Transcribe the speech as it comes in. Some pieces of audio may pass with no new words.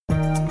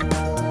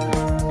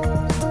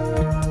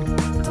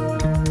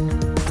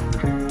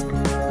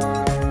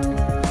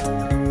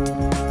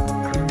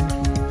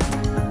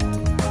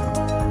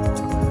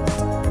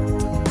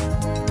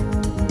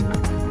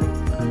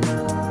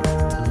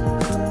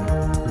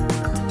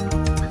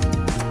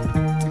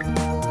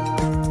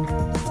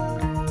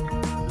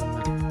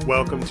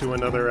Welcome to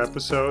another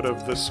episode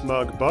of the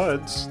Smug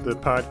Buds, the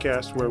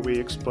podcast where we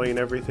explain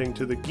everything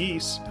to the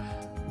geese.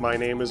 My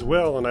name is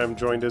Will, and I'm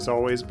joined as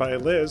always by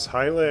Liz.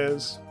 Hi,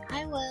 Liz.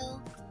 Hi, Will.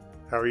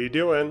 How are you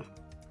doing?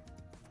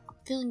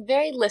 Feeling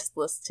very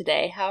listless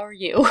today. How are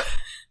you?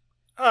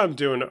 I'm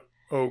doing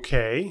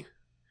okay.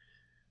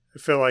 I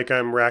feel like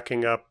I'm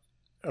racking up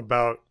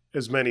about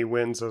as many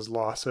wins as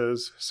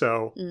losses,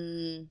 so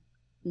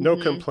no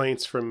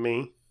complaints from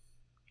me.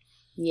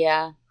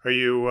 Yeah. Are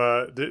you,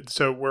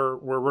 so we're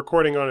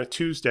recording on a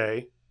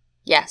Tuesday.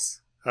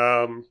 Yes.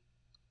 In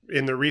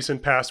the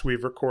recent past,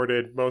 we've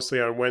recorded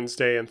mostly on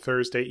Wednesday and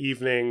Thursday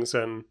evenings,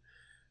 and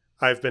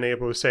I've been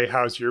able to say,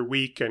 how's your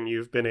week? And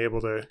you've been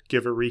able to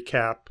give a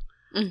recap,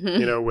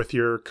 with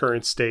your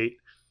current state.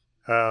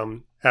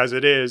 As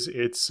it is,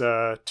 it's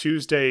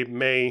Tuesday,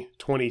 May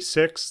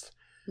 26th.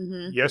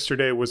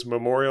 Yesterday was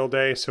Memorial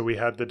Day, so we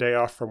had the day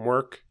off from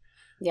work.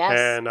 Yes.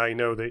 And I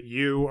know that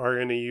you are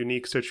in a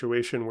unique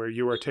situation where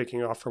you are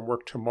taking off from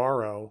work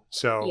tomorrow.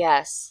 So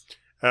yes.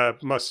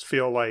 Must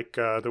feel like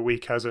the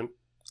week hasn't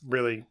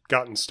really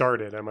gotten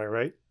started. Am I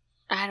right?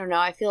 I don't know.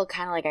 I feel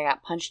kind of like I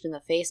got punched in the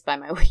face by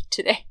my week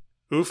today.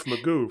 Oof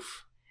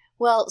magoof.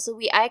 Well,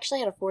 I actually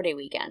had a 4-day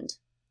weekend.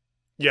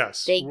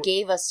 Yes. They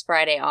gave us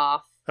Friday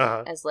off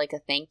as like a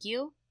thank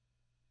you.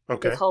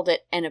 Okay. They called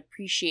it an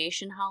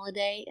appreciation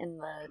holiday in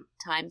the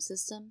time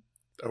system.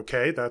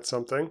 Okay, that's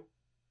something.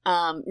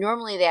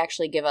 Normally they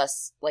actually give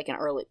us like an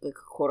early,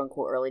 quote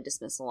unquote, early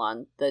dismissal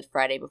on the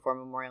Friday before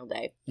Memorial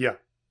Day. Yeah.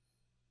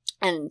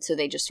 And so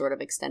they just sort of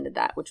extended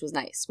that, which was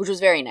nice, which was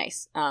very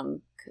nice.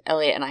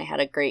 Elliot and I had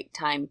a great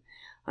time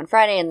on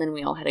Friday, and then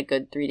we all had a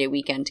good 3-day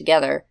weekend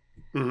together.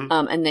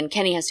 And then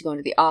Kenny has to go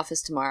into the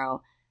office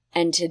tomorrow.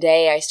 And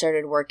today I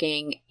started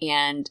working,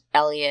 and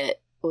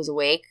Elliot was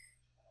awake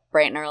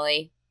bright and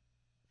early.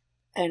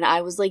 And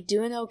I was like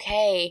doing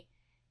okay.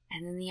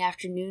 And then the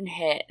afternoon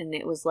hit, and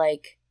it was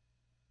like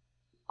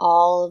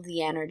all of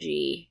the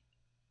energy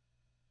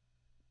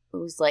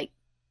was like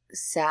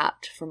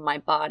sapped from my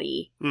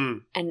body.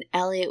 And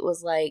Elliot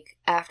was like,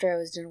 after I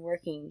was done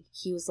working,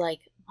 he was like,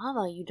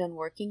 Mama, you done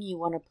working? You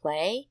want to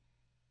play?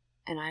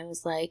 And I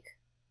was like,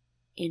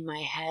 in my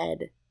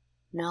head,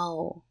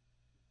 no,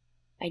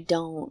 I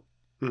don't.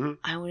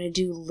 I want to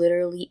do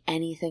literally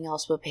anything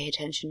else but pay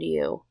attention to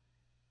you.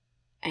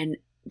 And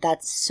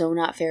that's so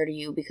not fair to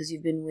you because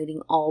you've been waiting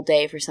all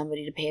day for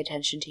somebody to pay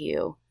attention to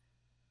you.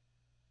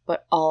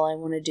 But all I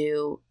want to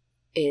do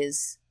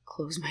is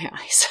close my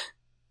eyes.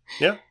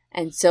 Yeah.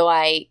 And so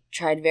I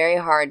tried very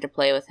hard to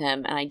play with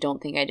him, and I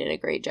don't think I did a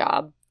great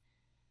job.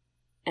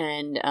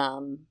 And,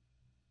 and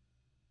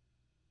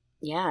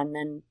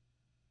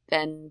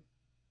then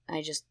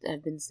I just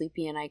have been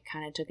sleepy, and I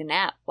kind of took a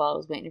nap while I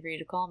was waiting for you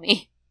to call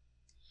me.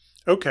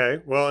 Okay.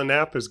 Well, a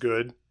nap is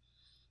good.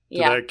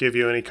 Did that give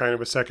you any kind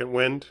of a second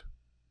wind?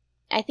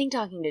 I think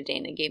talking to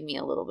Dana gave me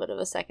a little bit of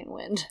a second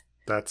wind.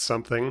 That's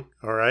something.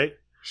 All right.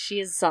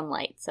 She is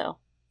sunlight, so.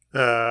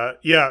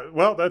 Yeah.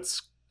 Well,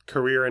 that's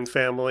career and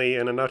family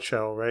in a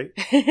nutshell, right?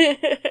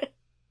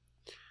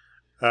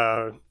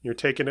 You're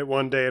taking it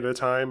one day at a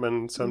time,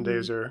 and some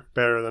days are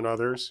better than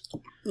others.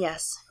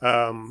 Yes.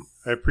 I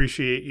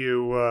appreciate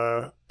you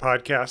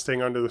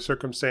podcasting under the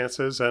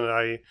circumstances, and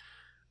I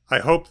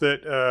hope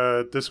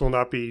that this will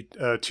not be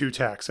too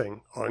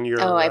taxing on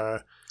your.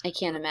 I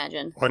can't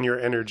imagine. On your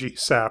energy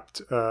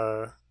sapped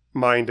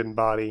mind and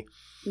body.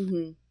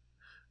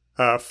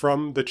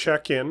 From the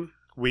check-in,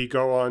 we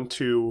go on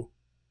to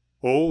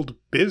old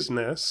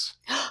business.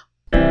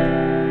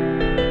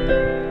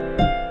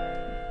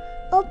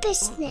 Old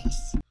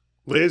business.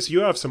 Liz, you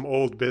have some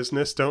old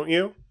business, don't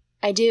you?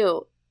 I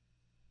do.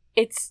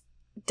 It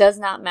does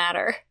not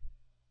matter.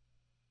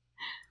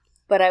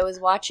 But I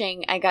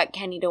got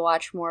Kenny to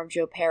watch more of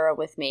Joe Pera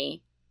with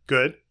me.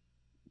 Good.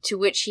 To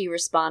which he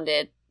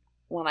responded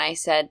when I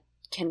said,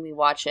 can we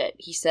watch it?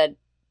 He said,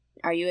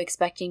 are you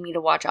expecting me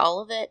to watch all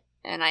of it?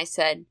 And I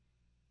said,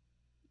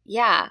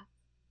 yeah.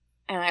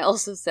 And I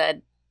also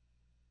said,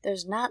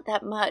 there's not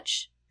that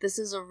much. This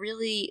is a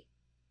really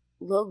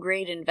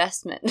low-grade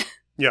investment.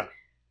 Yeah.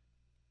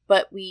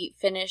 But we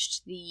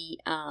finished the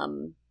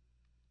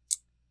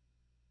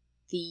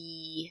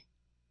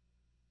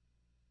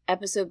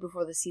episode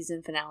before the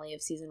season finale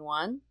of season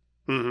 1,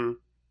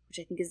 which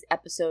I think is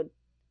episode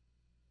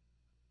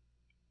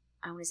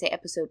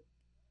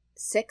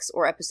 6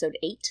 or episode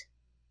 8.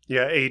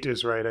 Yeah, 8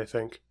 is right, I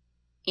think.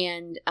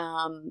 And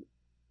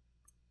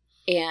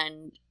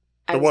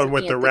the one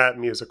with the rat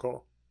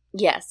musical.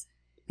 Yes.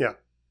 Yeah.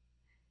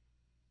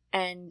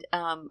 And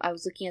I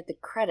was looking at the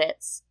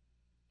credits,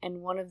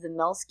 and one of the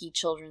Melsky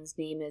children's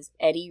name is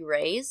Eddie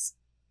Reyes.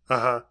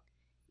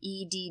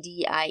 Eddie-Reyes.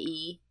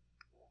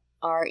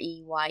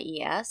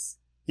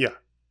 Yeah.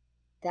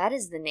 That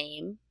is the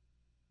name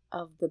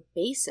of the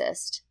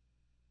bassist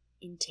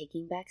in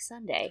Taking Back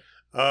Sunday.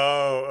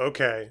 Oh,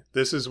 okay.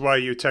 This is why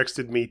you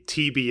texted me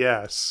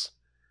TBS.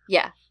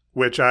 Yeah.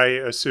 Which I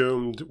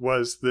assumed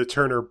was the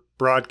Turner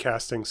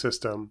Broadcasting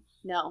System.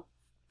 No.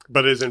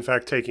 But is in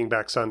fact Taking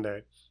Back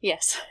Sunday.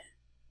 Yes.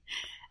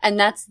 And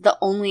that's the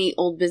only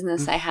old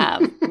business I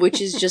have,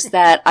 which is just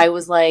that I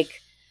was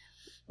like,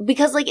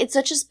 because like it's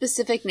such a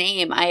specific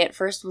name, I at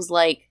first was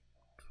like,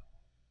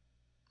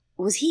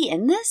 was he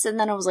in this? And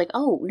then I was like,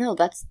 oh no,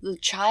 that's the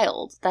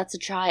child. That's a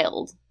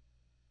child.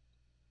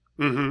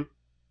 Mm-hmm.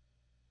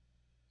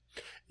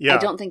 Yeah. I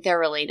don't think they're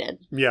related.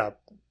 Yeah.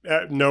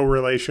 No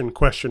relation,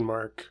 question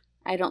mark.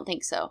 I don't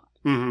think so.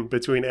 Mm-hmm.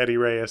 Between Eddie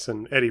Reyes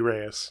and Eddie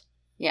Reyes.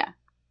 Yeah.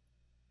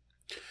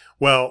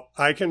 Well,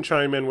 I can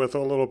chime in with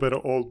a little bit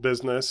of old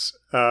business.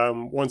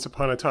 Once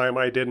upon a time,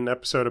 I did an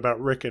episode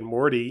about Rick and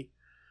Morty.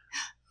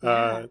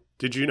 Yeah.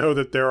 Did you know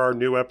that there are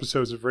new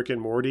episodes of Rick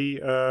and Morty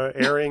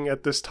airing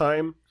at this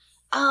time?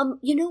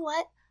 You know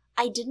what?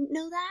 I didn't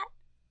know that,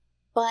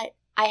 but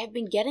I have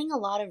been getting a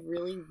lot of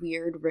really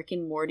weird Rick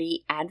and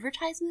Morty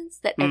advertisements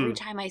that every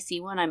time I see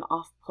one, I'm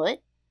off-put.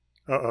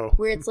 Uh-oh.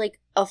 Where it's like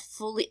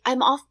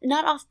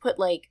not off-put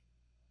like,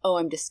 oh,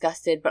 I'm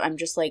disgusted, but I'm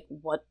just like,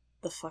 what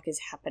the fuck is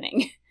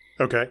happening?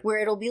 Okay. Where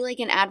it'll be like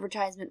an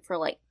advertisement for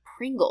like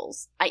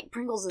Pringles.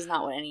 Pringles is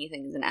not what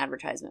anything is an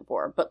advertisement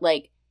for, but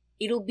like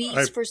it'll be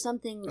for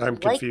something I'm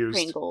like confused.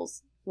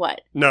 Pringles.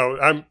 What?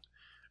 No,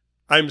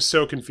 I'm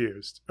so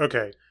confused.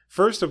 Okay.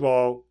 First of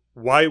all,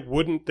 why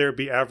wouldn't there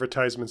be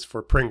advertisements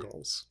for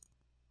Pringles?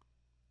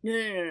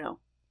 No.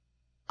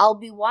 I'll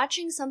be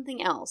watching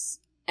something else,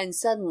 and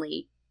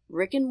suddenly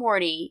Rick and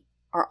Morty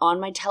are on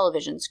my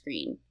television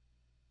screen.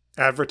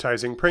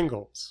 Advertising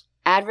Pringles.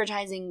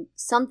 Advertising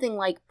something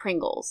like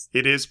Pringles.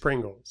 It is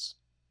Pringles.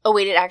 Oh,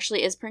 wait, it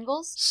actually is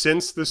Pringles?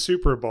 Since the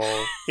Super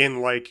Bowl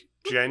in like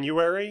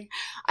January?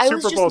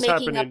 Super Bowls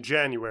happen in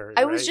January.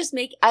 I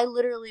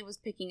literally was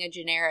picking a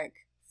generic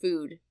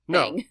food thing.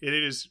 No, it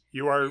is,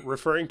 you are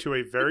referring to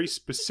a very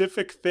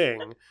specific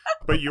thing,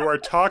 but you are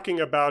talking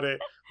about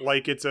it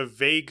like it's a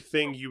vague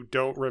thing you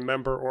don't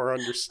remember or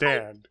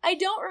understand. I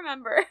don't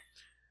remember.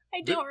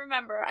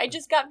 I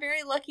just got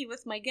very lucky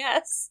with my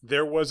guess.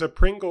 There was a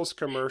Pringles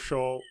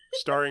commercial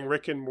starring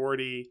Rick and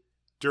Morty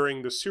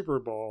during the Super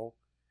Bowl,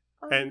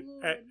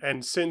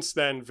 and since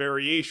then,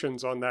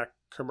 variations on that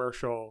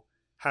commercial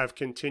have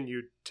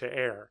continued to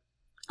air.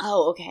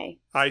 Oh, okay.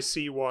 I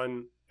see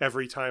one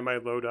every time I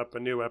load up a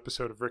new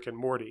episode of Rick and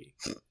Morty,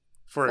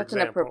 for That's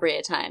example. an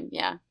appropriate time,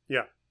 yeah.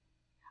 Yeah.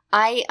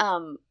 I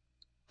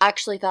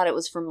actually thought it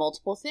was for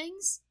multiple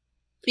things.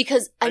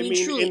 Because, I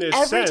mean truly, in a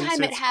every sense,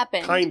 time it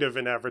happened... kind of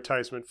an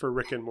advertisement for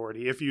Rick and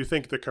Morty. If you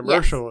think the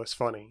commercial is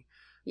funny,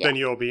 then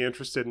you'll be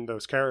interested in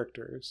those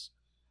characters.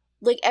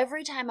 Like,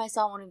 every time I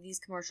saw one of these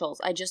commercials,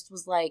 I just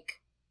was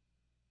like...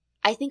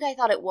 I think I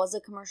thought it was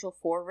a commercial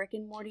for Rick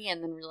and Morty,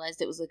 and then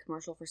realized it was a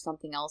commercial for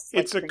something else,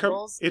 like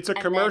Pringles. It's a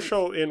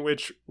commercial in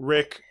which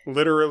Rick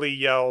literally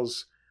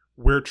yells,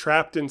 "We're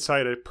trapped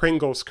inside a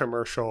Pringles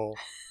commercial.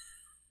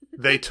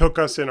 They took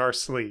us in our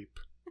sleep."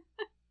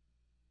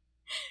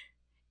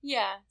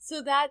 Yeah,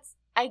 so that's,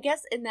 I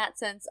guess in that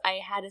sense,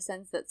 I had a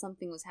sense that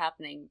something was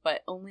happening,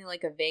 but only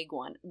like a vague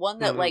one. One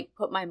that like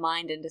put my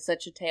mind into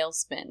such a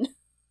tailspin.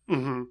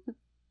 Mm-hmm.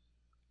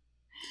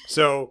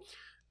 So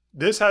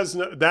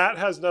that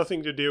has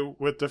nothing to do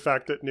with the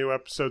fact that new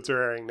episodes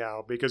are airing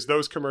now, because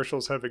those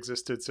commercials have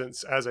existed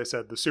since, as I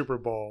said, the Super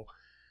Bowl,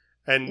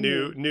 and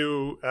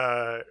new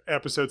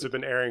episodes have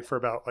been airing for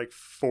about like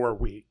 4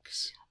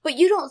 weeks. But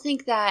you don't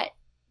think that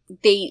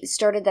they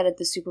started that at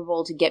the Super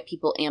Bowl to get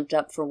people amped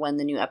up for when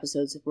the new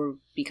episodes will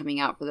be coming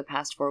out for the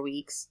past 4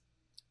 weeks?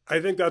 I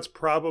think that's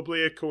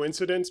probably a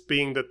coincidence,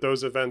 being that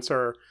those events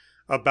are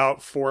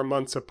about 4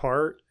 months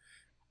apart.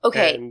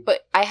 Okay,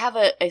 but I have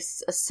a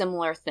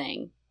similar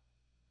thing.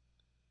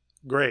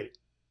 Great.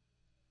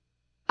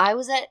 I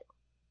was at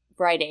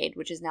Rite Aid,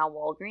 which is now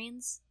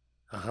Walgreens,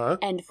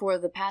 and for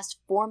the past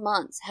 4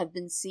 months have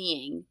been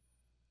seeing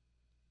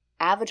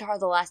Avatar: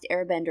 The Last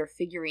Airbender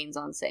figurines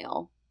on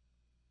sale.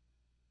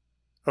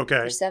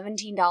 Okay. For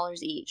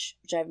 $17 each,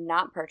 which I have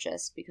not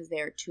purchased because they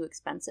are too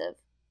expensive.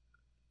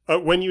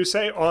 When you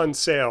say on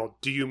sale,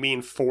 do you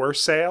mean for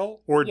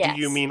sale, or do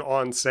you mean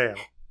on sale?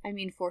 I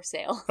mean for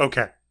sale.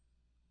 Okay.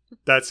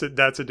 That's a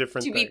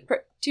different thing.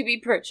 To be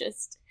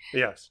purchased.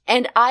 Yes.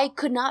 And I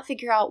could not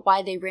figure out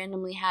why they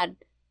randomly had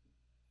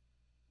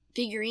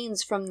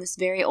figurines from this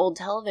very old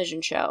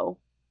television show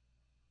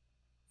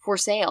for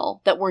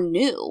sale that were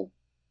new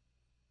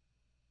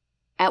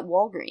at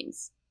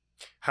Walgreens.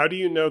 How do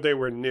you know they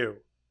were new?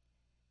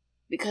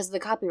 Because of the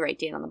copyright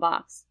date on the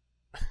box.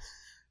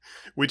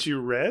 Which you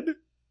read?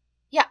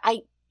 Yeah,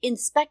 I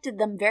inspected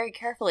them very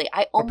carefully.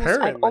 I've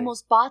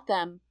almost bought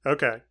them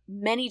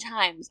many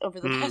times over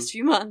the past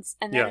few months,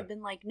 and then I've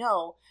been like,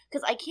 no,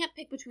 because I can't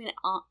pick between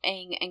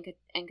Aang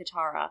and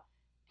Katara,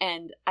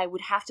 and I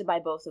would have to buy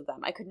both of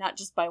them. I could not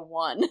just buy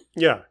one.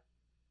 Yeah.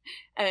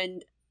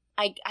 And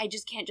I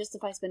just can't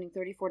justify spending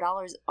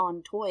 $34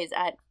 on toys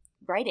at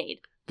Rite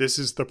Aid. This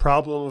is the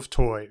problem of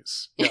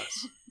toys.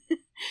 Yes.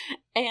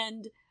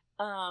 And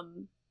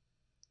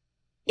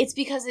it's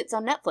because it's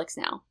on Netflix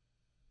now.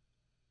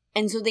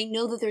 And so they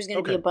know that there's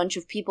going to be a bunch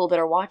of people that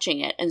are watching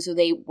it, and so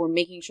they were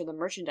making sure the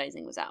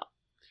merchandising was out.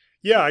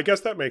 Yeah, I guess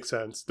that makes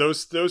sense.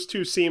 Those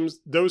two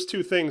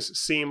things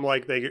seem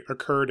like they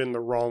occurred in the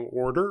wrong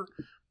order,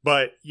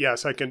 But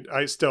yes, I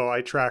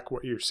track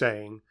what you're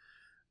saying,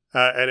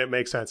 and it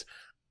makes sense.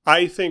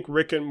 I think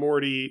Rick and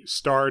Morty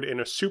starred in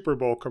a Super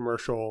Bowl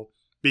commercial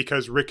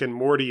because Rick and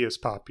Morty is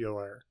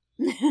popular.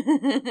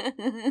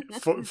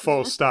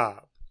 Full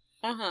stop.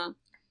 Uh-huh.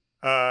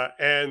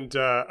 And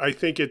I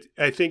think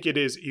it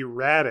is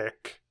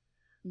erratic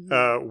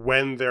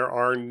when there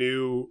are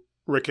new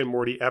Rick and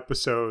Morty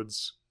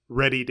episodes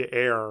ready to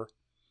air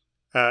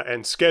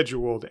and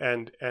scheduled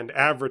and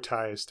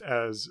advertised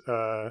as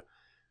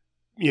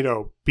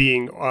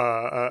being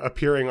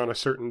appearing on a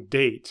certain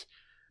date.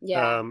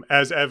 Yeah.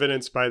 As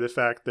evidenced by the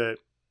fact that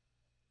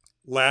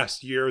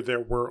last year there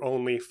were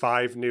only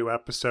 5 new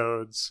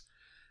episodes,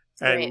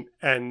 and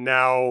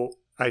now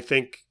I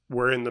think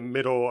we're in the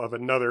middle of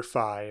another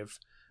 5.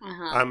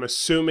 I'm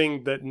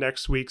assuming that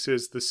next week's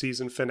is the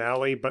season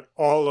finale, but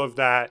all of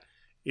that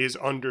is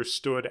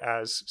understood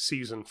as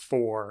season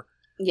 4.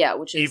 Yeah,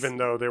 which is even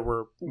though there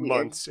were weird.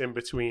 Months in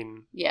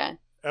between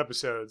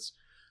episodes.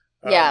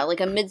 Yeah, like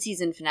a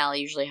mid-season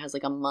finale usually has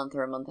like a month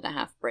or a month and a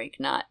half break,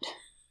 not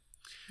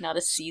a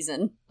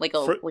season, like a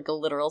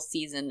literal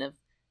season of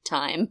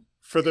time.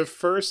 For the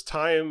first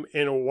time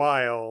in a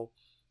while,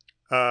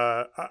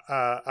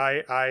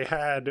 I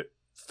had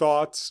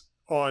thoughts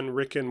on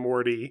Rick and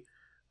Morty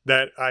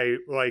that I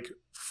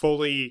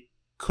fully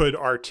could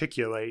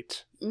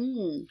articulate.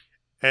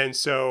 And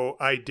so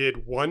I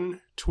did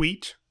one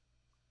tweet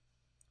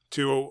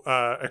to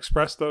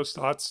express those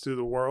thoughts to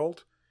the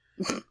world.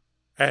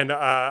 And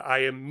I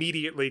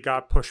immediately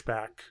got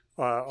pushback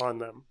on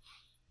them.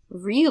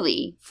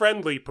 Really?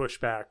 Friendly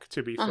pushback,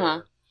 to be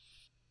fair.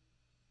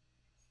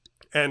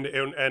 And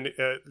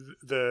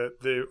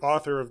the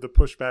author of the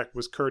pushback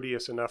was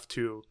courteous enough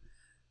to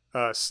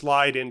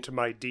slide into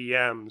my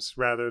DMs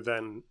rather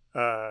than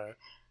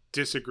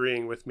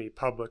disagreeing with me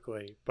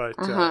publicly. But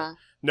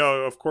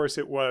no, of course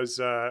it was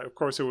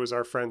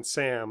our friend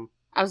Sam.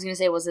 I was going to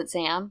say, was it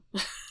Sam?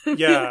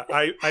 Yeah,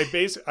 I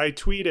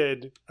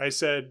tweeted. I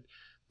said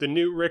the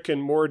new Rick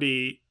and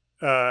Morty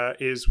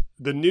is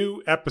the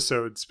new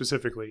episode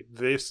specifically.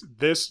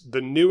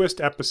 The newest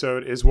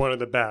episode is one of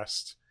the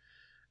best.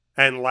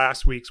 And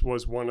last week's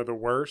was one of the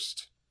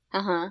worst,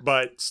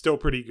 but still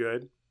pretty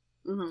good.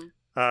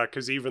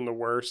 Because even the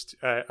worst,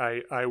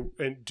 I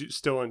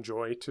still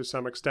enjoy to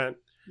some extent.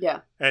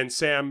 Yeah. And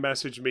Sam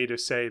messaged me to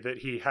say that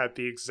he had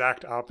the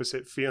exact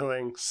opposite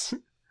feelings.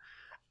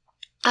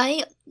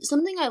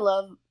 Something I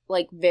love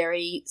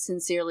very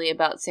sincerely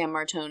about Sam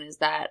Martone is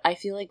that I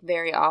feel like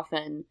very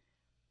often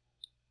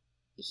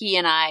he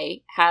and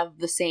I have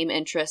the same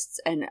interests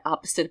and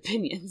opposite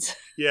opinions.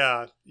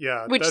 Yeah.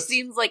 Which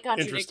seems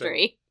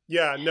contradictory.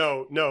 Yeah,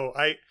 no.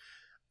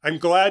 I'm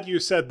glad you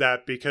said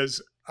that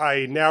because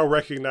I now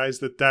recognize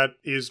that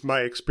is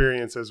my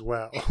experience as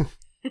well.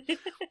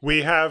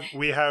 we have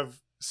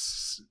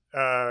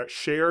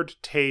shared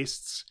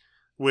tastes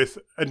with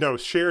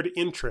shared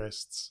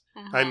interests.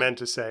 I meant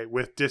to say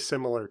with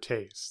dissimilar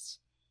tastes.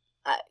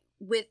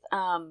 With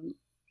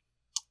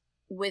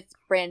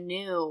Brand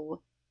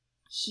New,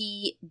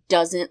 he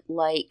doesn't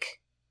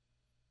like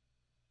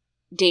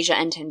Deja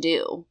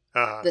Entendu,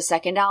 the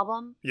second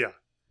album. Yeah.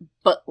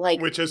 But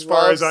which as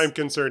far as I'm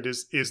concerned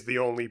is the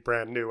only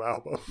Brand New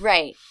album.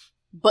 Right.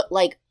 But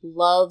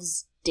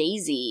loves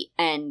Daisy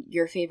and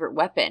Your Favorite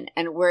Weapon.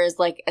 And whereas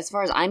as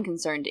far as I'm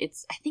concerned,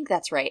 I think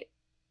that's right.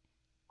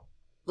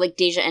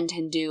 Deja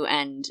Entendu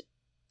and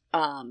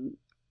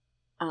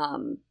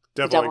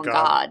Devil and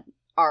God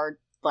are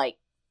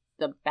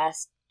the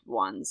best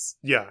ones.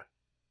 Yeah.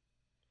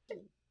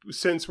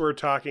 Since we're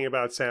talking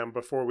about Sam,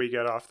 before we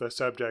get off the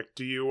subject,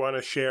 do you want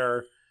to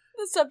share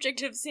the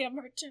subject of Sam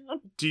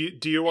Martone?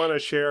 Do you want to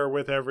share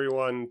with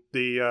everyone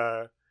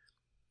the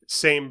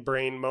same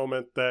brain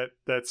moment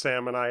that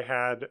Sam and I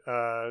had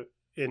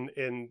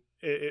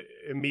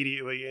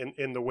immediately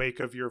in the wake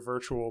of your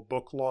virtual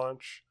book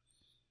launch?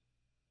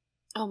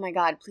 Oh my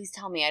God! Please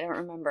tell me. I don't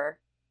remember.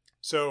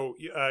 So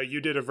you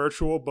did a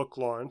virtual book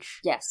launch.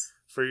 Yes.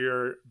 For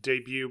your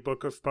debut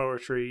book of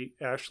poetry,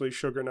 Ashley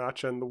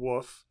Sugernotch and the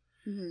Wolf,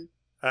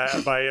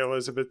 by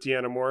Elizabeth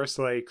Deanna Morris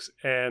Lakes,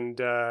 and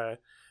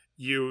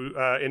you,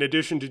 in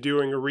addition to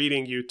doing a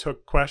reading, you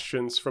took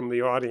questions from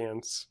the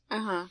audience.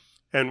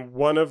 And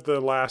one of the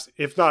last,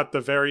 if not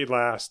the very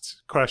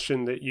last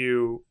question that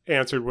you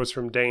answered was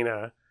from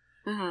Dana.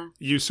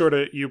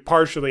 You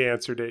partially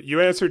answered it.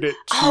 You answered it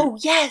to... Oh,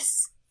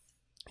 yes!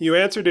 You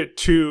answered it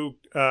to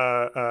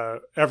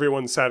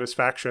everyone's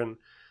satisfaction,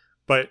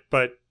 but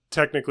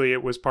technically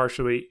it was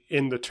partially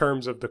in the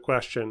terms of the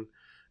question.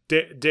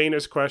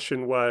 Dana's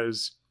question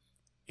was,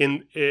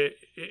 in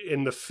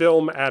the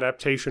film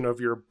adaptation of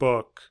your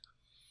book,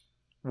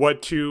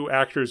 what 2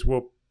 actors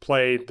will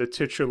play the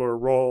titular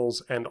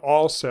roles, and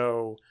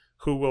also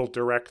who will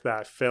direct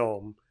that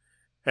film?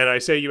 And I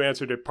say you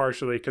answered it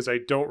partially because I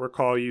don't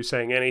recall you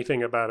saying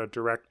anything about a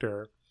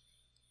director.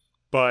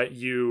 But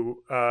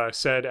you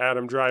said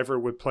Adam Driver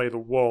would play the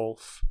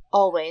wolf.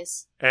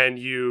 Always. And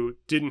you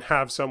didn't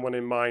have someone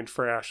in mind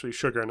for Ashley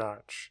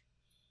Sugernotch.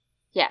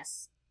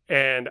 Yes.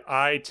 And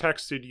I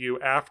texted you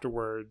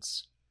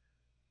afterwards.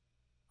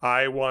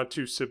 I want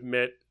to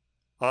submit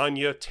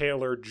Anya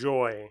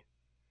Taylor-Joy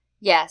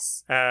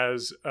Yes.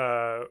 as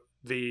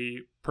the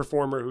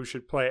performer who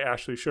should play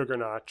Ashley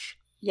Sugarnotch.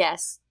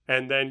 Yes.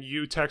 And then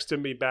you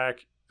texted me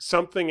back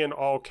something in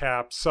all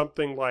caps,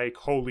 something like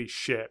 "holy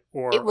shit"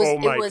 or "oh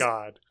my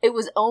god." It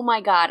was "oh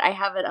my god." I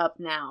have it up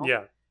now.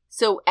 Yeah.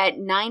 So at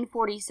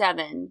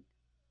 9:47,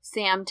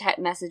 Sam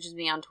messages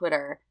me on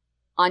Twitter.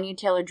 Anya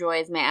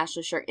Taylor-Joy is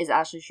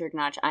Ashley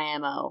Sugarnotch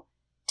IMO.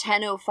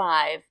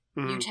 10:05,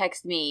 you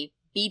text me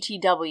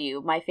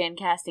BTW. My fan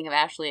casting of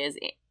Ashley is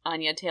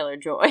Anya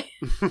Taylor-Joy.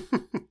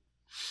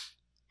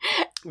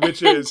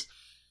 Which is,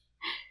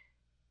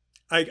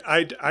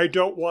 I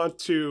don't want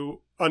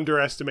to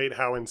underestimate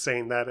how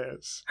insane that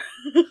is.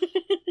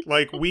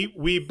 Like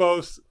we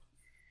both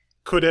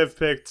could have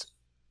picked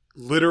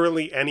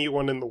literally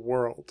anyone in the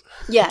world.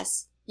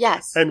 Yes.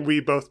 And we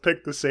both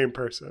picked the same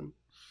person.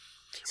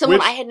 Someone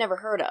I had never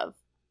heard of.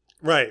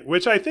 Right,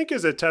 which I think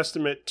is a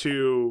testament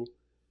to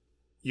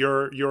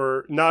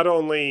your not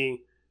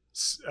only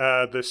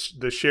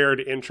the shared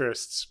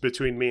interests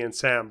between me and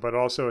Sam, but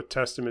also a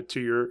testament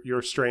to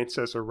your strengths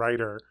as a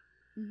writer,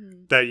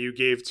 that you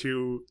gave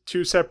to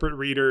two separate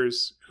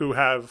readers who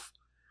have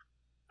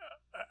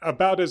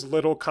about as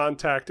little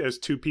contact as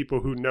two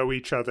people who know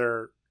each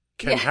other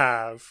can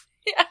have.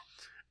 Yeah.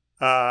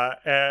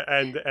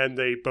 And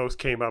they both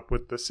came up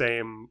with the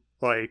same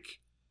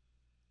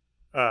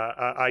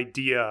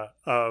idea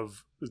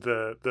of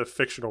the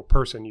fictional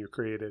person you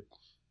created.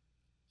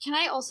 Can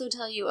I also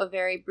tell you a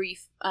very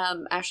brief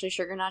Ashley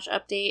Sugarnotch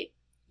update?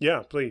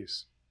 Yeah,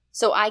 please.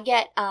 So I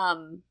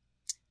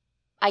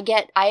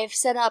have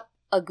set up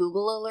a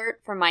Google alert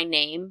for my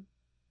name,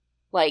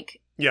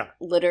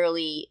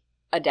 literally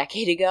a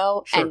decade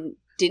ago, and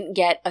didn't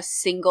get a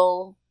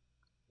single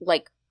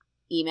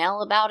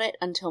email about it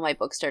until my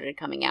book started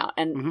coming out,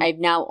 and I've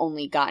now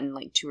only gotten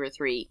 2 or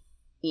 3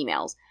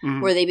 emails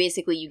where they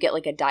basically you get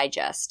a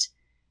digest,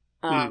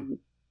 and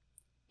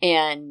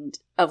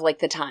of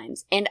the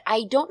times, and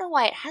I don't know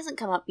why it hasn't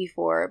come up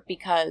before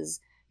because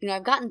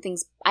I've gotten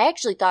things. I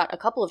actually thought a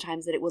couple of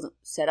times that it wasn't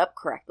set up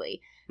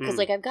correctly because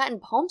I've gotten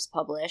poems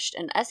published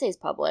and essays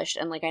published,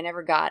 and I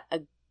never got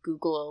a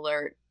Google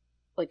alert,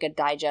 a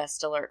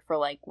digest alert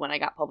for when I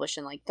got published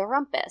in the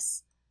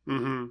Rumpus.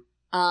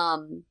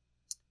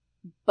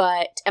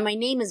 But and my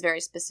name is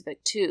very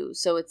specific too,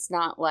 so it's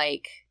not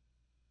on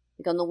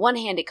the one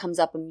hand it comes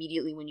up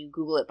immediately when you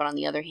Google it, but on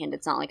the other hand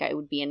it's not like I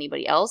would be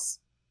anybody else.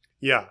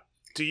 Yeah.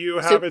 Do you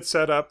have it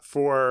set up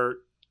for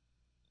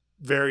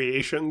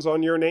variations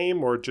on your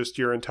name or just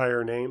your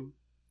entire name?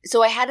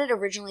 So I had it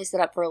originally set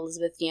up for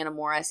Elizabeth Deanna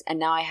Morris, and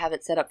now I have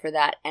it set up for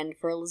that and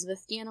for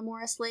Elizabeth Deanna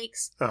Morris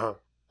Lakes.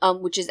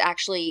 Which is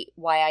actually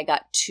why I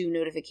got 2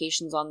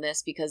 notifications on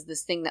this, because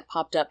this thing that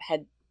popped up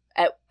had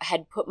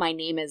put my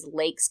name as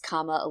Lakes,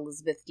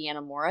 Elizabeth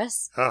Deanna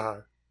Morris.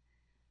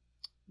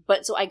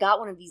 But so I got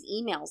one of these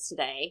emails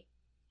today,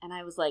 and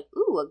I was like,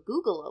 ooh, a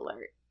Google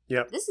alert.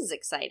 Yep. This is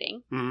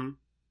exciting. Do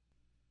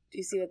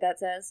you see what that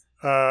says?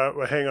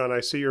 Well, hang on. I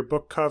see your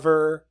book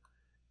cover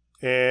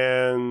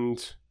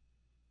and...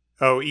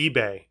 Oh,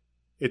 eBay.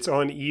 It's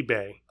on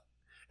eBay.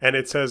 And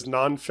it says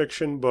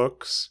nonfiction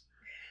books.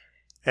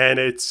 And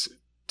it's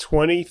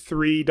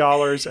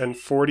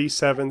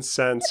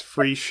 $23.47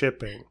 free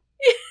shipping.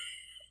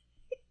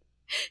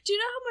 Do you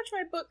know how much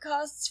my book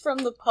costs from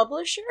the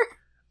publisher?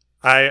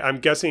 I'm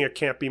guessing it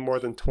can't be more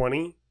than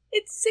 $20.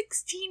 It's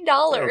 $16.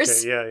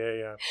 Okay,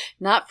 yeah.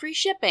 Not free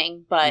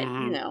shipping, but,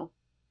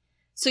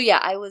 So, yeah,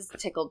 I was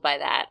tickled by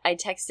that. I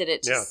texted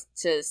it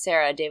to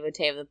Sarah,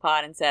 devotee of the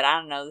pod, and said, I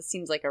don't know, this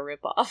seems like a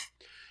ripoff.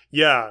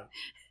 Yeah.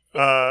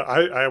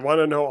 I want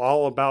to know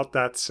all about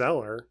that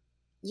seller.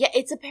 Yeah,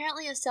 it's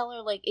apparently a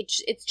seller,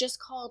 it's just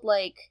called,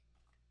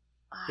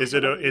 Is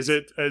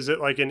it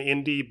like an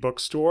indie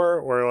bookstore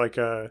or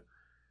a...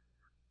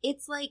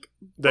 It's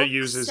that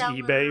uses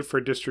eBay for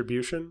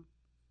distribution?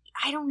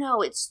 I don't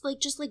know. It's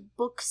just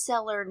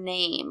bookseller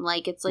name.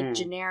 It's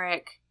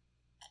generic.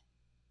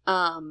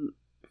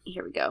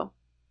 Here we go.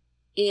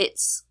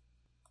 It's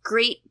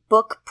Great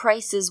Book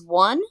Prices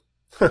 1.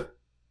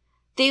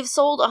 They've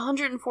sold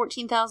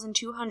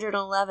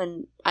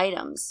 114,211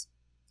 items.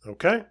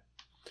 Okay.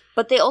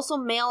 But they also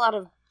mail out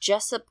of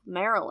Jessup,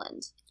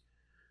 Maryland.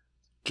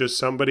 Just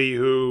somebody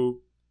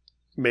who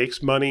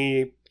makes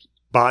money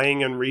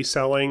buying and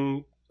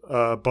reselling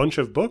a bunch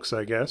of books,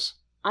 I guess.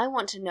 I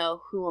want to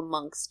know who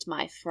amongst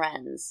my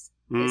friends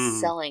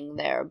is selling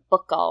their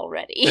book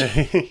already.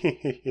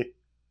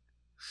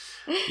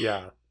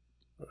 Yeah.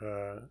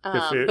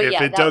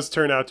 If it does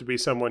turn out to be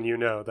someone you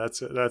know,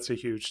 that's a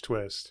huge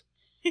twist.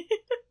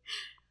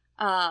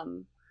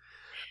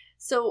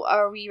 So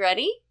are we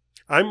ready?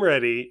 I'm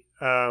ready.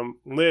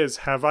 Liz,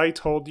 have I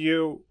told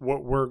you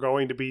what we're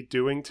going to be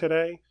doing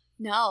today?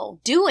 No,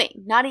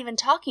 not even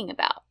talking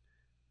about.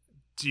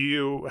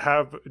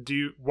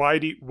 Why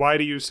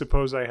do you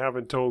suppose I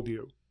haven't told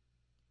you?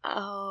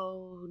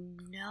 Oh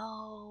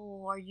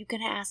no. Are you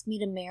gonna ask me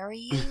to marry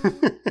you?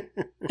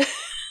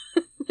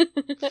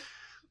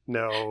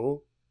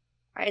 No.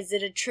 Is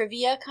it a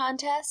trivia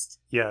contest?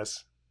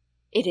 Yes.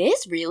 It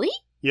is? Really?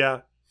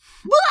 Yeah.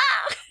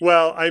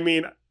 Well, I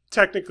mean,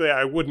 technically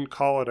I wouldn't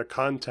call it a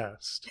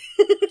contest.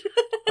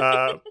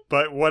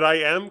 But what I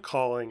am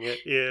calling it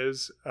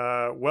is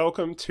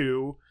welcome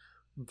to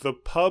the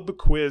pub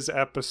quiz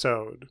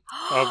episode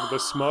of the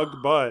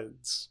Smug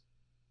Buds.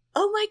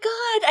 Oh my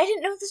god, I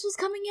didn't know this was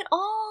coming at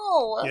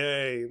all.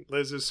 Yay,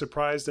 Liz is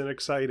surprised and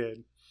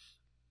excited.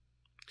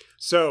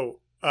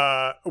 So,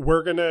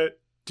 we're going to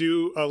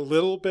do a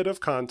little bit of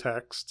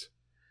context,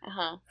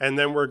 and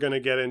then we're going to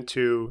get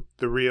into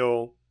the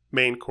real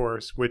main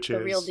course, which is...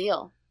 The real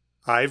deal.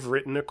 I've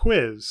written a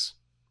quiz,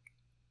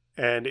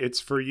 and it's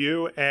for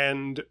you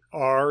and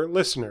our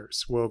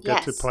listeners. We'll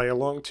get to play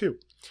along, too.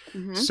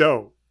 Mm-hmm.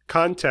 So,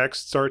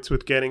 context starts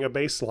with getting a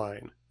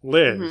baseline.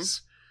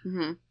 Liz,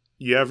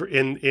 you ever,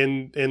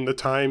 in the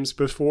times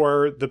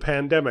before the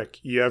pandemic,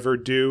 you ever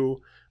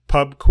do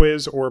pub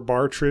quiz or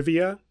bar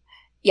trivia?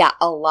 Yeah,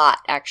 a lot,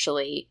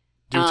 actually.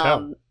 Do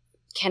tell.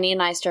 Kenny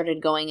and I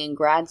started going in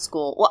grad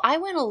school. Well, I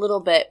went a little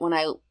bit when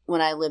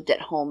I lived at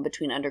home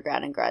between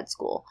undergrad and grad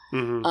school.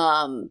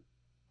 Mm-hmm.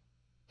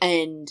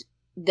 And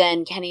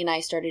then Kenny and I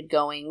started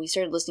going. We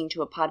started listening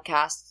to a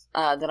podcast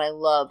that I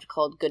loved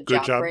called Good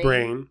Job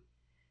Brain.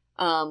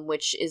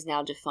 Which is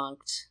now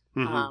defunct,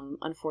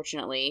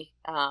 unfortunately.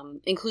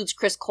 Includes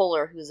Chris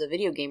Kohler, who's a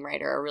video game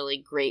writer, a really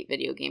great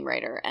video game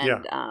writer.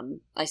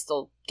 And I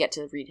still get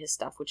to read his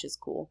stuff, which is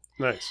cool.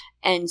 Nice.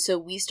 And so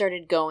we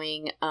started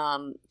going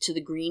to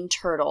the Green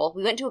Turtle.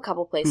 We went to a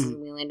couple places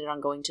and we landed on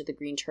going to the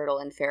Green Turtle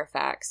in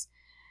Fairfax.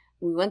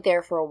 We went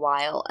there for a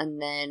while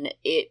and then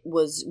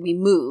we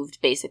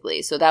moved,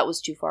 basically. So that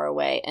was too far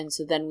away. And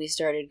so then we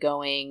started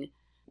going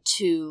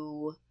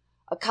to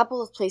a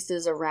couple of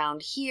places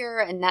around here,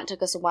 and that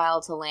took us a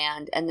while to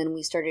land. And then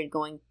we started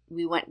going,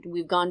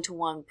 we've gone to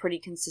one pretty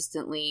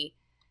consistently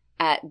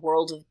at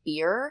World of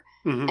Beer.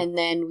 Mm-hmm. And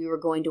then we were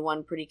going to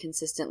one pretty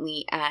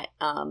consistently at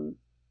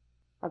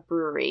a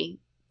brewery.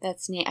 I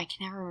can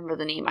never remember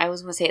the name. I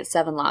was going to say it's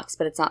Seven Locks,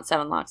 but it's not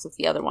Seven Locks. It's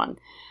the other one.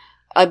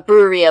 A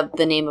brewery of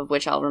the name of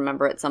which I'll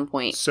remember at some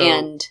point.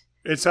 So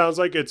it sounds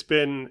like it's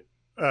been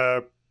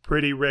a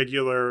pretty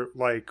regular,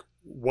 like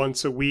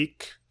once a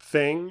week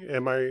thing.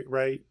 Am I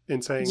right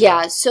in saying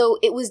Yeah, that? So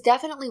it was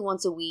definitely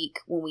once a week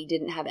when we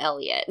didn't have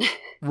Elliot.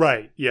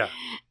 Right, yeah.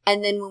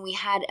 And then when we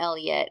had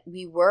Elliot,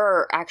 we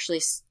were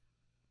actually,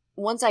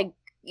 once I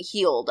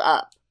healed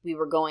up, we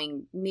were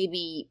going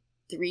maybe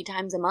 3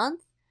 times a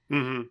month.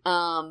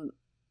 Mm-hmm.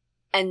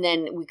 And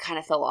then we kind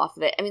of fell off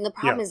of it. I mean, the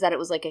problem is that it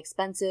was like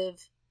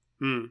expensive.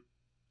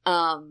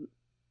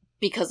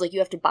 Because like you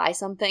have to buy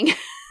something.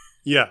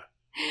 Yeah.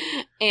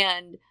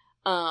 And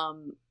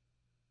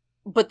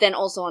but then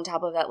also on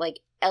top of that, like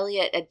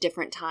Elliot at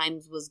different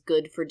times was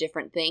good for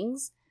different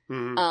things.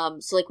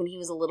 Mm-hmm. So like when he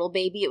was a little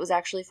baby, it was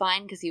actually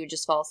fine because he would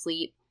just fall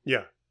asleep.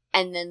 Yeah.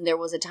 And then there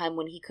was a time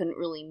when he couldn't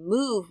really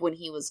move when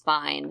he was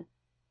fine.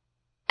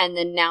 And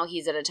then now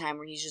he's at a time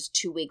where he's just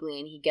too wiggly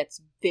and he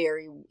gets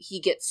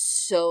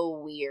so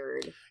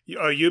weird.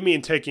 Oh, you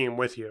mean taking him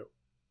with you?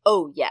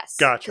 Oh, yes.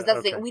 Gotcha. Because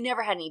that's the thing. We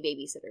never had any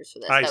babysitters for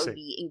this. That would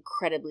be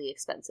incredibly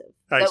expensive.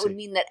 That would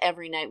mean that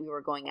every night we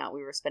were going out,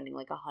 we were spending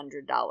like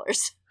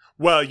 $100.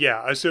 Well,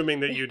 yeah,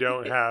 assuming that you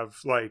don't have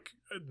like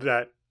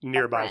that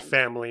nearby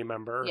family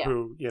member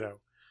who,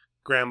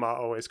 grandma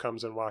always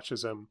comes and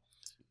watches him.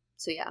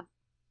 So, yeah.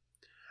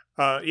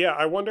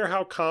 I wonder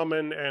how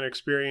common an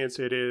experience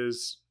it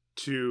is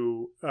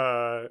to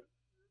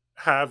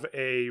have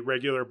a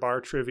regular bar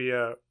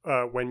trivia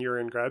when you're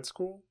in grad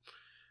school.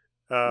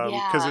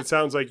 Because it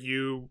sounds like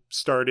you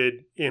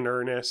started in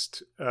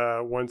earnest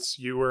once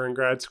you were in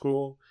grad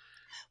school.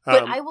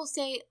 But I will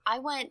say,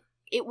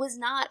 it was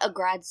not a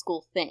grad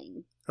school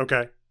thing.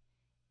 Okay.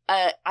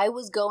 I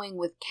was going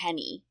with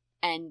Kenny,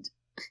 and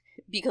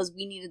because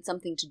we needed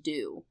something to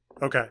do.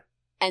 Okay.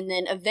 And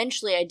then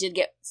eventually I did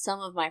get some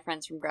of my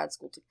friends from grad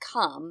school to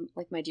come,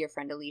 like my dear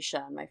friend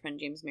Alicia and my friend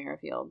James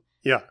Merrifield.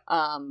 Yeah.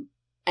 And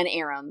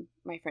Aram,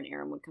 my friend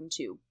Aram would come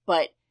too.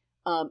 But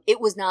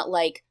it was not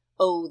like,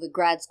 oh, the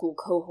grad school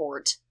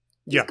cohort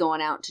is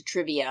going out to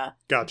trivia.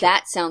 Gotcha.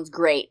 That sounds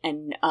great.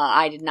 And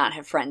I did not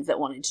have friends that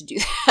wanted to do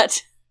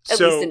that, at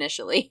least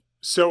initially.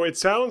 So it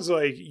sounds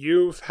like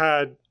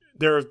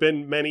there have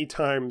been many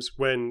times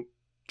when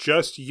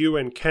just you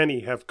and Kenny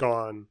have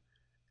gone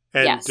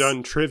and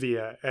done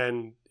trivia,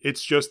 and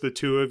it's just the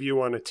two of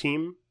you on a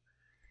team?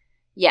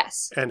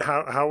 Yes. And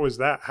how was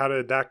that? How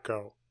did that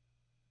go?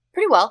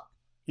 Pretty well.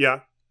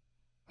 Yeah.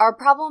 Our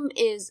problem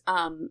is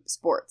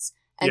sports.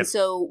 And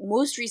so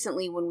most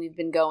recently when we've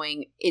been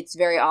going, it's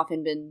very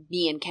often been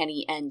me and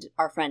Kenny and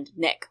our friend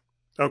Nick.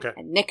 Okay.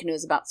 And Nick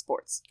knows about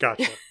sports.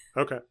 Gotcha.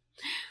 Okay.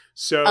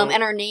 So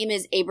and our name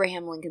is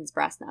Abraham Lincoln's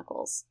Brass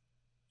Knuckles.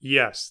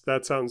 Yes,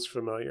 that sounds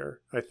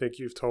familiar. I think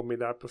you've told me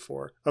that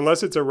before.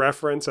 Unless it's a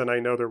reference and I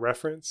know the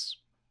reference.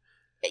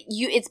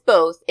 It's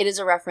both. It is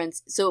a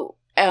reference. So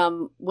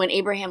when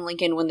Abraham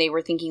Lincoln, when they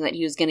were thinking that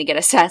he was going to get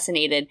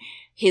assassinated,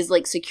 his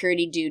like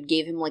security dude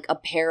gave him like a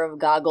pair of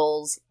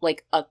goggles,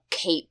 like a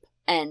cape,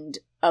 and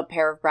a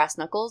pair of brass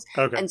knuckles.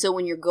 Okay. And so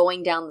when you're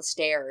going down the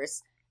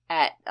stairs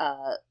at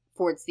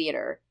Ford's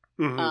Theater,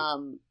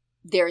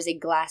 there's a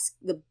glass,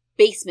 the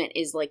basement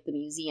is like the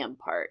museum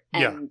part,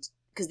 and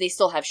because they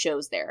still have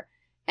shows there.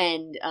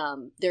 And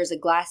there's a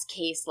glass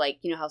case, like,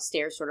 you know how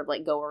stairs sort of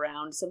like go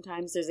around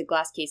sometimes? There's a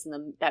glass case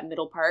in that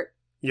middle part.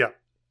 Yeah.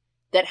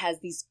 That has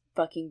these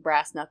fucking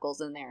brass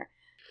knuckles in there.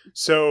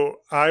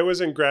 So I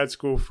was in grad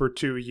school for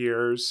 2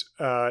 years,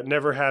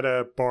 never had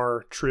a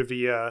bar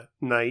trivia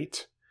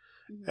night.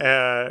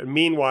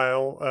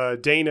 Meanwhile,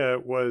 Dana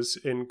was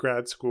in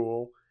grad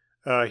school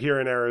here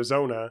in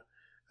Arizona,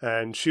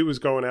 and she was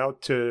going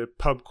out to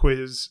pub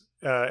quiz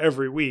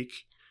every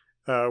week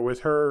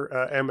with her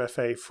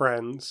MFA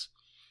friends.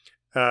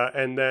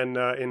 And then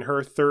in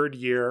her third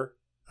year,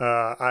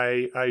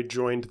 I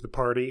joined the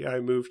party. I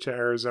moved to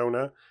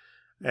Arizona,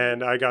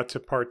 and I got to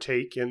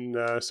partake in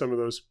some of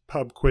those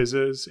pub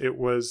quizzes. It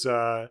was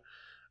the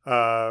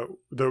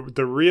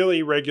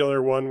really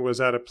regular one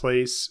was at a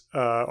place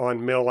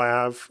on Mill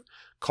Ave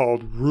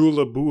called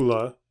Rula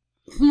Bula.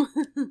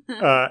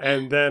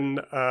 And then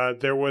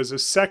there was a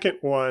second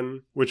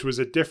one, which was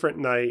a different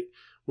night,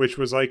 which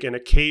was like an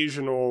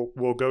occasional,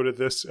 we'll go to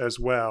this as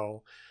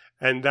well.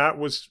 And that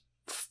was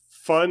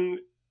fun.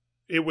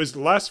 It was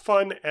less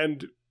fun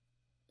and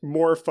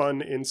more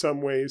fun in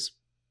some ways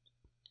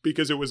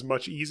because it was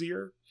much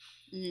easier.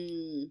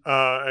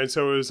 And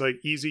so it was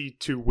like easy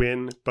to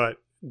win, but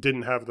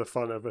didn't have the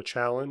fun of a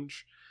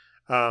challenge.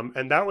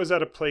 And that was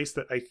at a place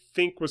that I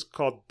think was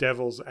called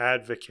Devil's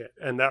Advocate.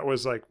 And that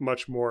was like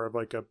much more of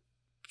like a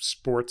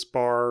sports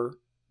bar,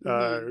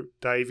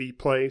 divey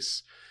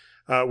place.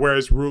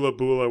 Whereas Rula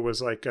Bula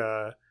was like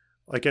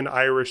an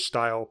Irish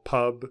style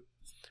pub,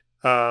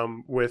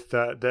 with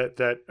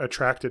that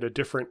attracted a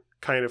different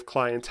kind of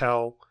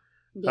clientele.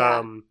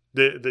 Yeah.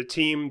 The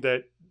team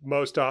that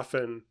most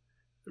often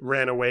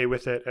ran away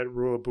with it at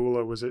Rula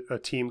Bula was a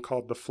team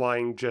called the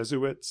Flying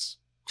Jesuits.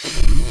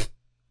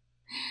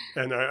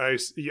 And I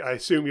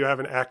assume you have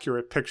an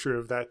accurate picture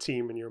of that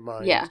team in your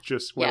mind. Yeah.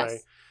 Just when I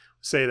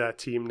say that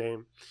team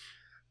name.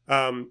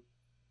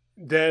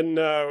 Then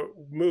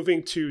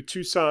moving to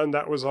Tucson,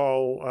 that was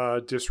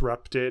all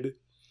disrupted.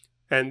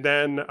 And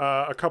then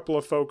a couple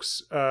of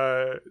folks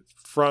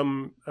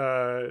from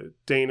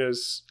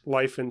Dana's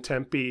life in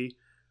Tempe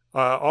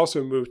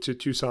also moved to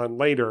Tucson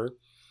later.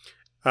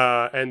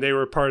 And they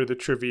were part of the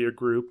trivia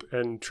group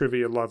and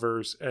trivia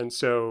lovers. And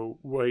so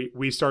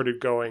we started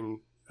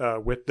going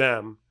with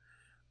them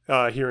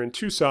here in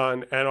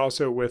Tucson, and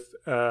also with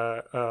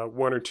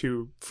one or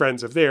two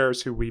friends of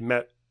theirs who we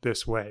met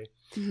this way.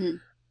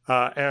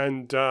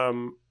 And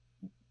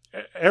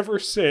ever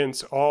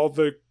since, all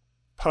the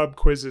pub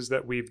quizzes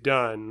that we've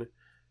done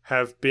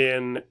have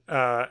been,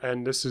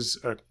 and this is,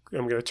 I'm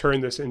going to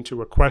turn this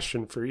into a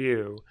question for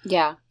you.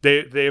 Yeah.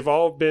 They've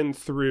all been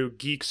through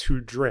Geeks Who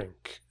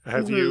Drink.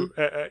 Have you,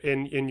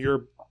 in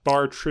your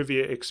bar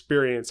trivia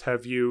experience,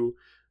 have you,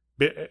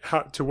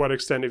 to what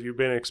extent have you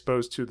been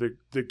exposed to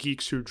the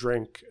Geeks Who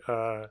Drink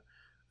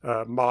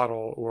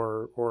model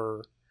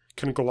or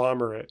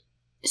conglomerate?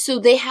 So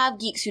they have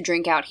Geeks Who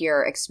Drink out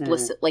here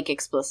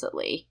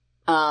explicitly.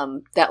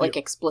 That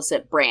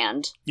explicit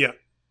brand. Yeah.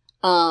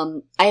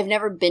 I have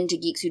never been to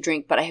Geeks Who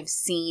Drink, but I have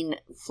seen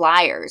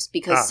flyers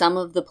because some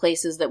of the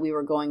places that we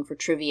were going for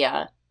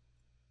trivia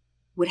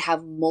would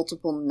have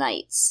multiple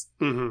nights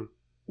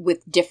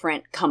with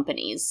different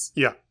companies.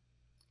 Yeah.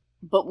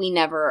 But we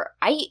never,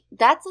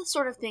 that's the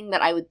sort of thing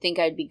that I would think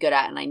I'd be good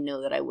at, and I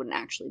know that I wouldn't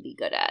actually be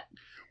good at.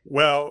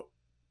 Well,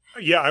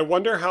 yeah, I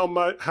wonder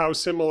how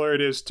similar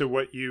it is to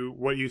what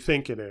you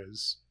think it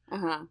is.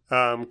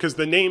 Because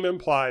the name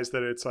implies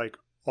that it's like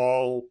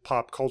all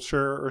pop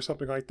culture or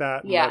something like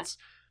that. Yeah.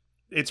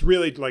 It's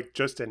really like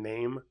just a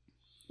name.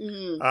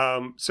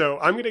 So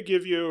I'm going to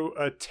give you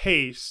a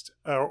taste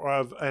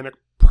of an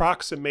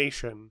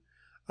approximation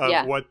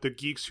of what the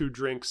Geeks Who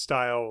Drink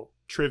style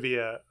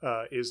trivia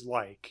is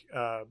like,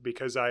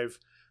 because I've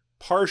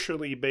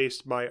partially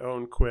based my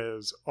own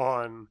quiz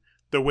on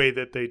the way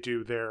that they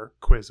do their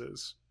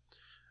quizzes.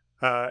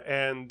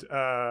 And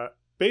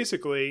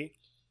basically,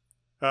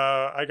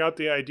 I got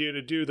the idea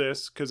to do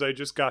this because I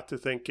just got to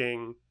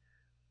thinking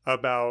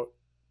about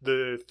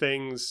the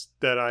things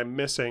that I'm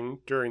missing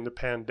during the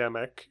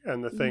pandemic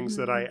and the things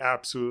that I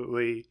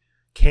absolutely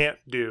can't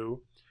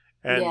do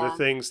and the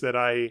things that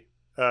I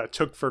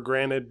took for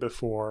granted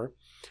before,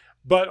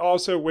 but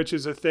also which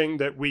is a thing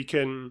that we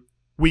can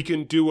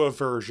do a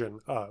version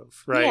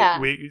of, right? Yeah.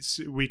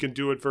 We can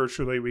do it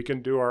virtually. We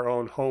can do our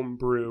own home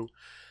brew.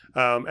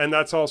 And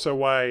that's also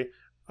why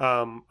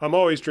I'm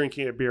always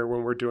drinking a beer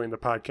when we're doing the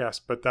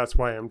podcast, but that's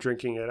why I'm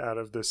drinking it out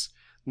of this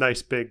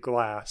nice big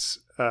glass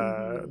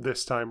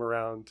this time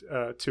around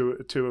to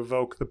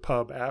evoke the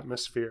pub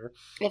atmosphere.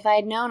 If I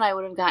had known, I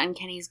would have gotten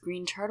Kenny's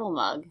green turtle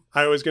mug.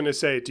 I was going to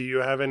say, do you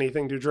have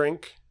anything to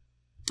drink?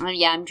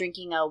 Yeah, I'm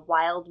drinking a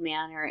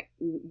wild-mannered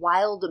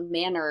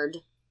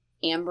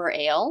amber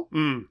ale.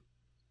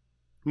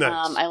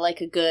 Nice. I like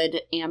a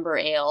good amber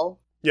ale.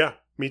 Yeah,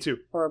 me too.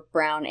 Or a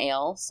brown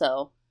ale,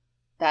 so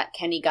that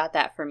Kenny got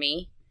that for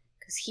me.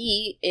 Because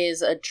he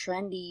is a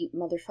trendy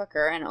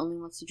motherfucker and only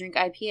wants to drink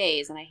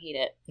IPAs, and I hate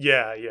it.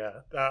 Yeah.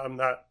 I'm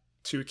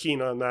too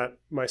keen on that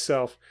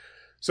myself.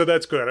 So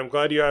that's good. I'm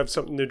glad you have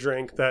something to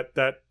drink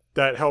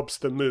that helps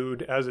the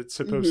mood as it's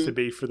supposed to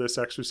be for this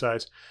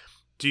exercise.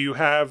 Do you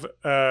have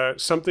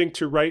something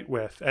to write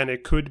with? And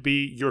it could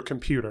be your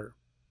computer.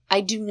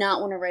 I do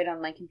not want to write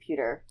on my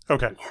computer.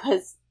 Okay.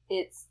 Because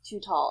it's too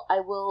tall. I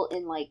will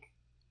in like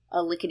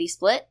a lickety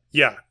split.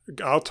 Yeah,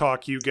 I'll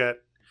talk. You get.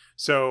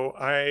 So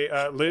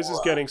Liz is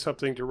getting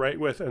something to write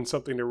with and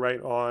something to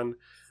write on.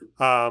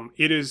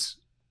 It is,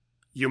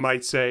 you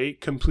might say,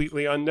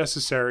 completely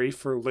unnecessary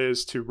for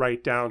Liz to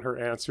write down her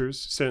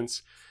answers,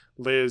 since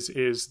Liz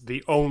is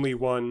the only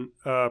one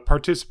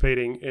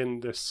participating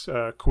in this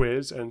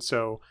quiz. And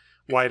so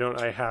why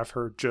don't I have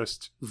her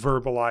just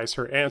verbalize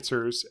her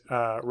answers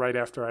right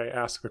after I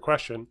ask the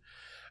question?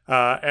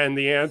 And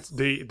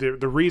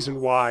the reason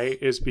why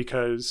is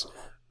because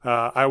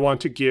I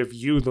want to give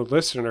you, the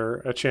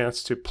listener, a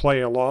chance to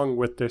play along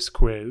with this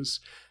quiz.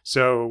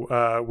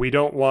 So we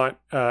don't want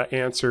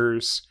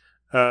answers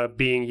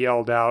being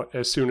yelled out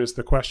as soon as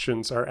the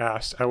questions are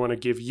asked. I want to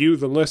give you,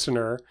 the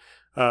listener,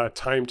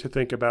 time to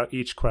think about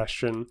each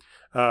question,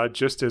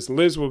 just as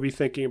Liz will be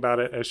thinking about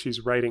it as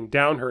she's writing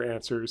down her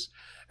answers.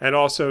 And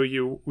also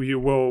you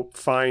will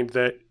find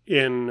that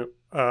in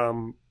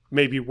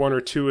maybe one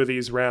or two of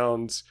these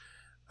rounds,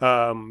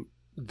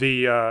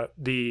 the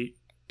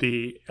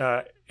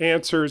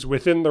answers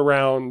within the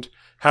round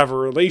have a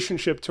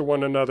relationship to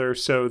one another,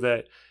 so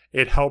that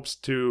it helps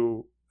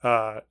to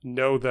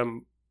know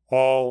them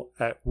all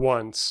at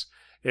once.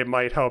 It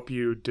might help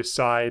you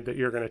decide that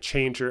you're going to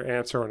change your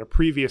answer on a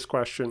previous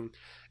question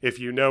if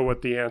you know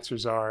what the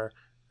answers are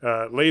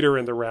later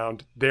in the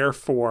round.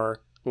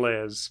 Therefore,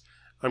 Liz,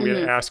 I'm going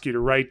to ask you to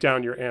write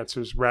down your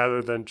answers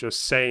rather than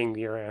just saying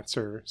your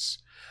answers.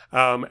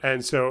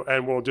 And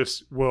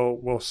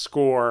we'll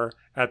score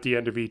at the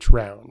end of each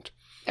round.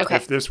 Okay.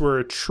 If this were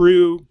a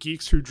true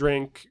Geeks Who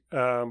Drink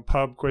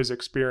pub quiz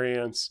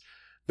experience,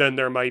 then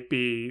there might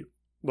be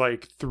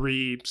like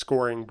 3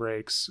 scoring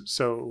breaks,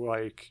 so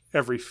like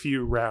every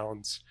few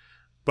rounds.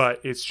 But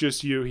it's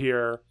just you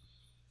here.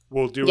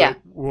 We'll do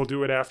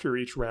it after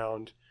each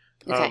round.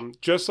 Okay.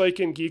 Just like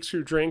in Geeks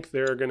Who Drink,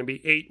 there are going to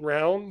be 8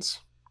 rounds,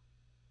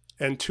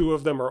 and 2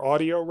 of them are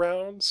audio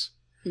rounds.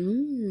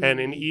 And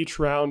in each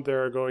round,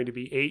 there are going to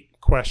be 8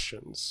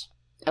 questions.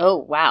 Oh,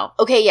 wow.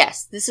 Okay,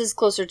 yes. This is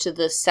closer to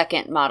the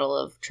second model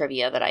of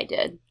trivia that I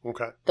did.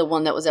 Okay. The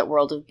one that was at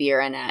World of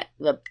Beer and at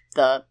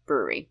the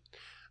brewery.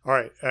 All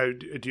right.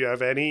 Do you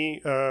have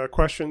any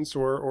questions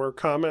or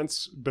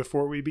comments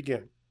before we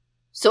begin?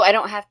 So I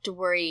don't have to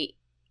worry,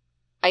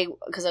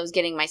 because I was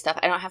getting my stuff,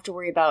 I don't have to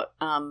worry about,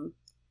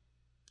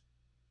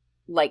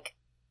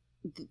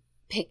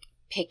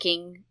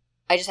 picking.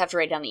 I just have to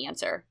write down the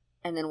answer,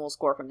 and then we'll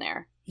score from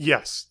there.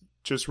 Yes.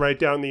 Just write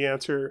down the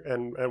answer,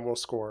 and we'll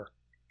score.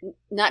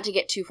 Not to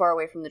get too far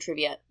away from the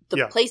trivia.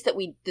 The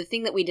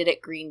thing that we did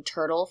at Green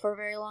Turtle for a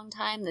very long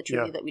time, the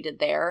trivia that we did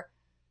there,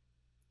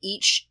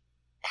 each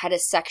had a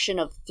section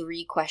of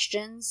 3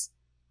 questions,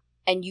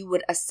 and you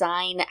would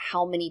assign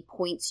how many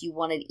points you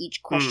wanted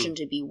each question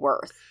to be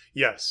worth.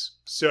 Yes.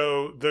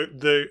 So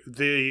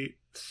the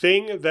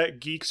thing that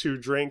Geeks Who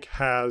Drink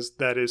has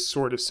that is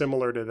sort of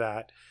similar to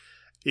that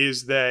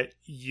is that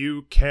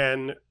you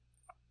can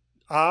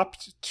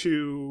opt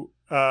to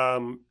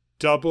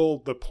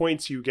double the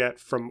points you get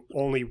from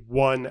only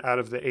 1 out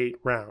of the 8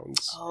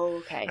 rounds. Oh,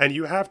 okay. And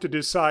you have to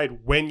decide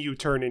when you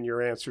turn in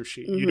your answer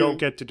sheet. You don't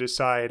get to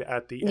decide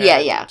at the end.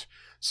 Yeah.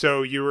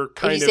 So you're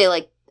if you say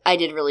like, I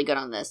did really good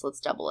on this, let's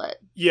double it.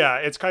 Yeah,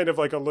 it's kind of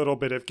like a little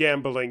bit of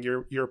gambling.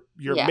 You're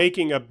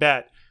making a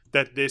bet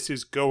that this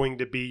is going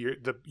to be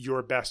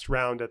your best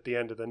round at the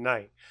end of the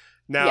night.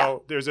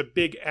 Now, there's a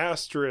big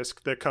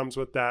asterisk that comes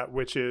with that,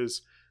 which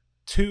is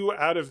 2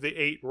 out of the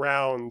 8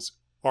 rounds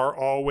are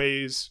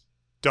always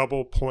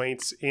double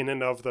points in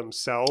and of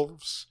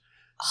themselves.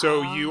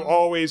 So you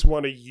always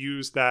want to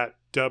use that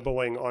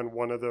doubling on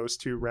one of those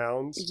 2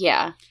 rounds.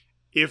 Yeah.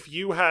 If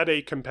you had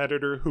a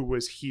competitor who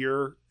was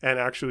here and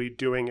actually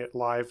doing it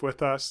live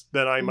with us,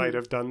 then I might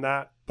have done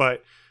that.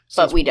 But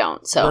we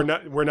don't. So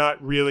we're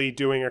not really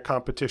doing a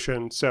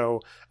competition.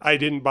 So I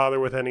didn't bother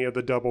with any of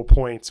the double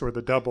points or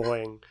the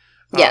doubling.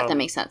 Yeah, that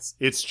makes sense.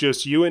 It's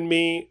just you and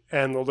me,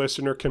 and the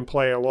listener can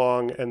play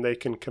along, and they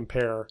can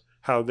compare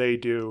how they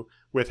do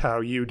with how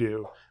you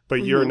do.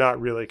 But you're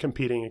not really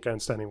competing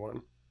against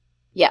anyone.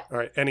 Yeah. All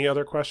right. Any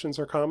other questions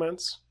or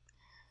comments?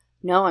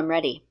 No, I'm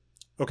ready.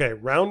 Okay.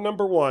 Round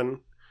number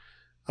 1,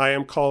 I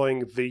am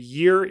calling the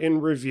year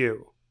in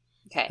review.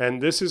 Okay.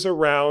 And this is a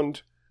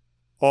round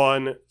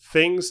on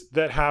things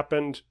that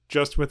happened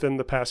just within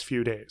the past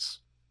few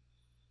days.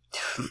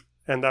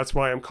 And that's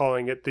why I'm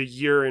calling it the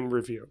year in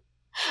review.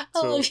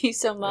 I love you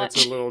so much.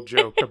 It's a little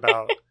joke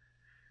about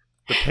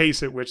the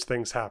pace at which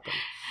things happen.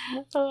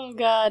 Oh,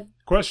 God.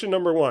 Question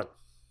number 1.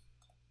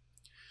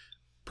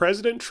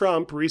 President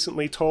Trump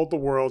recently told the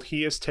world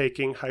he is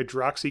taking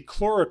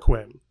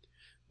hydroxychloroquine,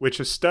 which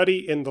a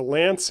study in The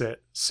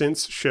Lancet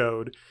since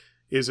showed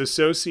is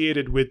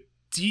associated with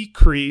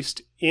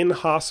decreased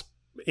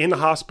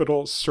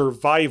in-hospital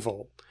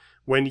survival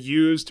when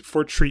used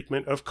for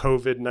treatment of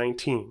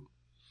COVID-19.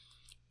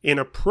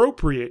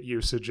 Inappropriate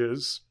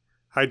usages,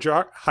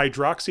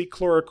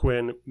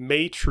 hydroxychloroquine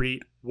may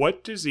treat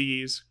what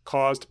disease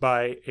caused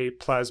by a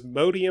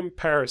Plasmodium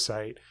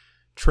parasite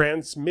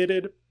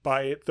transmitted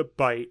by the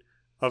bite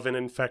of an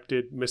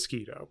infected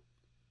mosquito.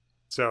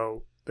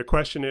 So the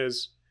question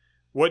is,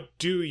 what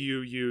do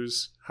you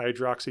use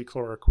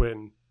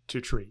hydroxychloroquine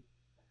to treat?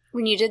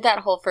 When you did that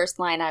whole first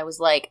line, I was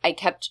like, I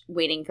kept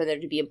waiting for there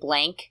to be a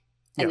blank,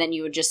 and then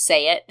you would just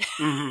say it.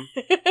 Mm-hmm.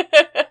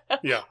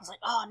 Yeah. I was like,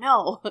 oh,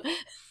 no.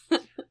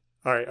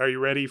 All right. Are you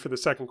ready for the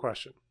second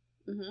question?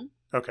 Mm-hmm.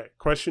 Okay.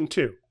 Question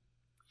 2.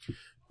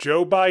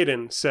 Joe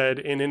Biden said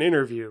in an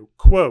interview,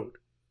 quote,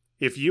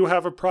 "If you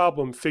have a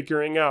problem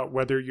figuring out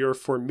whether you're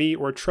for me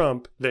or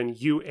Trump, then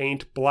you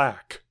ain't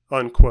black,"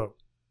 unquote.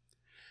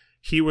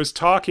 He was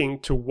talking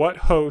to what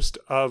host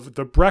of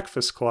The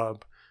Breakfast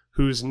Club,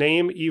 whose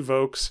name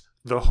evokes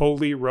the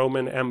Holy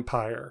Roman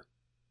Empire?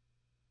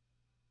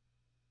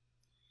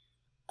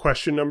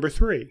 Question number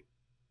 3.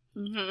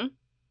 Mm-hmm.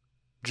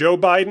 Joe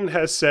Biden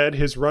has said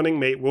his running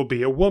mate will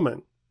be a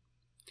woman.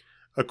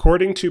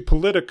 According to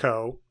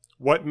Politico,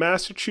 what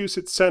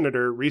Massachusetts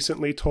senator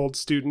recently told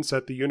students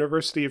at the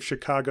University of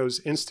Chicago's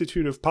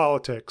Institute of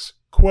Politics,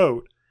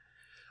 quote,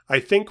 "I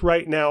think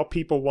right now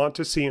people want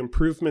to see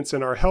improvements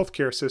in our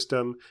healthcare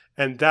system,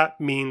 and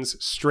that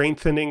means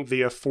strengthening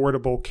the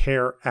Affordable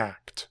Care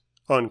Act,"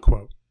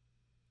 unquote.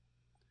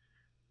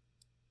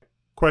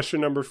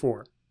 Question number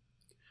 4.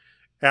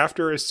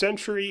 After a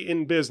century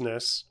in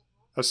business,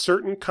 a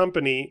certain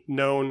company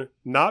known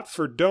not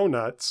for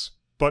donuts,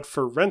 but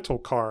for rental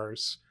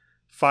cars,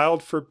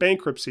 filed for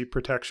bankruptcy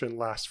protection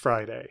last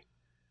Friday.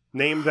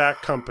 Name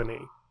that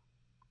company.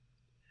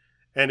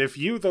 And if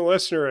you, the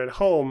listener at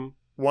home,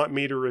 want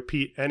me to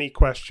repeat any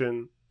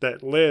question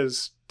that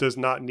Liz does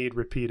not need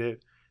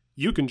repeated,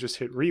 you can just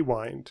hit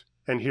rewind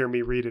and hear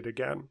me read it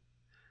again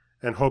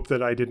and hope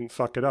that I didn't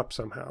fuck it up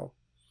somehow.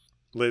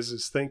 Liz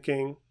is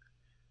thinking.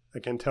 I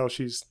can tell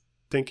she's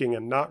thinking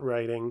and not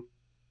writing.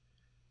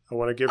 I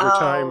want to give her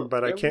time,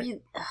 but I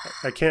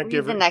can't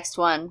give her the next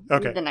one.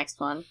 Okay. Read the next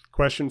one.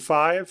 Question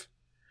 5.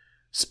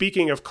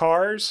 Speaking of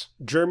cars,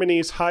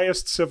 Germany's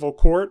highest civil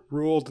court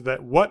ruled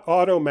that what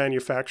auto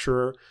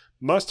manufacturer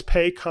must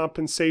pay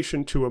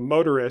compensation to a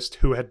motorist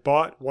who had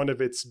bought one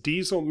of its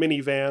diesel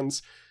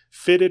minivans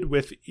fitted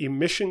with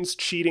emissions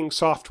cheating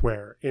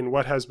software in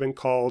what has been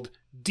called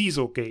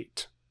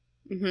Dieselgate.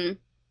 Mm-hmm.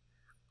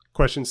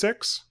 Question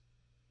 6.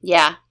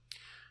 Yeah.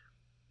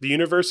 The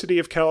University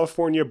of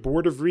California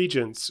Board of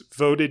Regents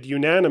voted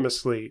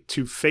unanimously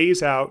to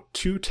phase out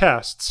 2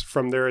 tests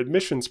from their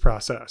admissions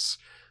process,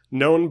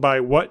 known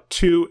by what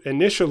 2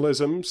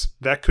 initialisms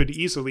that could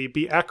easily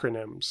be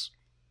acronyms?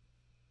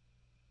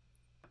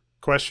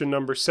 Question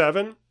number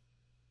 7.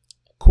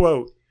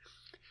 Quote,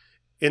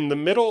 "In the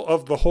middle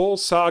of the whole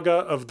saga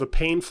of the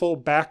painful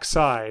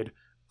backside,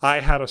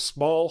 I had a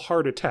small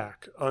heart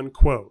attack,"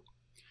 unquote.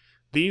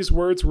 These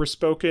words were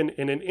spoken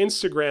in an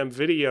Instagram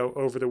video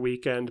over the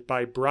weekend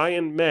by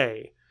Brian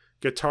May,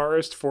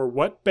 guitarist for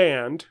what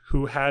band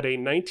who had a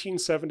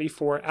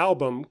 1974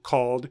 album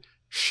called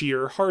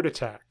Sheer Heart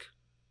Attack?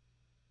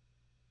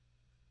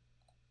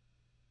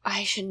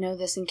 I should know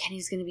this, and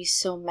Kenny's going to be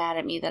so mad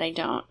at me that I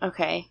don't.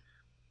 Okay.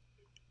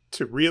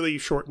 To really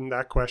shorten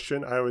that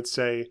question, I would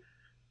say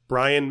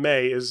Brian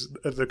May is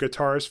the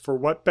guitarist for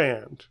what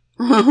band?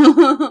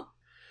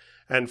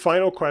 And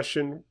final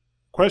question,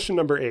 question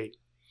number 8.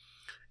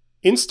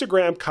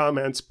 Instagram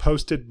comments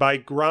posted by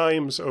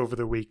Grimes over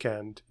the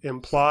weekend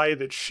imply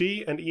that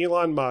she and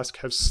Elon Musk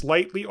have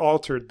slightly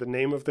altered the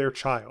name of their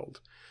child.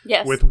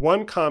 Yes. With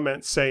one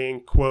comment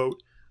saying,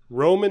 quote,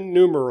 "Roman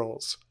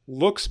numerals,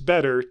 looks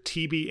better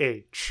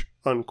TBH,"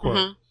 unquote.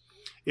 Mm-hmm.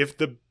 If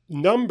the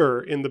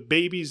number in the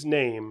baby's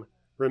name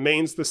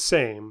remains the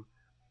same,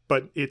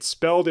 but it's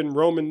spelled in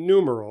Roman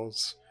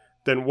numerals,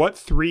 then what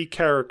 3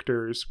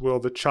 characters will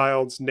the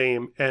child's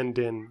name end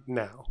in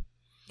now?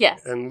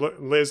 Yes. And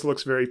Liz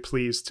looks very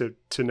pleased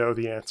to know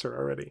the answer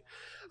already.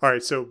 All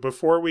right, so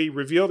before we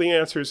reveal the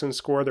answers and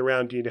score the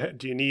round,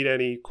 do you need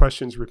any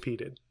questions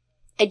repeated?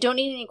 I don't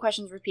need any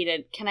questions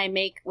repeated. Can I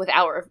make,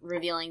 without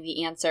revealing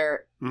the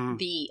answer,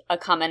 a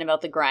comment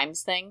about the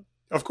Grimes thing?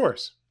 Of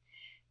course.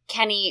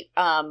 Kenny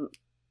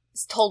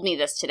told me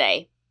this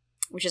today,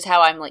 which is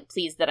how I'm like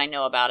pleased that I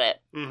know about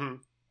it. Mm-hmm.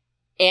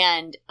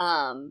 And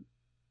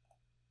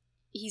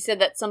he said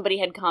that somebody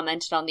had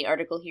commented on the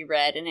article he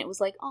read, and it was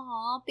like,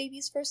 "Aw,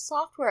 baby's first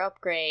software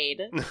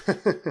upgrade."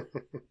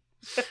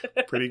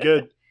 Pretty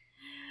good.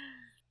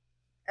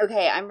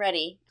 Okay, I'm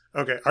ready.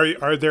 Okay,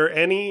 are there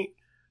any?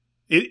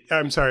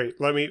 I'm sorry.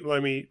 Let me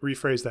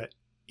rephrase that.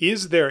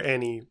 Is there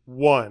any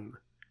one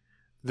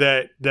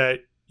that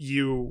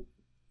you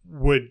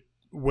would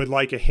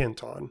like a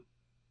hint on?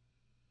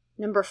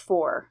 Number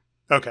 4.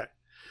 Okay.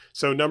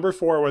 So number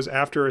 4 was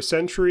after a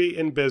century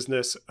in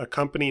business, a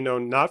company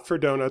known not for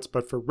donuts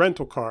but for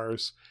rental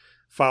cars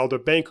filed for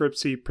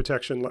bankruptcy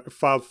protection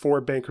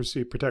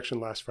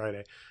last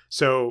Friday.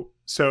 So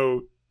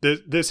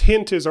this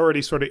hint is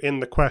already sort of in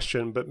the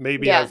question, but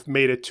maybe I've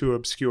made it too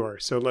obscure.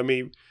 So let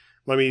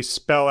me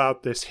spell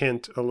out this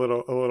hint a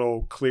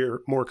little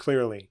more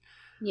clearly.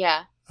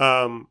 Yeah.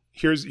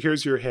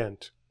 Here's your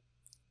hint.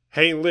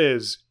 Hey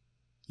Liz,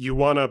 you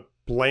want a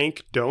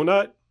blank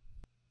donut?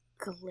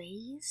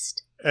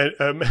 Glazed?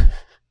 And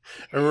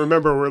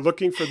remember, we're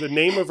looking for the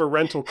name of a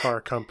rental car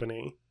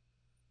company.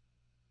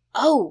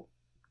 Oh.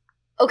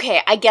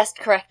 Okay, I guessed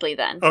correctly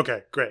then.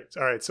 Okay, great.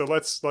 All right, so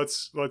let's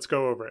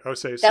go over it.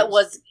 That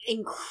was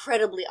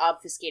incredibly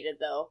obfuscated,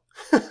 though.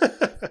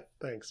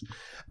 Thanks.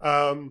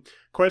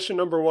 Question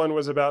number 1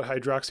 was about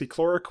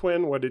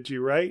hydroxychloroquine. What did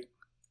you write?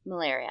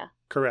 Malaria.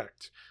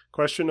 Correct.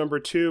 Question number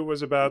 2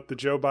 was about the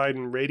Joe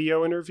Biden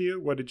radio interview.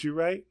 What did you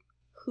write?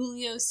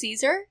 Julio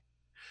Caesar?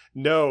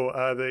 No,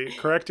 the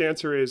correct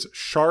answer is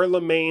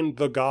Charlemagne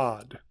the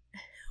God.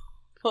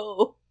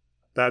 Oh.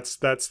 That's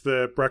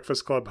the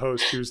Breakfast Club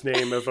host whose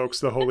name evokes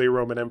the Holy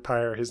Roman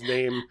Empire. His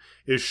name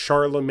is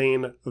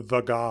Charlemagne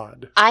the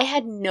God. I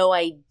had no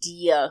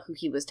idea who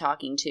he was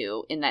talking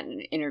to in that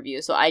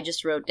interview, so I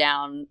just wrote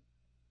down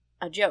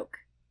a joke.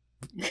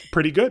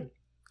 Pretty good.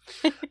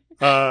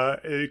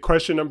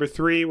 Question number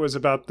 3 was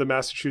about the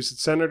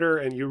Massachusetts senator,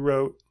 and you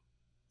wrote...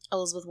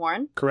 Elizabeth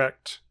Warren?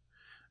 Correct.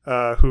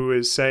 Who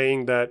is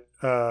saying that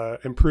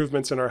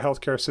improvements in our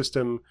healthcare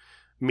system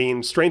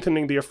mean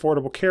strengthening the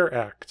Affordable Care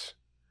Act.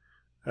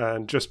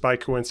 And just by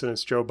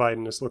coincidence, Joe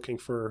Biden is looking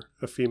for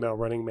a female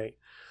running mate.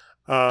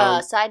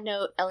 Side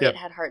note, Elliot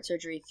had heart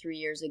surgery 3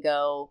 years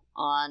ago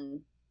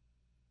on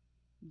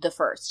the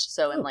 1st,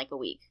 so in like a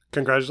week.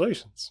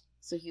 Congratulations.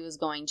 So he was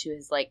going to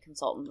his like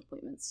consultant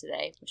appointments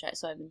today,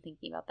 so I've been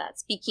thinking about that.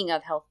 Speaking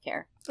of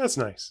healthcare. That's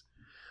nice.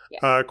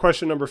 Yeah.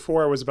 Question number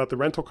 4 was about the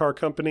rental car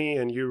company,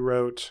 and you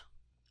wrote...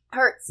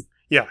 Hertz.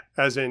 Yeah,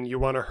 as in you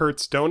want a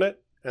Hertz donut,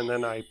 and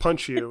then I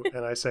punch you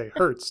and I say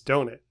Hertz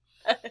donut.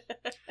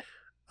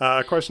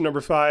 Question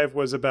number 5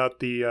 was about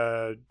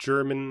the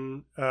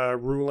German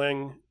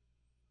ruling.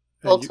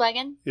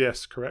 Volkswagen?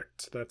 Yes,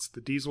 correct. That's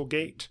the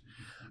Dieselgate.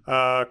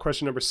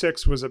 Question number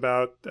 6 was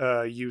about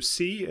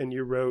UC, and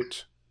you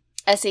wrote...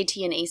 SAT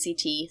and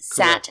ACT,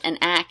 SAT and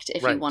ACT,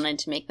 if you wanted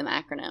to make them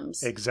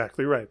acronyms.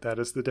 Exactly right. That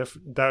is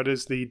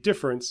the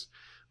difference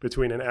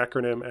between an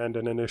acronym and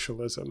an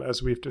initialism,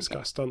 as we've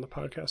discussed on the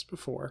podcast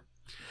before.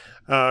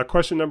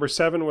 Question number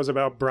 7 was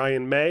about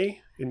Brian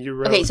May, and you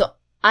wrote... Okay, so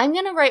I'm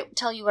going to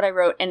tell you what I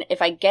wrote, and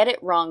if I get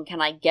it wrong,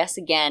 can I guess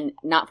again,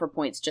 not for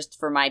points, just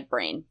for my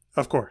brain?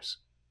 Of course.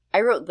 I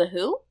wrote The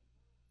Who?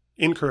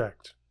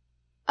 Incorrect.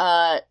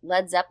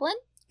 Led Zeppelin?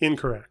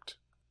 Incorrect.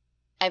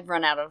 I've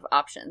run out of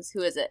options.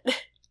 Who is it?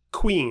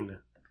 Queen.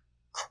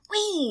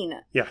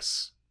 Queen!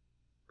 Yes.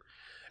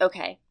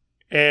 Okay.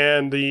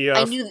 And the...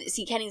 I knew...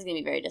 Kenny's going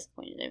to be very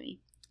disappointed in me.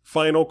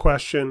 Final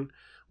question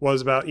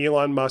was about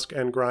Elon Musk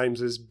and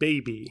Grimes'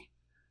 baby.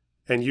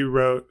 And you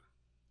wrote...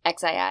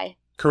 XII.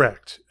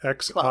 Correct.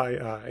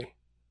 XII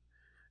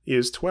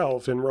is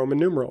 12 in Roman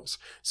numerals.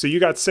 So you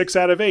got 6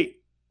 out of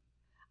 8.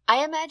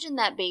 I imagine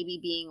that baby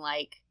being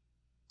like,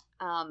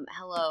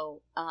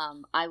 hello,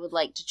 I would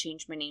like to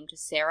change my name to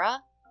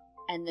Sarah.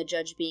 And the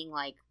judge being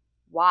like,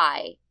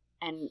 why?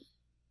 And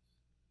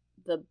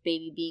the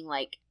baby being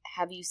like,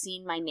 have you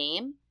seen my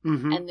name?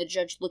 Mm-hmm. And the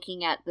judge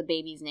looking at the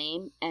baby's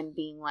name and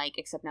being like,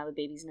 except now the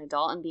baby's an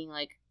adult, and being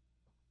like,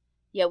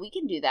 yeah, we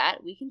can do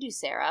that. We can do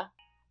Sarah.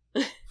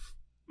 Do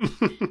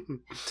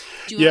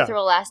you want to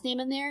throw a last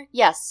name in there?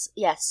 Yes.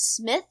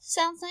 Smith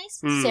sounds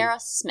nice. Sarah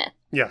Smith.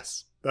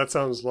 Yes, that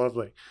sounds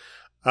lovely.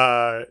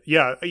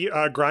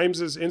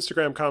 Grimes's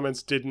Instagram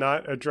comments did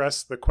not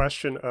address the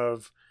question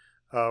of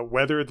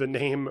whether the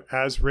name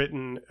as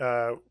written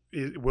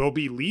will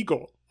be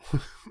legal.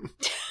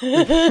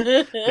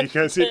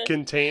 Because it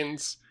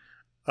contains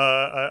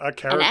a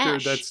character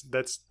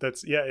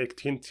that's it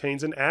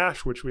contains an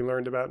ash, which we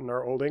learned about in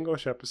our Old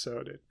English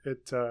episode.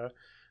 It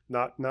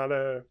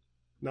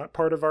not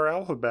part of our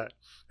alphabet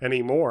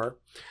anymore.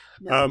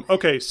 No.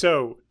 Okay,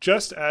 so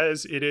just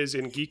as it is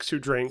in Geeks Who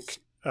Drink,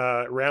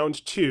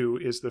 round 2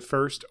 is the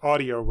first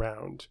audio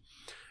round.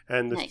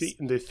 And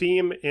the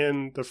theme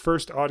in the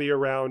first audio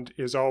round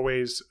is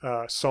always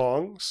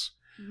songs.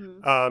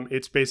 Mm-hmm.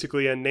 It's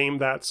basically a name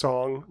that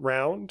song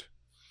round.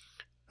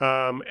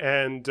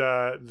 And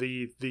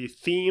the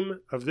theme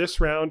of this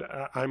round,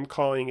 I'm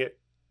calling it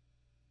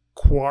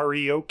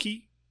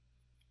karaoke,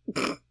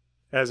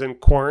 as in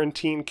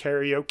quarantine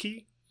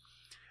karaoke.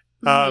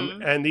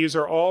 Mm-hmm. And these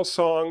are all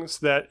songs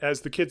that,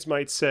 as the kids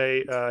might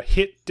say,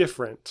 hit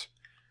different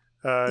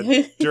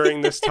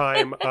during this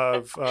time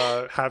of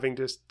having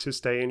to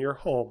stay in your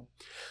home.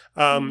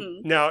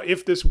 Now,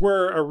 if this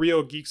were a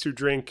real Geeks Who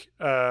Drink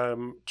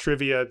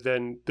trivia,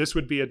 then this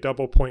would be a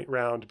double point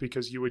round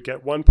because you would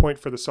get 1 point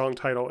for the song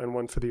title and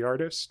 1 for the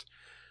artist.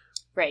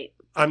 Right.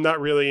 I'm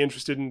not really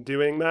interested in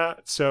doing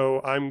that,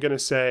 so I'm going to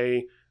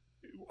say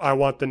I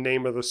want the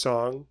name of the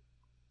song.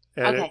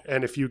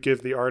 And if you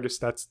give the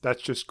artist,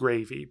 that's just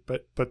gravy.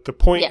 But the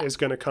point is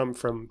going to come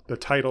from the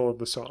title of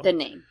the song. The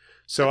name.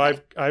 So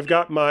I've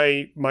got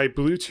my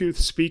Bluetooth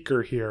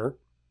speaker here,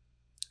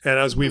 And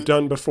as we've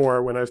done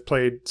before, when I've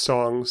played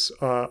songs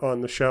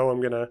on the show, I'm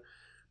going to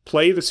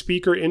play the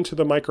speaker into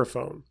the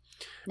microphone.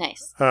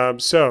 Nice.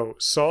 So,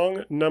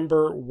 song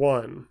number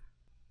 1.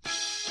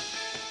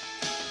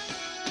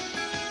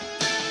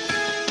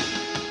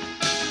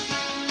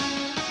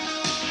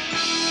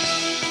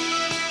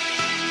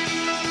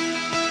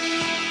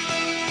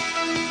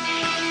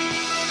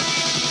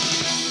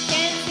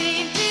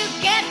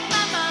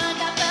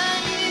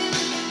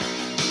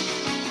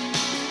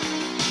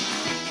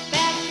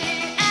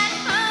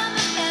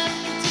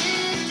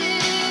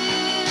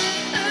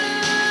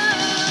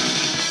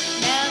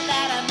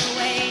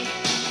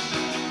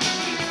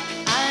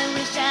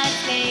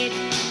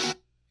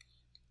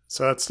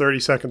 So that's 30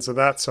 seconds of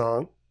that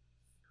song.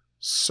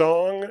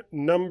 Song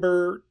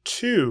number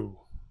 2.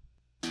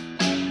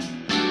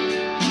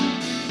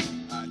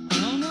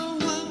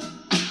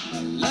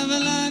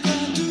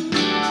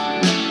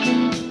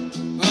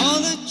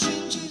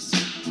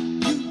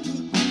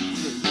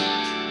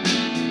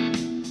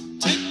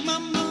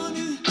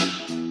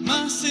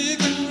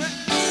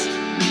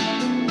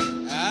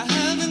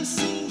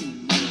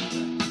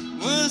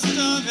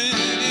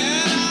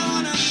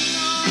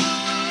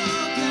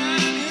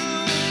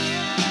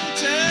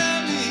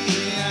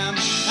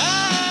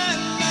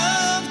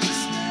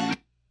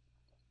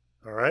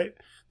 All right,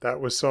 that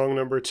was song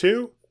number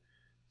 2.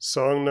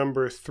 Song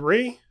number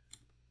 3.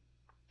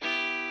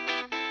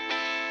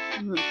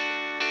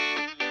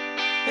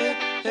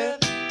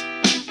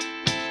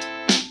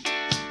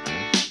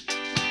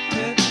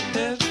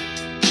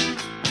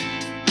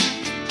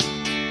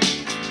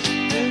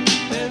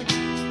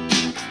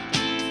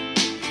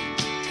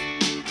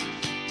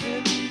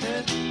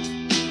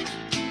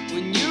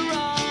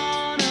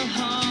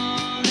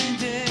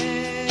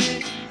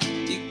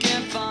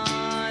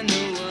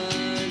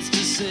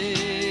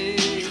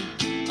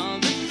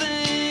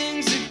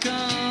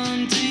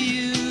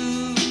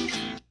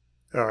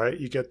 All right,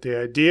 you get the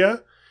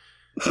idea.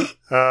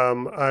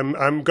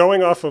 I'm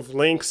going off of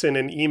links in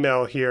an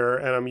email here,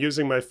 and I'm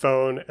using my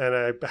phone, and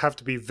I have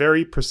to be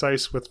very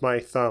precise with my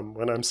thumb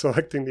when I'm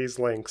selecting these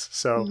links.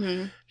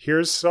 So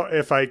here's,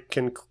 if I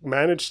can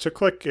manage to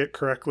click it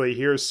correctly,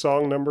 here's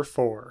song number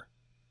 4.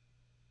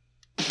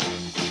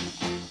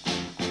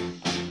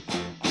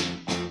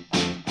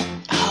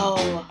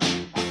 Oh.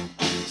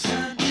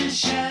 Sun is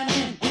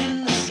shining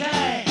in the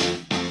sky.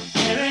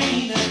 There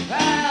ain't a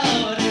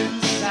cloud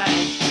in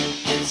sight.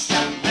 It's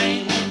stopped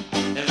raining.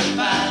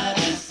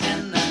 Everybody's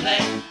in the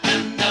lake.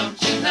 And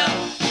don't you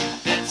know,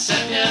 it's a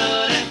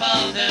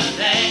beautiful new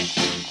day.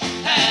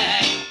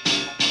 Hey,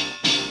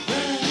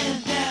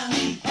 running down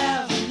the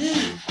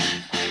avenue.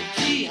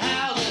 See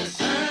how the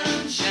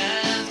sun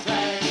shines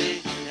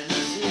brightly in the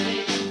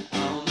city.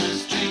 On the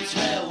streets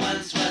where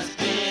once was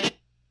pity.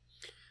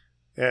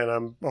 And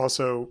I'm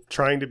also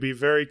trying to be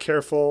very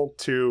careful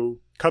to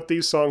cut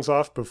these songs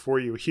off before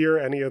you hear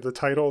any of the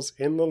titles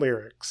in the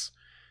lyrics.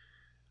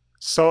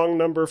 Song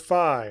number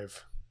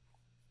 5.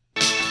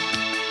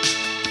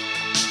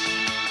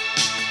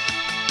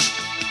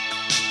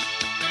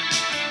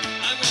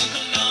 I walk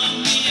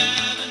along the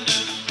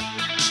avenue.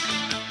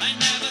 I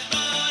never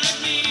thought I'd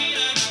meet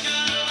a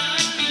girl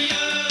like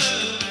you.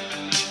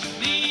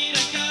 Meet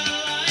a girl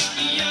like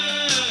you.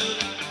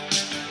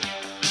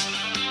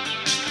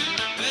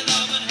 With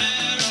auburn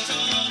hair and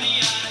tawny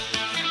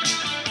eyes.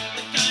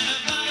 The kind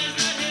of eyes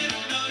that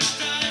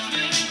hypnotize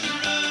with the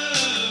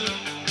road.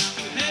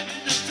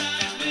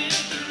 Hypnotize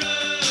with the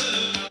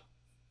road.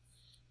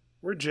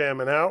 We're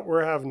jamming out.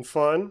 We're having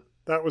fun.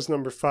 That was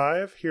number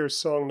 5. Here's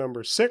song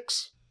number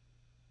 6.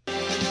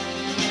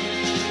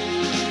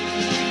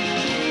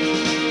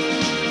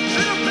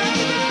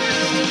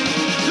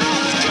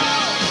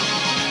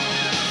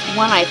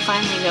 One I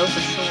finally know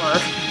for sure.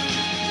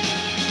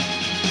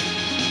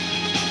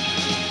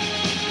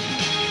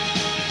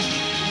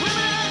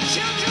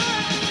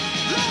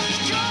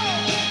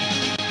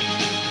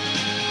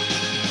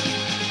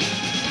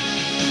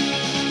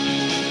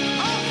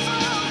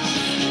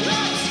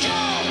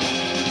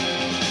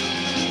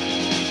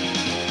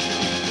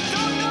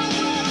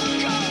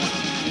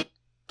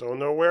 Don't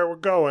know where we're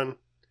going,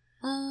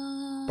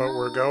 but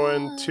we're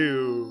going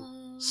to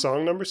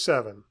song number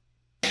 7.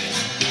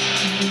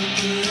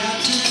 Put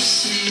out to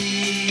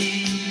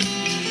sea,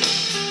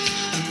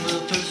 and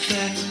we'll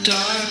perfect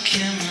our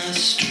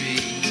chemistry.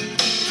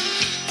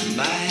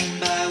 By and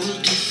by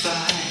we'll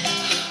defy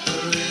a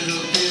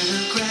little bit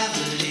of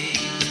gravity.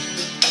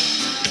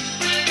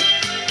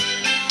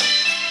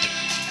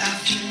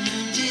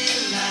 Afternoon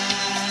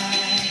delight,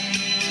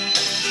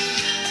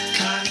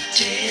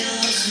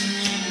 cocktails and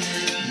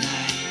moonlit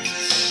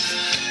nights.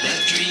 That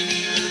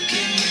dreamy look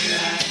in your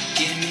eye,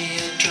 give me a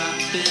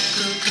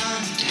tropical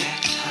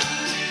contact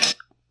high.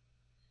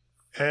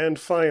 And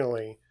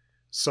finally,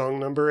 song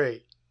number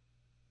 8.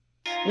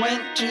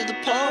 Went to the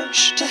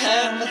porch to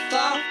have a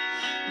thought.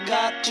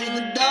 Got to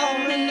the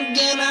door and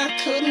again I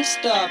couldn't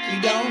stop.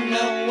 You don't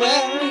know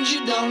where and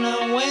you don't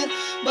know when,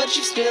 but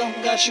you've still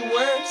got your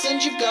words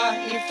and you've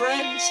got your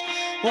friends.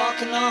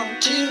 Walking on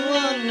to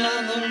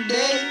another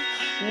day.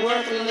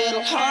 Work a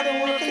little harder,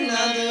 work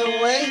another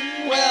way.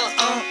 Well,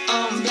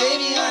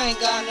 baby, I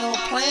ain't got no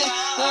plan.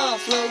 Gonna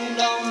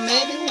float on,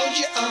 maybe would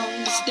you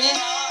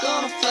understand?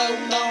 Gonna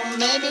float on,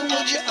 maybe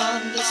would you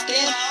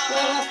understand?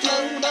 Well, I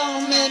float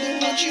on, maybe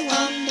would you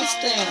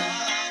understand?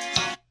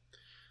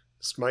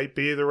 This might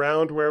be the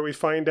round where we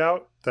find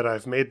out that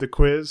I've made the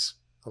quiz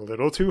a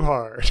little too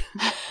hard.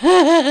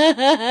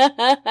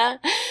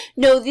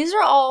 No, these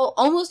are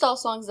almost all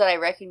songs that I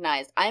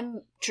recognized.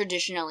 I'm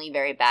traditionally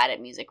very bad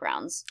at music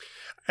rounds.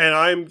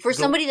 And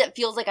somebody that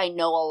feels like I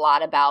know a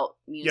lot about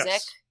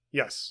music.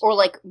 Yes. Or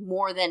like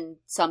more than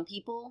some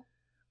people.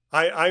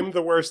 I'm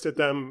the worst at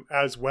them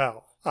as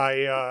well.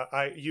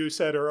 You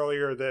said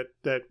earlier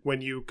that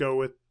when you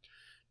go to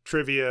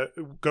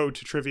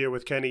trivia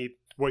with Kenny,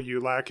 what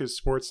you lack is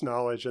sports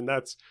knowledge, and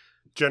that's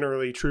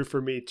generally true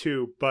for me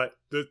too. But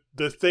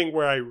the thing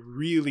where I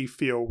really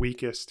feel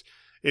weakest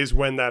is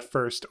when that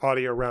first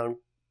audio round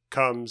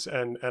comes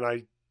and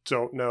I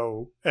don't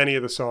know any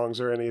of the songs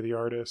or any of the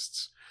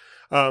artists.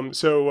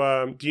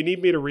 So do you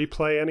need me to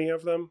replay any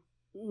of them?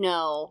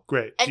 No.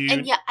 Great.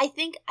 And yeah, I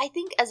think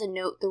as a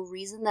note, the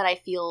reason that I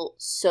feel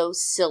so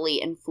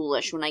silly and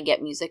foolish when I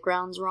get music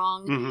rounds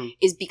wrong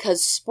is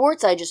because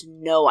sports I just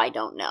know I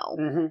don't know.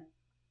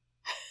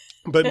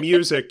 Mm-hmm. But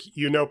music,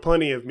 you know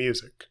plenty of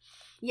music.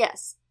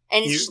 Yes.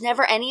 And it's just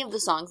never any of the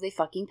songs they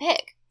fucking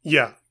pick.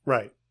 Yeah,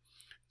 right.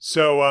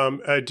 So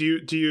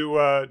do you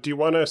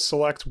want to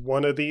select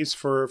one of these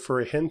for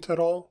a hint at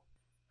all?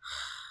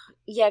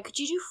 Yeah, could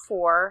you do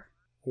 4?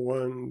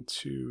 1,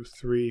 2,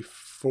 3,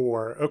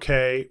 4.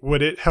 Okay.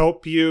 Would it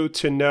help you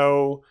to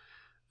know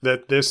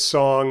that this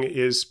song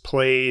is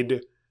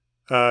played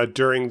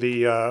during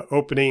the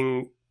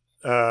opening,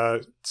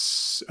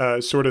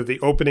 sort of the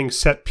opening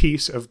set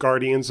piece of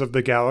Guardians of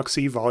the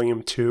Galaxy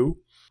Volume 2?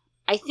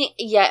 I think,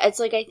 yeah, it's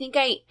like I think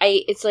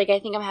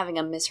I'm having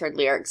a misheard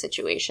lyric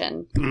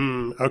situation.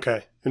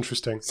 Okay,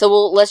 interesting. So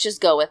let's just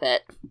go with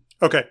it.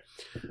 Okay.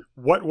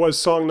 What was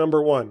song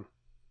number 1?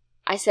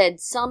 I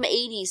said some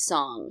 80s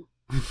song.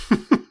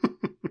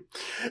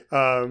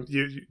 Do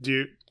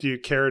you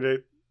care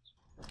to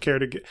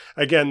get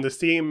again? The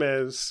theme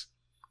is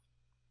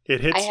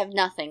it hits. I have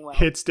nothing. Will.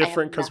 Hits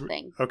different because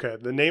okay.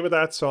 The name of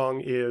that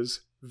song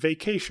is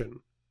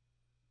Vacation.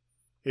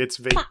 It's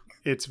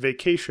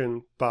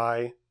Vacation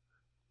by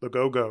the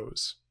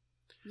Go-Go's.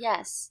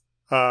 Yes.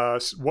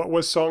 What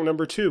was song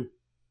number 2?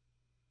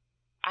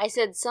 I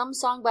said some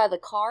song by the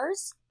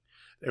Cars.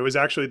 It was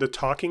actually the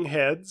Talking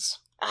Heads.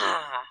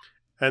 Ah.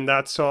 And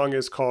that song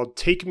is called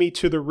Take Me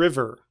to the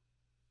River.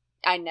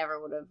 I never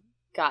would have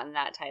gotten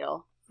that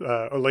title.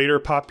 Later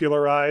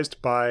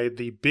popularized by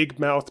the Big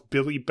Mouth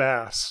Billy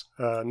Bass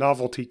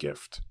novelty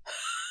gift.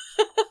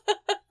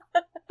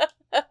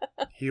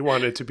 He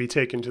wanted to be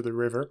taken to the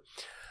river.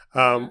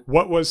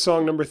 What was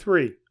song number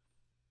 3?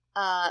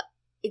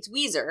 It's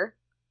Weezer.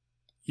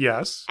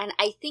 Yes. And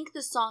I think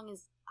the song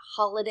is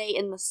Holiday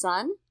in the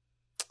Sun.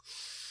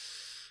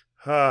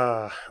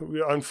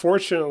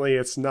 Unfortunately,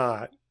 it's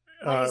not.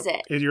 What is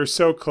it? You're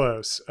so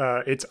close.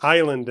 It's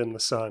Island in the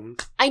Sun.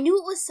 I knew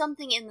it was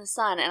something in the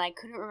sun, and I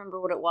couldn't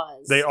remember what it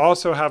was. They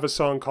also have a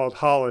song called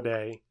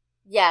Holiday.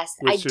 Yes,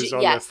 which is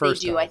on their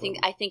first they do. album.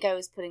 I think I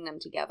was putting them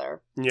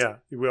together. Yeah,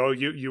 well,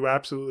 you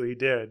absolutely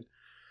did.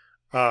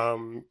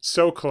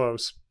 So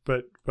close,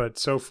 but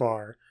so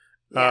far.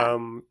 Yeah.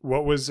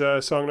 What was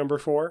song number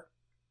 4?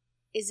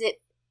 Is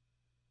it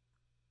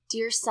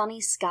Dear Sunny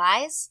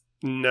Skies?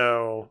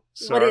 No.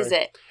 Sorry. What is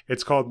it?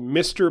 It's called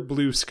Mr.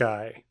 Blue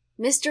Sky.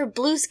 Mr.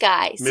 Blue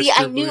Sky. See, Mr.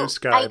 I knew Blue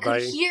Sky I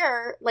could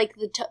hear like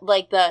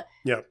the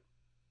Yep.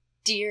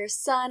 Dear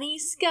Sunny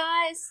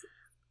Skies.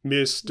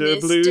 Mr.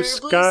 Blue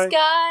Sky.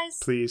 Skies.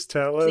 Please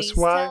tell us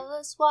why. Tell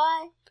us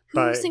why.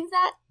 Who sings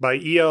that? By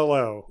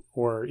ELO,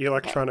 or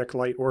Electronic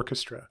Light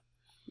Orchestra.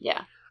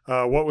 Yeah.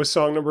 What was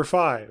song number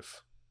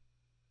 5?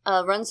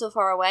 Run So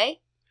Far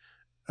Away.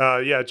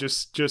 Yeah,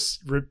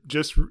 just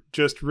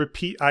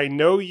repeat. I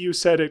know you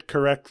said it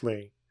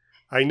correctly.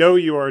 I know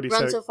you already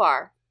said. Run So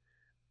Far.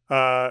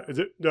 I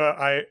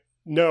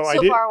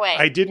So Far Away.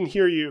 I didn't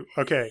hear you.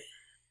 Okay,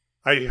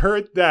 I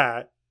heard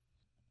that.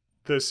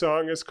 The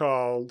song is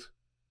called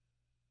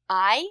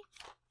I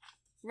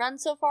Run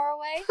So Far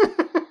Away.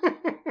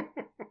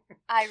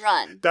 I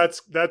run.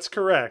 That's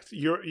correct.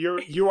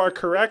 You are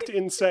correct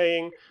in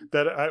saying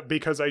that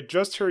because I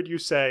just heard you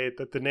say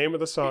that the name of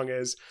the song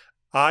is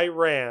I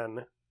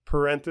Ran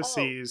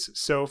 (parentheses)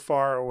 So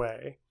Far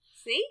Away.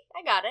 See?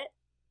 I got it.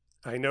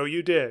 I know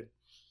you did.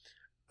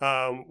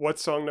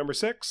 What's song number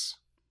 6?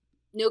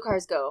 No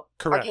Cars Go.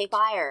 Correct. Arcade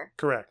Fire.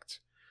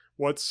 Correct.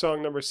 What's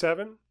song number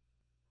 7?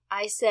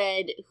 I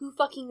said, who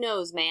fucking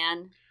knows,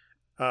 man?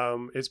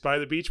 It's by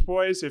the Beach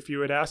Boys. If you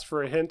had asked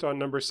for a hint on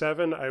number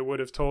 7, I would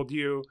have told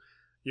you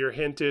your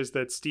hint is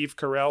that Steve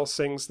Carell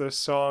sings this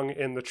song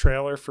in the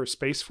trailer for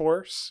Space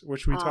Force,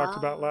 which we talked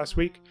about last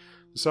week.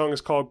 The song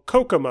is called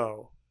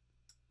Kokomo.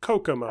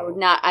 Kokomo.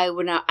 I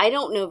would not. I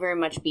don't know very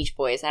much Beach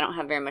Boys. I don't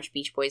have very much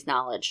Beach Boys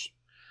knowledge.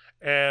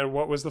 And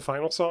what was the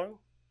final song?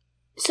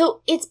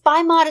 So it's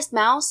by Modest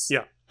Mouse?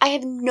 Yeah. I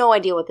have no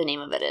idea what the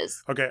name of it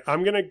is. Okay,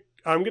 I'm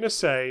gonna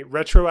say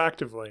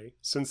retroactively,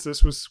 since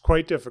this was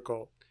quite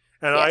difficult,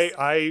 and Yes.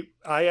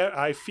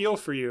 I feel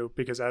for you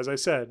because, as I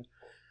said,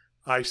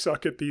 I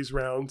suck at these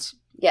rounds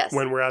Yes.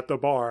 when we're at the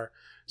bar.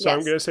 So I'm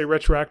Yes. going to say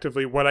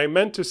retroactively. What I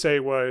meant to say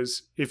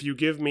was, if you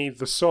give me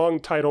the song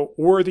title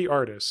or the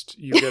artist,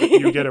 you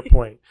get a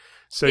point.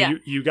 So Yeah.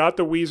 you got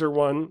the Weezer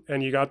one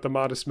and you got the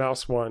Modest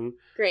Mouse one.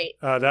 Great.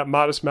 That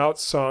Modest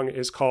Mouse song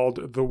is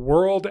called "The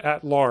World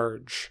at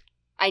Large."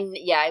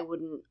 I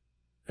wouldn't.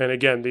 And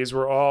again, these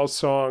were all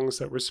songs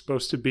that were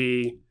supposed to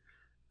be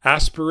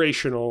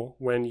aspirational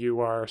when you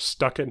are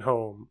stuck at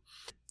home.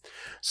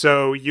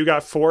 So you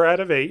got 4 out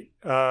of 8.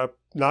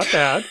 Not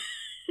bad.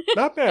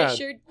 Not bad.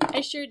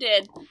 I sure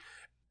did.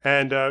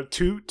 And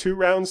two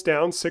rounds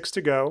down, 6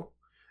 to go.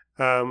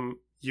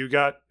 You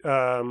got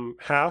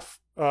half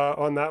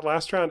on that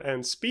last round.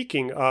 And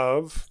speaking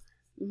of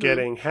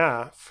getting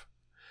half,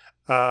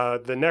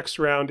 the next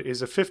round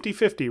is a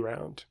 50-50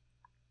 round.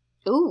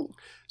 Ooh.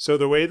 So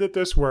the way that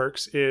this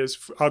works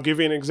is, I'll give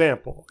you an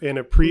example. In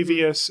a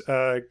previous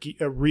a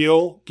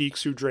real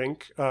Geeks Who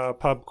Drink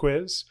pub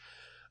quiz,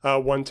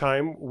 one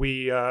time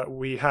we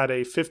had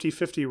a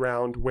 50-50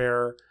 round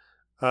where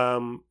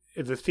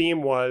the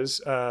theme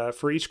was,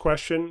 for each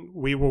question,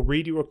 we will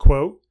read you a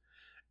quote,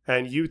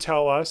 and you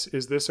tell us,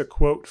 is this a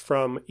quote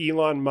from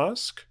Elon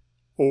Musk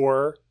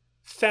or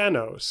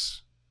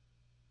Thanos?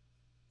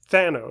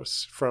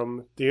 Thanos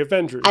from the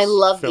Avengers. I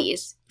love films,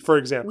 these. for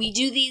example. We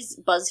do these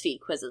BuzzFeed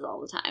quizzes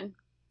all the time.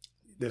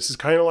 This is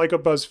kind of like a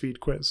BuzzFeed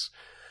quiz,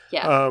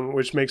 Yeah.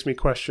 which makes me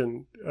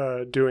question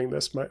doing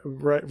this,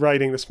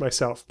 writing this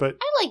myself. But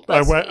I like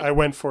BuzzFeed. I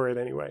went for it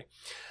anyway.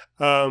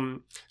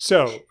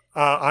 So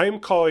I'm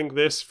calling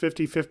this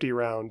 50-50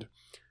 round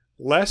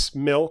 "Less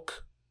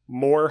Milk,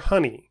 More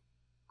Honey,"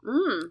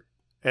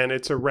 and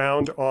it's a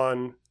round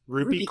on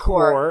Ruby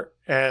Core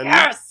and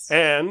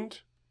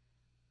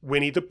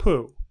Winnie the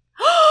Pooh.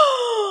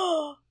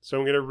 So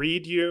I'm going to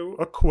read you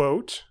a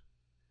quote.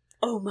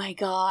 Oh my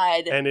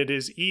god. And it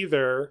is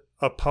either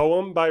a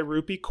poem by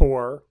Rupi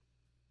Kaur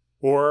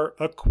or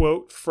a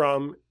quote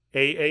from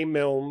A.A.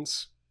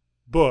 Milne's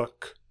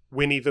book,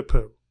 Winnie the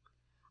Pooh.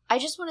 I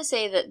just want to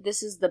say that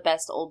this is the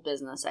best old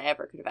business I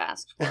ever could have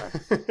asked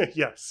for.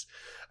 Yes.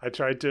 I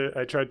tried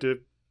to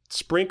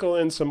sprinkle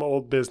in some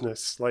old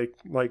business,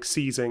 like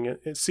seasoning.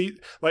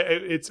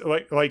 It's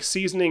like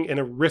seasoning in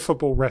a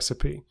riffable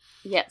recipe.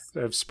 Yes.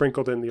 I've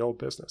sprinkled in the old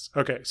business.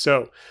 Okay,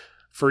 so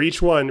for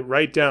each one,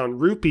 write down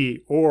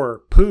Rupee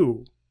or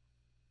Pooh.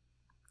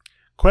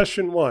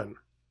 Question 1.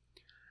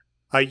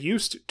 I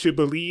used to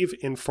believe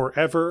in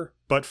forever,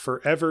 but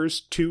forever's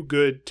too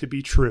good to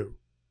be true.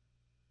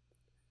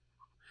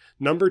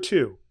 Number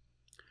 2.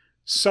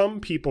 Some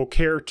people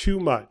care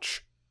too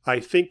much. I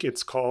think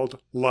it's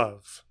called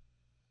love.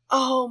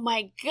 Oh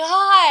my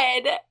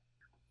god.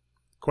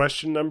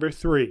 Question number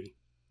 3.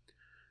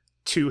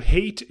 To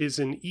hate is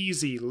an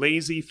easy,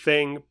 lazy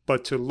thing,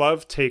 but to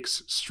love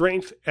takes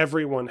strength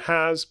everyone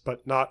has,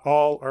 but not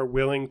all are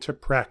willing to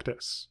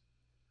practice.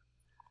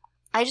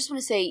 I just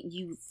want to say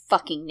you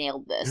fucking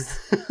nailed this.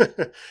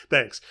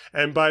 Thanks.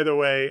 And by the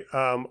way,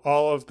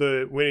 all of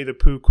the Winnie the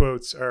Pooh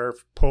quotes are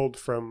pulled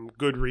from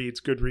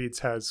Goodreads.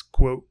 Goodreads has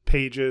quote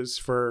pages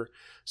for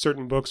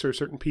certain books or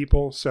certain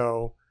people.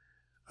 So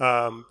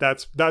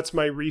that's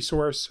my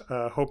resource,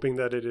 hoping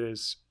that it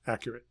is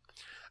accurate.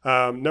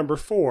 Number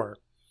 4.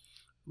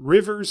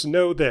 Rivers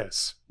know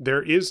this.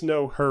 There is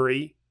no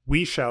hurry.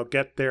 We shall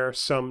get there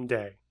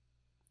someday.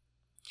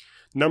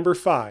 Number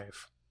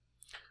 5.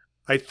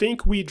 I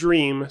think we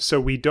dream so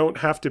we don't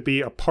have to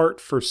be apart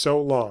for so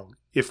long.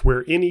 If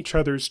we're in each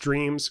other's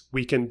dreams,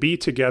 we can be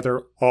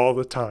together all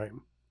the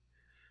time.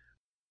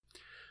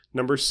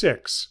 Number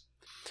 6.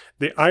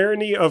 The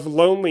irony of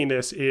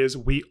loneliness is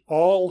we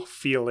all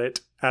feel it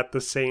at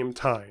the same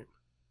time.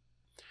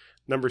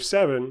 Number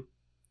 7.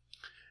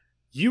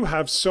 You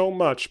have so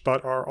much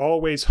but are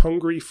always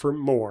hungry for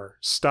more.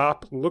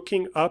 Stop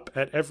looking up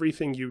at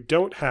everything you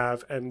don't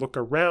have and look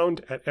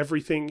around at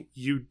everything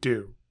you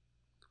do.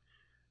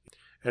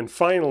 And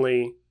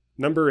finally,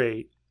 number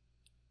 8.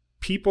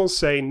 People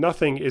say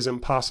nothing is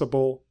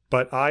impossible,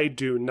 but I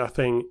do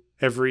nothing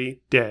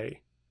every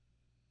day.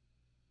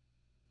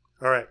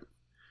 All right.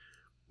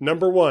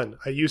 Number 1.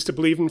 I used to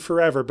believe in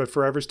forever, but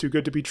forever's too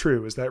good to be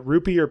true. Is that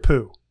Rupee or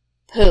Pooh?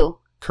 Pooh.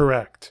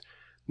 Correct.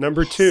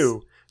 Number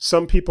 2.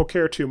 Some people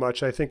care too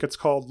much. I think it's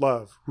called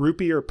love.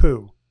 Rupee or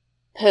Pooh?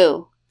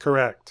 Pooh.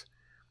 Correct.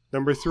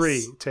 Number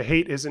 3. To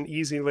hate is an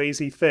easy,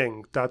 lazy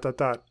thing. ...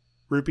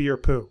 Rupee or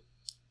Pooh?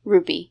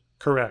 Rupee.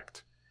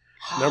 Correct.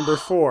 Number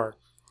 4.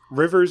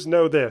 Rivers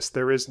know this.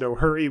 There is no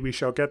hurry. We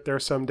shall get there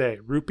someday.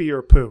 Rupee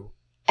or Pooh?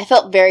 I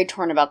felt very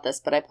torn about this,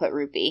 but I put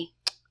Rupee.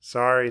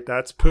 Sorry,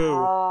 that's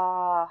Pooh.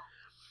 Ah.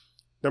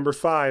 Number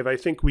 5. I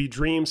think we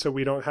dream so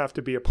we don't have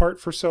to be apart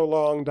for so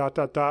long. ...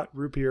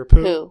 Rupee or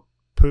Pooh? Pooh.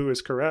 Pooh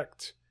is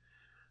correct.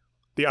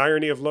 The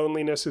irony of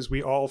loneliness is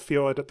we all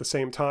feel it at the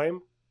same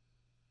time.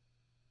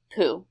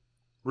 Pooh.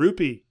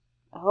 Rupee.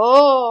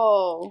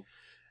 Oh.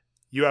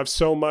 You have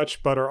so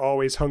much but are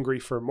always hungry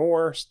for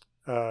more.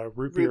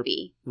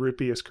 Rupee.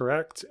 Rupee is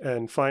correct.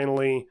 And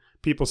finally,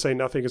 people say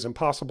nothing is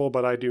impossible,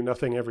 but I do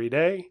nothing every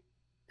day.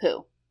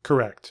 Pooh.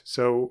 Correct.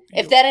 So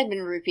if that had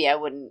been Rupee, I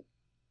wouldn't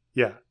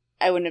yeah.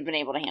 have been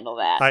able to handle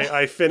that.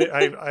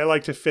 I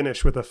like to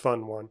finish with a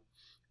fun one.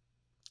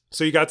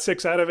 So you got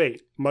 6 out of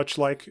 8, much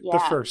like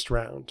the first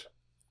round.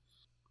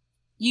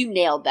 You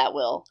nailed that,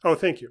 Will. Oh,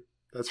 thank you.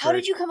 How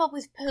did you come up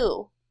with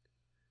Pooh?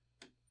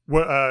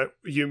 What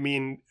you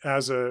mean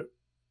as a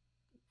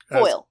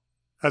Foil?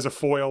 As a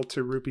foil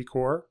to Rupee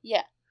Kaur?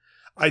 Yeah.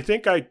 I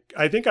think I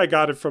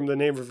got it from the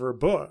name of her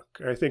book.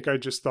 I think I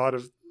just thought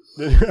of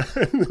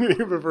the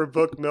name of her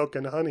book, Milk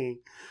and Honey,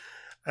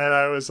 and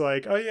I was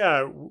like, oh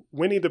yeah,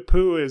 Winnie the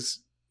Pooh is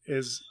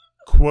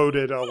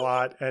quoted a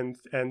lot and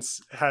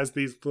has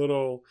these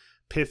little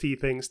pithy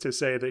things to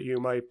say that you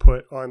might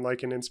put on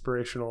like an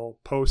inspirational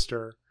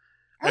poster.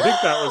 I think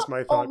that was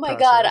my thought. Oh my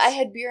process. God, I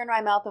had beer in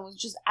my mouth and was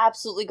just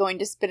absolutely going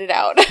to spit it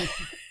out.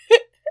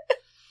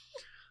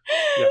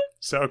 Yeah.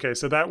 So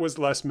that was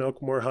Less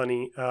Milk, More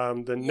Honey.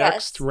 The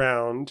next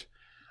round,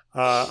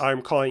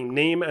 I'm calling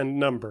Name and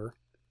Number.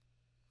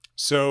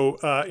 So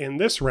in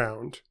this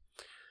round,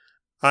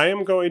 I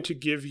am going to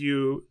give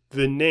you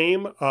the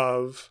name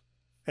of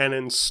an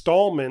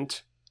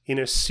installment in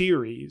a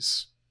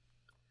series,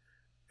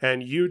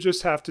 and you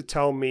just have to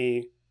tell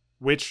me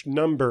which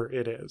number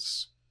it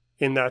is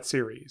in that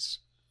series.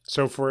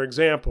 So, for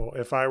example,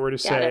 if I were to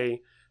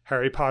say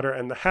Harry Potter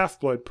and the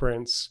Half-Blood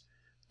Prince,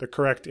 the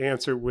correct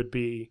answer would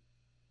be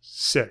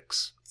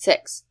 6.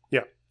 6.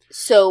 Yeah.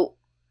 So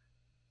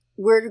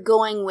we're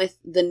going with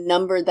the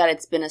number that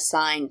it's been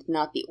assigned,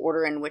 not the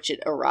order in which it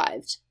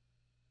arrived.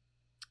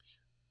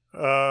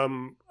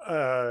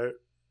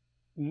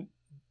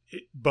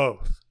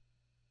 Both.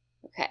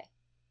 Okay.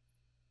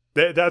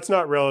 That's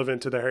not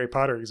relevant to the Harry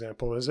Potter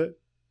example, is it?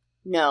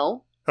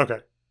 No. Okay.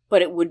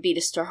 But it would be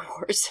to Star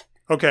Wars.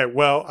 Okay,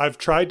 well, I've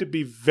tried to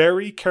be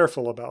very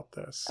careful about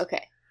this.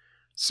 Okay.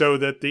 So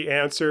that the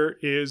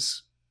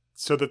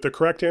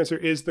correct answer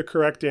is the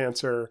correct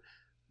answer,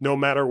 no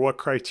matter what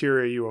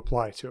criteria you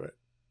apply to it.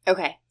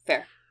 Okay,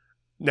 fair.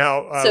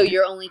 Now, so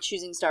you're only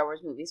choosing Star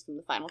Wars movies from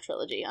the final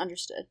trilogy.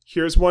 Understood.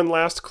 Here's one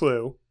last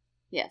clue.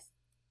 Yes.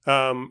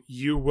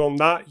 You will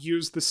not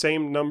use the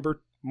same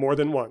number more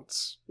than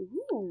once.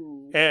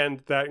 Ooh.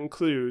 And that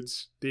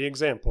includes the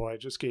example I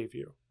just gave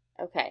you.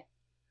 Okay.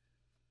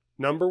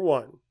 Number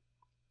 1,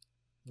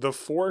 The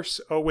Force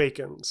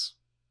Awakens.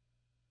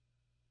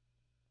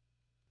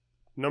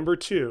 Number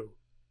 2,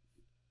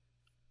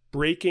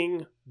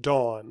 Breaking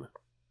Dawn.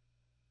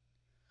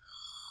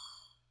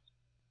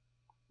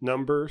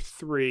 Number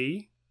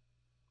 3,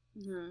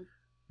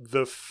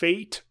 The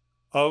Fate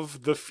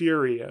of the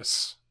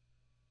Furious.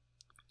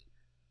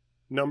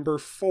 Number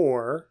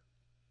 4,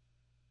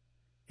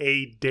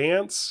 A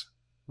Dance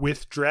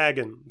with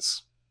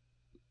Dragons.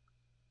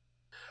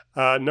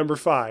 Number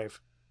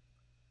 5,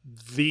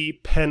 The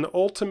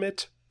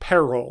Penultimate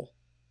Peril.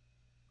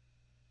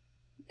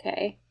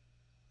 Okay.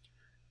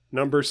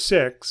 Number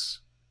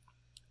 6,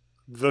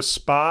 The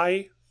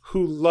Spy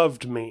Who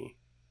Loved Me.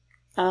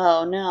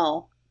 Oh,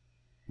 no.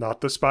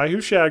 Not The Spy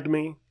Who Shagged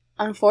Me.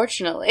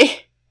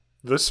 Unfortunately.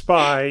 The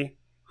Spy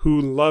Who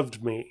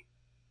Loved Me.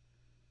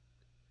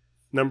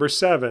 Number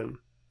 7,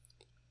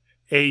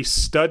 A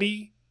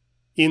Study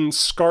in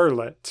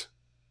Scarlet.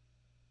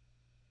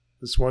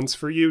 This one's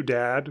for you,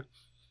 Dad.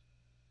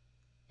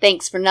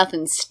 Thanks for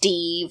nothing,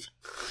 Steve.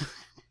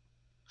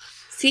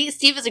 See,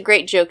 Steve is a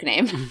great joke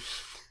name.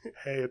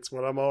 Hey, it's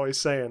what I'm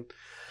always saying.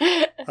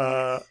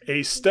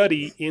 A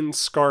Study in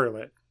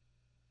Scarlet.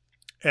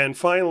 And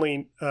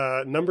finally,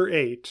 number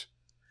 8,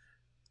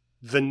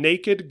 The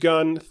Naked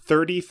Gun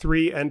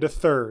 33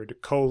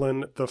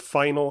 1/3, The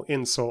Final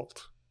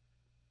Insult.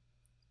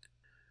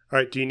 All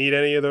right, do you need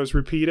any of those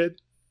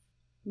repeated?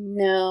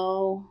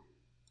 No.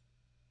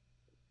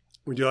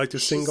 Would you like to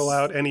single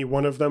out any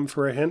one of them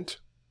for a hint?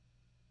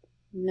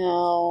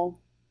 No.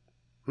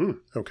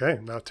 Okay,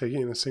 not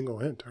taking a single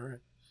hint. All right.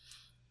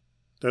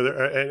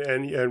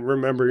 And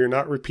remember, you're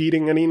not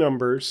repeating any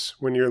numbers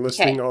when you're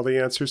listing all the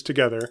answers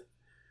together.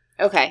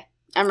 Okay,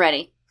 I'm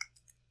ready.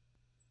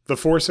 The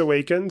Force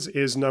Awakens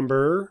is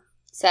number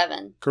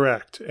 7.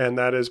 Correct. And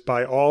that is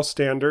by all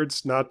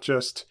standards, not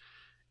just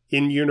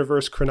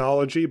in-universe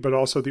chronology, but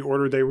also the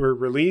order they were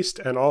released.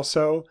 And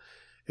also,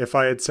 if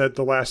I had said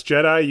The Last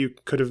Jedi, you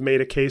could have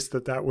made a case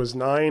that that was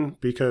 9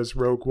 because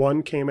Rogue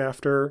One came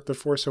after The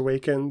Force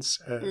Awakens,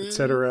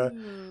 etc.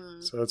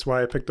 So that's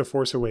why I picked The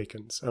Force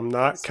Awakens. I'm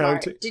not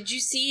counting. Did you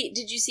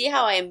see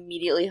how I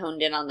immediately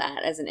honed in on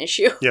that as an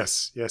issue?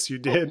 Yes, you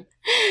did.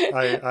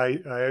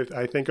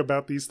 I think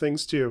about these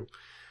things too.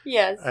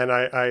 Yes. And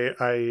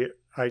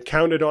I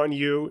counted on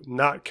you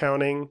not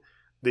counting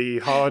the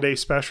holiday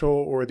special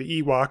or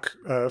the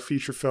Ewok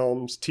feature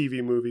films,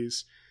 TV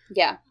movies.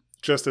 Yeah.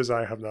 Just as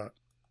I have not.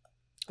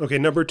 Okay,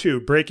 number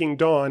 2, Breaking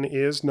Dawn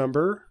is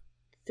number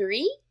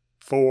 3?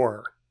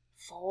 4.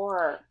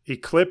 4.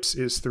 Eclipse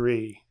is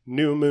 3.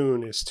 New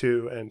Moon is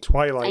 2. And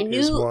Twilight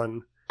is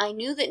 1. I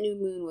knew that New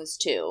Moon was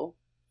 2.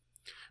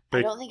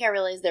 I don't think I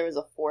realized there was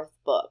a 4th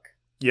book.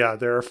 Yeah,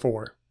 there are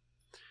 4.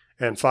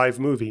 And 5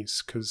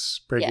 movies,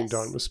 because Breaking Yes.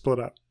 Dawn was split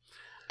up.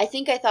 I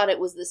think I thought it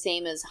was the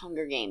same as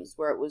Hunger Games,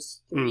 where it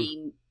was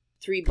 3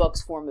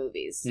 books, 4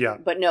 movies. Yeah.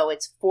 But no,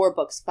 it's 4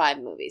 books, 5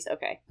 movies.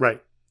 Okay.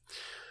 Right.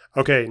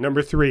 Okay,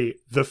 number 3.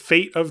 The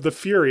Fate of the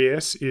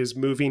Furious is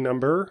movie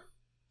number...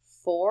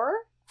 4?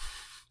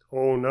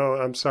 Oh, no,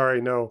 I'm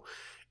sorry, no.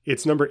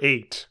 It's number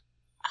 8.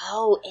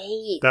 Oh,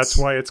 8. That's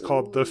why it's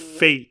called The Ooh.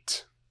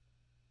 Fate.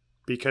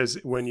 Because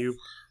when you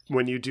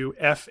do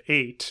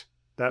F8,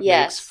 that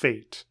Yes. makes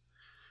fate.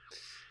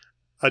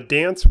 A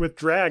Dance with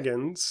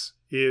Dragons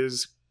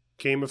is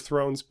Game of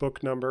Thrones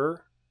book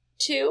number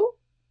 2?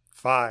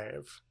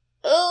 5.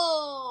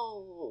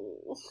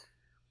 Oh.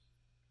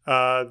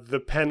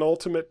 The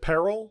Penultimate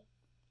Peril?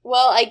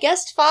 Well, I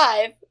guessed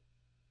 5.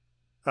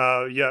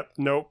 Yeah,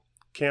 nope,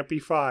 can't be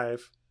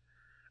 5.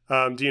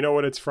 Do you know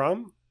what it's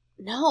from?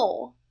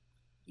 No.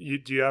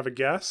 Do you have a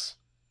guess?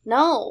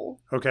 No.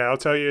 Okay, I'll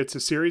tell you. It's a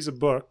series of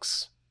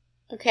books.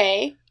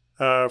 Okay.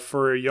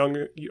 For a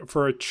young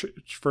for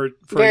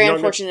Very a young,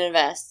 unfortunate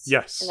events.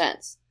 Yes.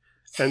 Events.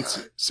 And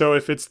so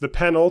if it's the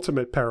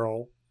penultimate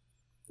peril,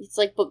 It's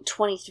like book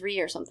 23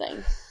 or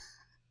something.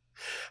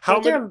 how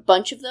Aren't there many a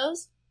bunch of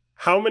those?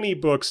 how many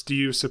books do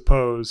you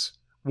suppose?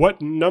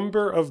 What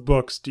number of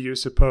books do you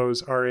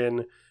suppose are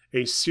in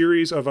a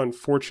series of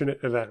unfortunate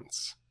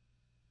events?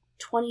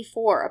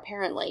 24,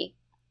 apparently.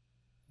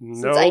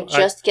 No, Since I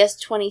just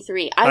guessed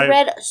 23. I I-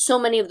 read so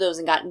many of those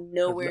and got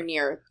nowhere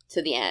near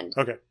to the end.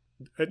 Okay.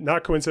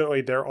 Not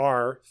coincidentally, there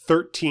are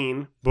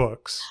 13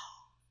 books,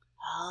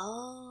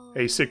 Oh.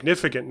 a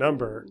significant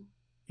number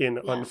in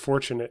Yeah.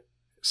 unfortunate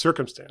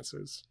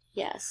circumstances.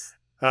 Yes.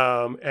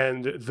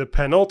 And the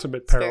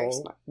penultimate It's very peril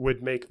smart.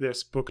 would make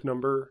this book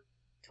number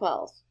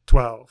 12.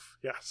 12.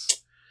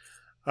 Yes.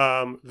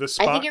 The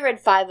spot. I think I read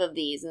 5 of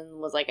these and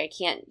was like, I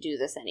can't do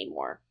this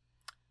anymore.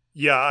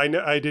 Yeah, I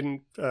know. I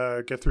didn't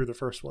get through the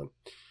first one.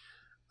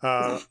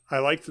 I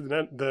liked the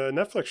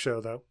Netflix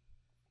show though.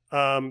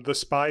 The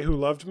Spy Who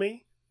Loved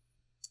Me.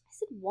 I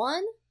said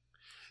 1?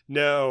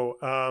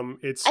 No,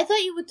 it's. I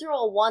thought you would throw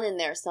a 1 in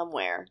there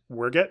somewhere.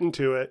 We're getting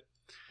to it.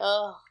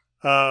 Oh.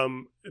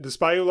 The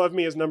Spy Who Loved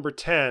Me is number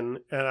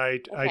 10, and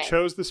I Okay.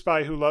 chose The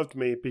Spy Who Loved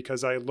Me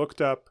because I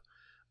looked up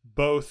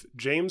both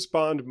James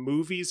Bond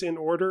movies in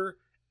order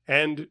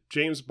and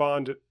James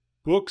Bond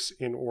books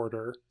in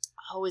order.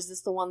 Oh, is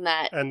this the one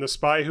that... And The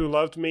Spy Who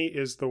Loved Me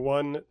is the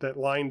one that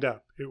lined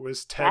up. It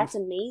was 10th. That's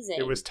amazing.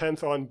 It was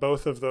 10th on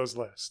both of those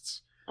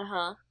lists.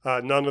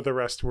 Uh-huh. None of the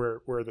rest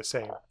were the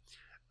same.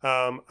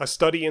 A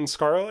Study in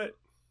Scarlet?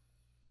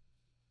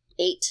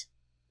 8.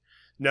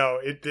 No,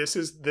 this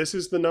is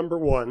the number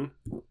 1.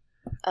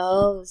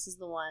 Oh, this is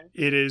the one.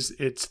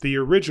 It's the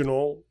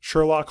original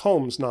Sherlock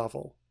Holmes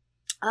novel.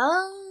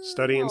 Oh.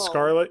 Study in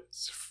Scarlet,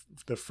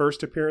 the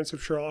first appearance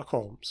of Sherlock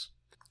Holmes.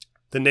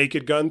 The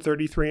Naked Gun,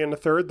 33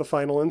 1/3, The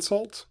Final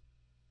Insult.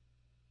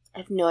 I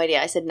have no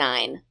idea. I said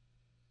 9.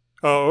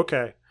 Oh,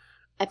 okay.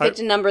 I picked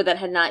a number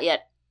that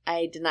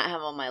I did not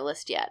have on my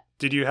list yet.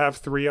 Did you have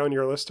 3 on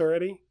your list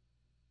already?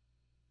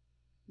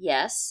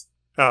 Yes.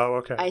 Oh,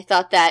 okay. I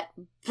thought that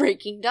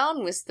Breaking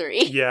Dawn was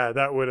 3. Yeah,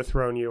 that would have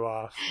thrown you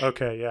off.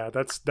 Okay, yeah,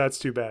 that's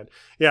too bad.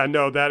 Yeah,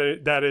 no,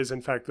 that is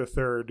in fact the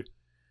third.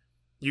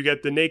 You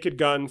get The Naked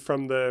Gun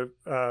from the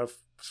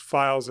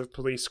Files of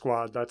Police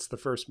Squad. That's the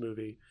first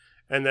movie.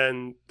 And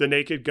then The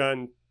Naked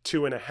Gun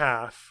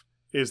 2.5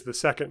 is the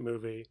second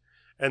movie.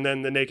 And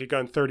then The Naked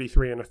Gun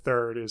 33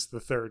 1/3 is the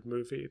third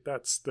movie.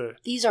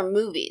 These are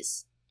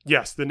movies.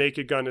 Yes, The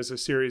Naked Gun is a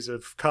series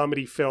of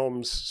comedy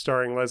films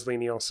starring Leslie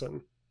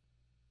Nielsen.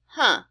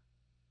 Huh.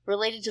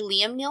 Related to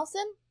Liam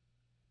Neeson?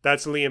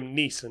 That's Liam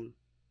Neeson.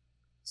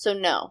 So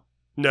no.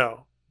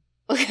 No.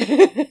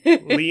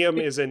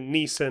 Liam is a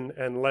Neeson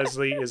and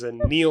Leslie is a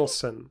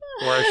Nielsen.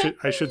 Or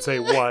I should say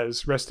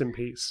was. Rest in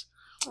peace.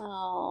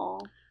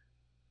 Oh.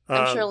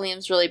 I'm sure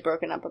Liam's really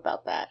broken up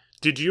about that.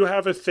 Did you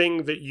have a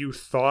thing that you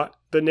thought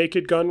The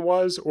Naked Gun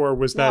was? Or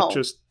was that No.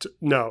 just...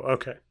 No,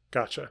 okay.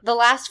 Gotcha. The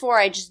last 4,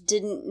 I just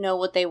didn't know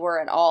what they were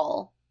at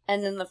all.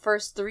 And then the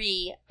first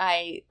 3,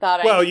 I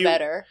thought I knew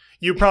better.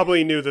 You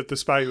probably knew that The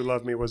Spy Who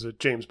Loved Me was a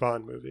James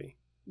Bond movie.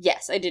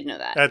 Yes, I did know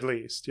that. At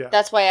least, yeah.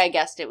 That's why I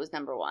guessed it was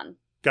number 1.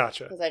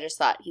 Gotcha. Because I just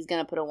thought he's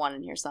going to put a 1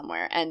 in here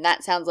somewhere. And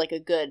that sounds like a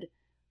good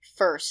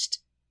first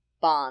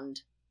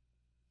Bond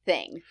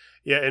thing.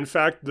 Yeah, in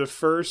fact, the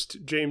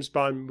first James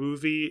Bond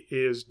movie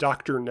is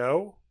Dr.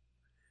 No.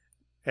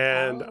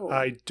 And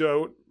I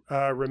don't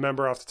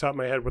remember off the top of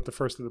my head what the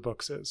first of the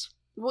books is.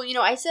 Well,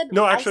 I said...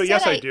 No, actually,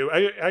 yes, I do.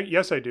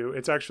 Yes, I do.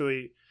 It's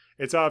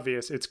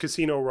obvious. It's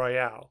Casino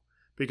Royale.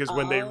 Because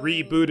when they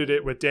rebooted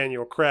it with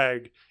Daniel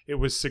Craig, it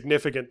was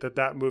significant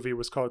that movie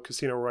was called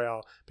Casino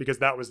Royale because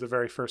that was the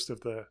very first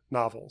of the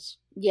novels.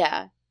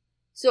 Yeah.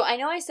 So I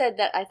know I said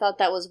that I thought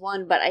that was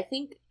 1, but I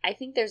think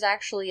there's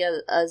actually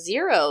a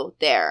 0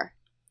 there.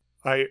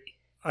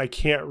 I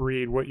can't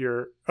read what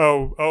you're...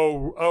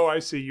 Oh, I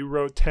see. You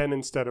wrote 10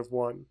 instead of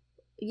 1.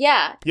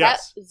 Yeah.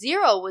 Yes. That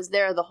 0 was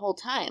there the whole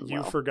time. You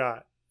Will.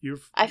 forgot. You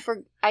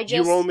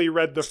only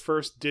read the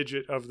first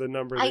digit of the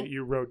number that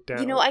you wrote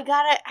down. I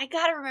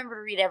gotta remember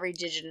to read every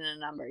digit in a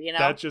number,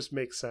 That just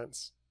makes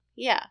sense.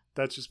 Yeah.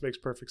 That just makes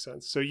perfect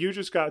sense. So you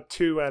just got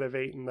 2 out of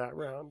 8 in that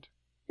round.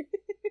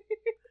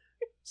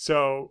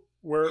 So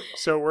we're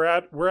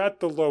at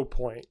the low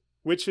point,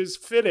 which is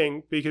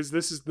fitting because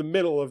this is the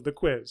middle of the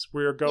quiz.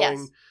 We're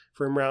going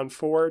from round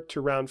 4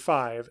 to round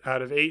 5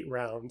 out of 8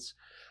 rounds.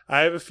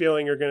 I have a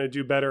feeling you're going to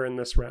do better in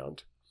this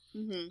round.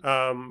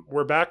 Mm-hmm.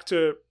 We're back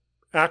to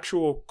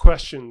actual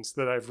questions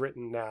that I've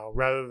written now,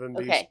 rather than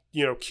these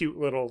cute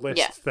little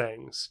list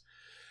things.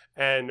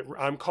 And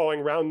I'm calling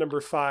round number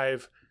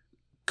 5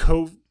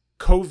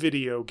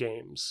 co-video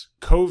games.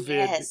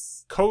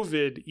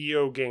 COVID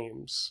EO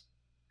games.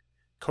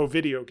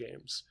 Co-video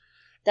games.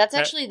 That's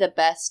actually the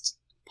best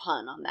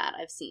pun on that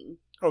I've seen.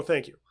 Oh,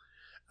 thank you.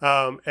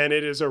 And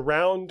it is a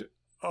round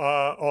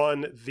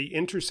on the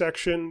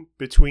intersection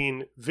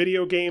between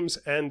video games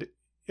and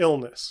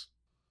illness.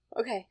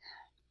 Okay.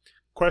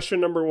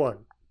 Question number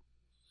 1.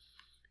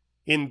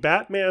 In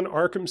Batman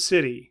Arkham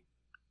City,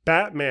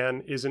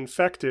 Batman is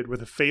infected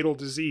with a fatal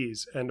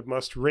disease and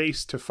must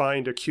race to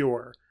find a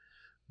cure.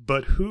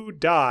 But who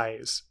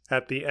dies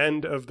at the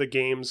end of the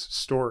game's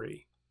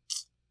story?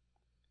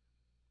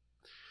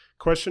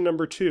 Question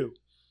number 2.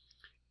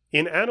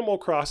 In Animal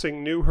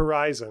Crossing New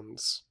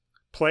Horizons,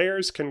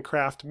 players can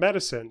craft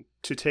medicine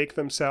to take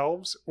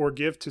themselves or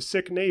give to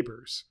sick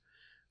neighbors.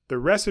 The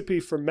recipe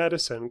for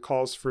medicine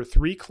calls for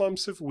 3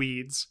 clumps of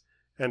weeds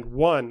and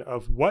 1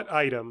 of what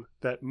item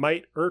that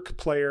might irk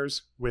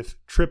players with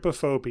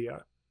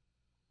trypophobia?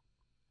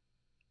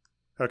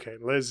 Okay,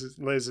 Liz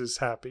is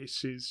happy.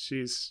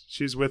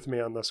 She's with me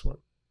on this one.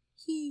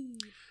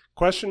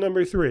 Question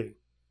number 3.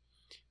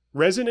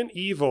 Resident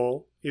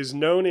Evil is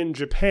known in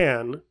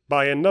Japan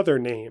by another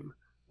name,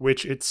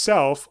 which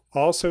itself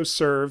also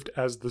served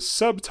as the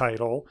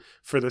subtitle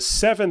for the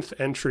 7th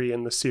entry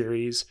in the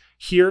series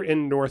here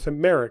in North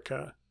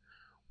America.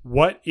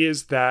 What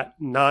is that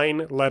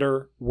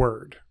 9-letter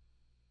word?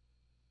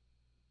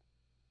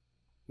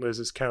 Liz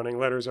is counting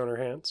letters on her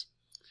hands.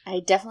 I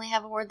definitely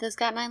have a word that's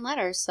got 9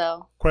 letters,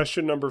 so...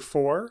 Question number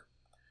 4.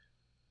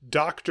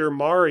 Dr.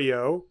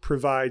 Mario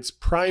provides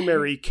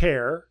primary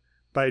care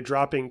by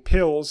dropping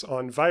pills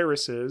on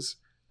viruses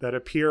that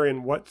appear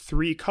in what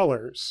 3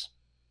 colors?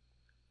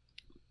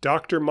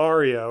 Dr.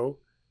 Mario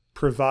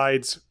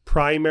provides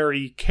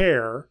primary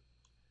care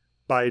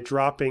by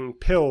dropping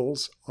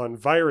pills on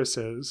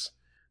viruses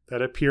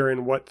that appear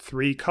in what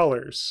 3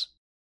 colors?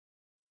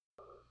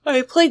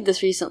 I played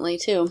this recently,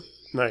 too.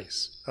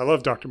 Nice. I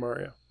love Dr.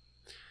 Mario.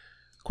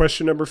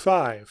 Question number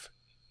 5.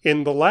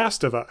 In The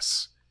Last of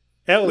Us,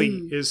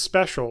 Ellie is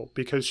special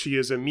because she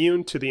is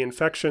immune to the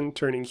infection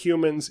turning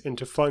humans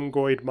into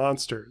fungoid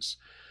monsters.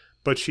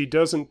 But she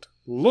doesn't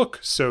look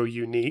so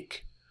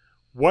unique.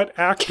 What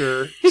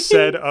actor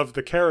said of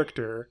the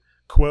character,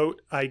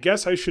 quote, "I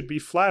guess I should be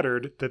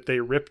flattered that they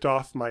ripped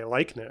off my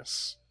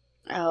likeness"?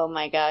 Oh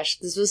my gosh,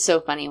 this was so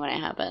funny when it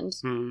happened.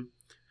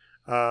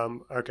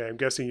 Okay, I'm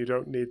guessing you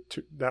don't need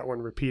that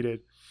one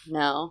repeated.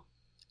 No.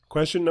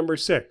 Question number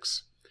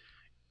 6.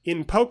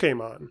 In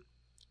Pokemon,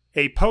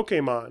 a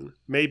Pokemon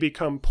may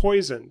become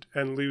poisoned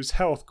and lose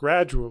health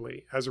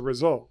gradually as a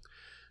result.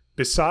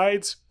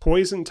 Besides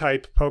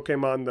poison-type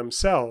Pokemon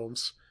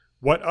themselves,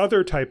 what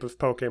other type of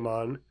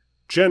Pokemon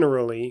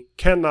generally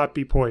cannot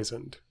be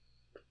poisoned?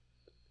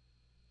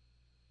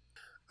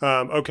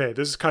 Okay,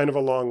 this is kind of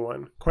a long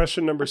one.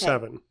 Question number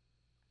 7.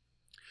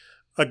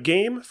 A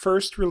game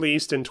first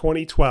released in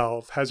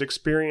 2012 has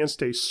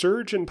experienced a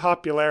surge in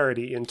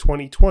popularity in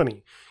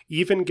 2020,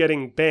 even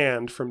getting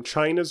banned from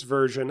China's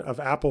version of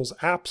Apple's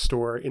App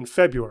Store in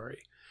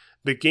February.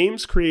 The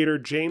game's creator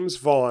James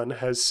Vaughn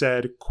has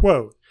said,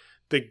 quote,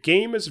 "The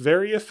game is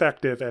very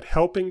effective at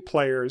helping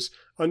players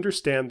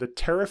understand the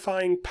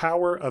terrifying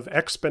power of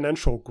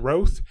exponential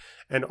growth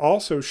and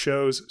also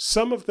shows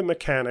some of the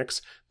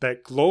mechanics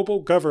that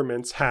global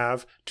governments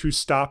have to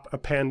stop a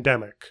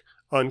pandemic,"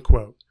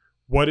 unquote.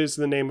 What is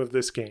the name of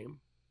this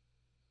game?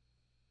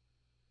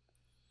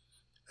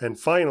 And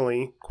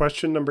finally,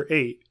 question number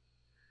 8.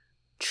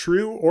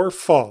 True or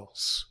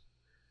false?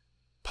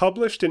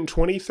 Published in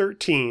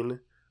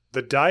 2013,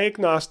 the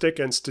Diagnostic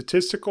and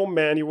Statistical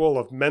Manual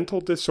of Mental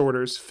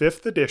Disorders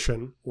 5th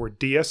edition, or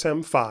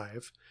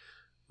DSM-5,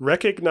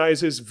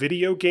 recognizes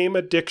video game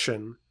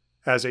addiction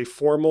as a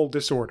formal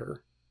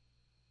disorder.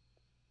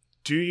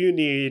 Do you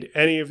need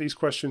any of these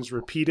questions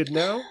repeated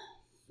now?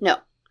 No.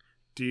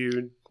 Do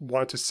you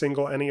want to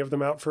single any of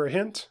them out for a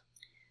hint?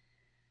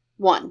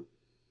 1.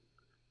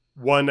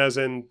 1 as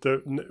in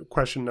the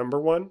question number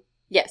 1?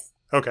 Yes.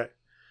 Okay.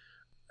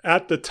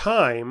 At the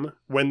time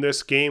when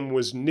this game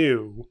was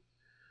new,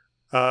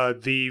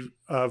 the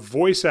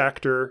voice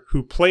actor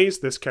who plays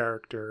this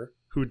character,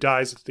 who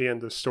dies at the end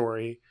of the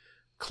story,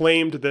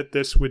 claimed that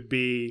this would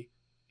be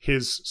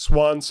his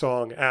swan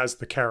song as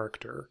the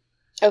character.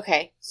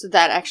 Okay, so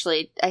that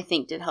actually, I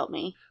think, did help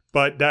me.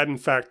 But that, in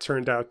fact,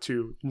 turned out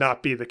to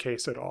not be the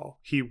case at all.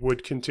 He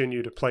would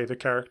continue to play the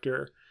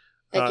character.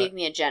 That gave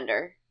me a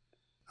gender.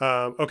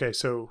 Okay,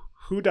 so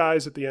Who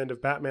dies at the end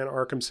of Batman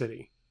Arkham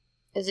City?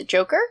 Is it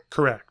Joker?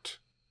 Correct.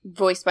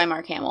 Voiced by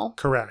Mark Hamill.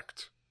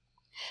 Correct.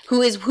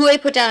 Who I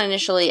put down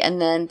initially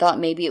and then thought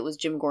maybe it was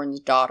Jim Gordon's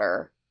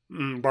daughter.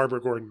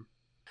 Barbara Gordon.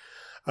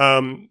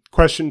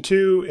 Question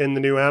 2. In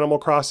the new Animal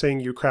Crossing,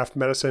 you craft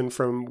medicine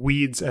from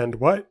weeds and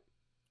what?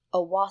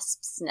 A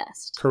wasp's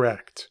nest.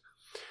 Correct.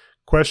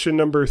 Question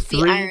number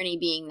 3. The irony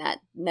being that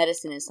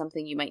medicine is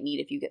something you might need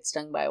if you get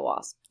stung by a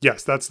wasp.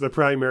 Yes, that's the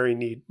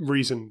primary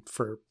reason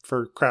for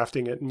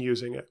crafting it and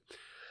using it.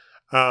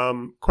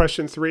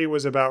 Question 3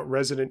 was about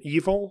Resident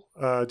Evil.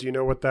 Do you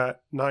know what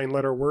that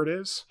 9-letter word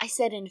is? I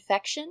said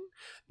infection?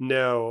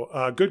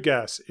 No. Good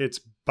guess.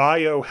 It's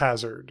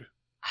biohazard.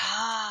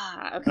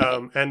 Ah,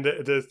 okay. And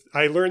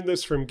I learned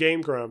this from Game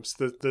Grumps.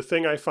 The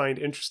thing I find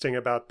interesting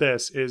about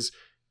this is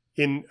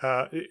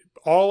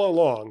all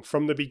along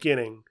from the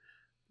beginning,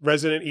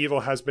 Resident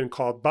Evil has been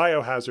called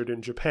Biohazard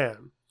in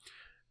Japan.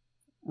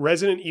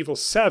 Resident Evil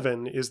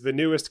 7 is the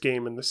newest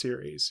game in the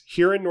series.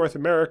 Here in North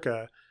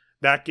America,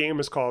 that game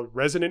is called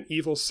Resident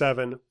Evil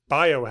 7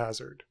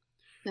 Biohazard.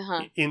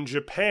 Uh-huh. In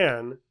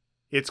Japan,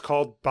 it's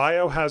called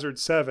Biohazard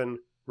 7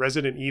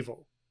 Resident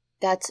Evil.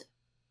 That's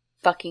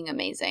fucking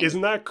amazing. Isn't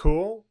that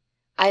cool?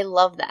 I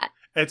love that.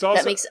 It's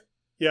also...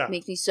 That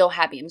makes me so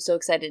happy. I'm so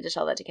excited to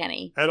tell that to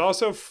Kenny. And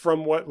also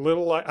from what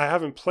little I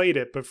haven't played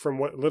it, but from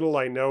what little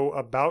I know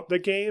about the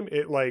game,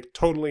 it like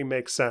totally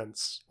makes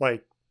sense,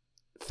 like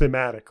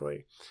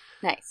thematically.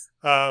 Nice.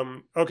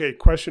 Okay,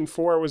 question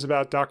 4 was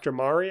about Dr.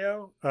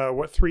 Mario.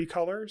 What 3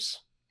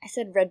 colors? I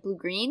said red, blue,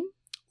 green.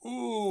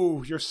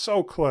 Ooh, you're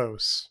so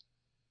close.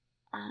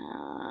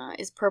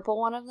 Is purple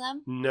one of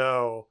them?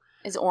 No.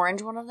 Is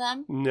orange one of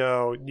them?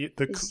 No.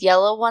 Is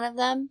yellow one of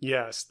them?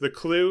 Yes. The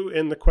clue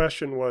in the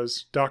question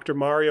was Dr.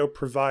 Mario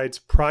provides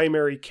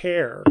primary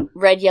care.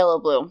 Red, yellow,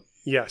 blue.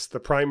 Yes, the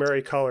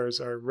primary colors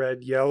are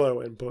red, yellow,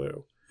 and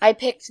blue. I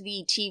picked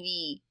the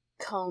TV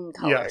cone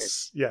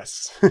colors.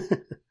 Yes.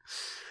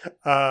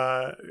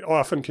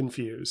 Often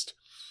confused.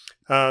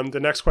 The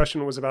next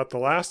question was about The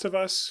Last of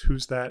Us.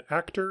 Who's that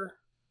actor?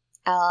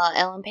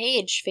 Ellen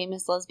Page,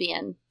 famous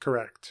lesbian.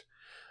 Correct.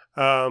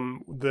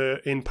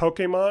 In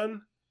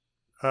Pokemon,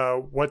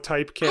 what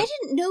type can... I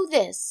didn't know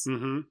this.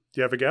 Mm-hmm. Do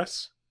you have a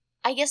guess?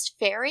 I guessed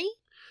fairy?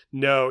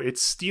 No,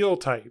 it's steel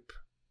type.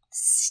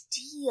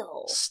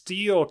 Steel.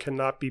 Steel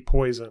cannot be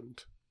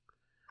poisoned.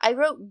 I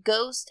wrote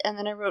ghost, and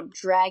then I wrote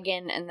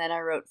dragon, and then I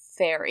wrote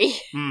fairy.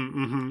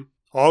 Mm-hmm.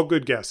 All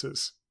good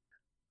guesses.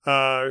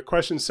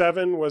 Question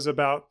 7 was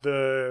about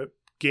the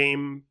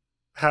game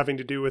having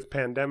to do with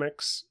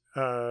pandemics.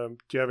 Do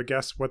you have a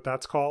guess what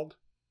that's called?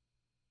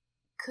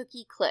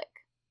 Cookie Click.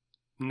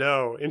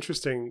 No,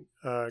 interesting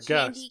guess.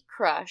 Candy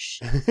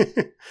Crush.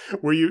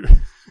 Were you...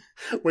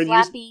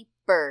 Flappy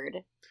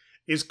Bird.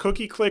 Is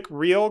Cookie Click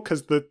real?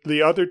 Because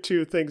the other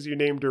 2 things you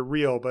named are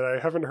real, but I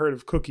haven't heard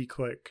of Cookie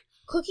Click.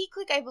 Cookie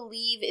Click, I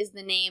believe, is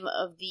the name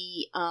of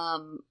the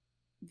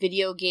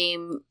video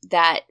game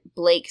that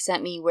Blake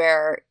sent me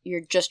where you're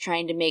just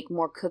trying to make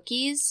more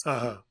cookies.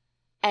 Uh-huh.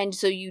 And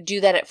so you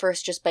do that at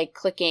first just by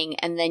clicking,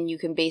 and then you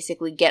can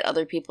basically get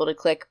other people to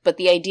click. But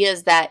the idea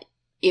is that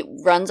it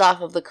runs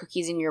off of the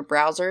cookies in your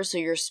browser, so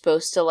you're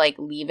supposed to like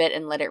leave it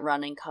and let it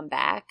run and come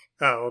back.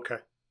 Oh, okay.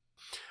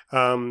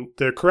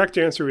 The correct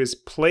answer is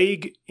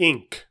Plague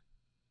Inc.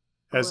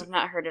 I've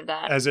not heard of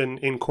that. As in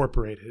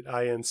incorporated,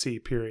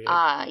 INC, period.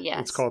 Ah,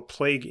 yes. It's called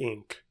Plague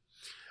Inc.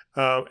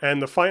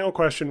 And the final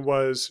question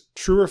was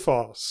true or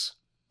false?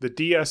 The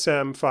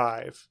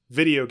DSM-5,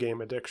 video game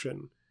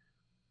addiction,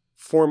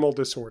 formal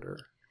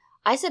disorder.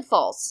 I said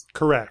false.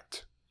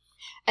 Correct.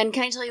 And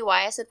can I tell you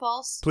why I said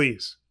false?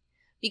 Please.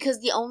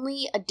 Because the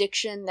only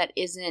addiction that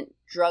isn't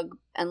drug,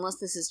 unless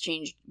this has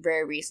changed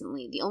very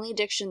recently, the only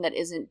addiction that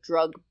isn't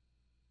drug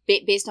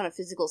based on a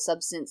physical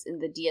substance in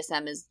the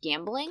DSM is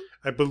gambling.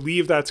 I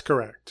believe that's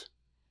correct.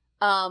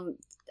 I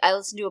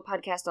listened to a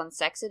podcast on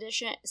sex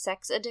addiction,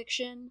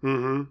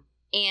 mm-hmm.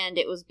 and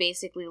it was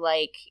basically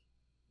like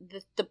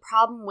the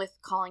problem with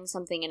calling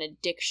something an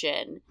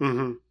addiction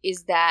mm-hmm.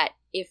 is that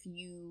if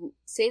you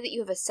say that you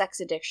have a sex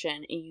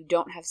addiction and you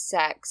don't have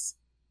sex,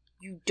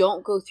 you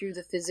don't go through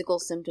the physical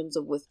symptoms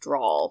of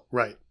withdrawal.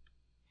 Right.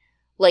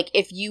 Like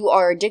if you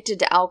are addicted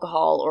to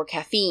alcohol or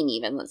caffeine,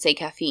 even let's say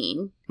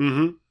caffeine.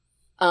 Mm-hmm.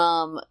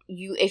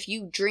 If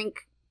you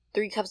drink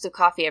 3 cups of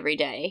coffee every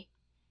day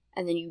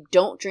and then you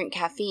don't drink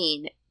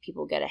caffeine,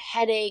 people get a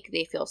headache,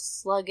 they feel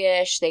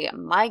sluggish, they get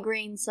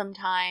migraines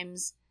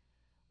sometimes.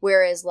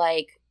 Whereas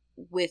like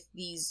with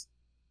these,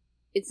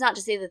 it's not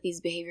to say that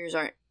these behaviors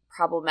aren't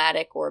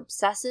problematic or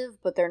obsessive,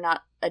 but they're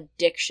not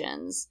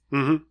addictions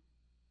mm-hmm.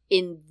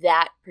 in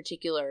that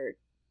particular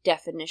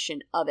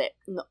definition of it.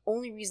 And the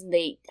only reason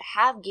they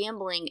have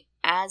gambling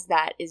as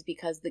that is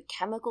because the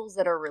chemicals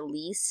that are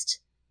released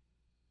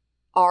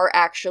are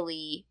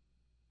actually,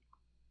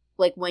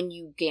 like when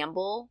you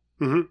gamble,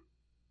 mm-hmm.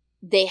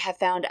 they have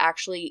found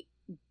actually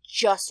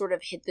just sort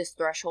of hit this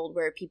threshold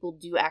where people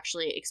do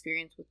actually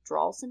experience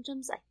withdrawal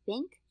symptoms, I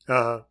think.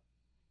 Uh-huh.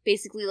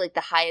 Basically, like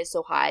the high is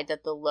so high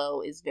that the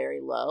low is very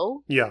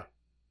low. Yeah.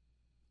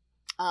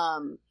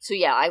 So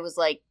yeah, I was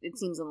like, it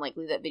seems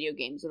unlikely that video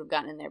games would have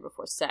gotten in there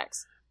before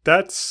sex.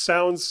 That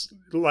sounds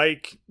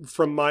like,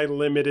 from my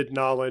limited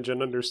knowledge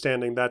and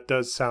understanding, that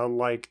does sound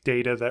like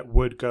data that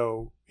would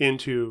go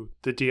into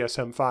the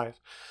DSM-5.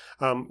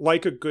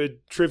 Like a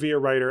good trivia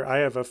writer, I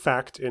have a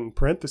fact in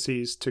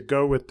parentheses to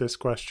go with this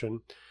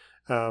question.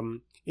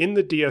 In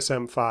the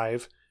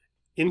DSM-5,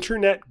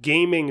 internet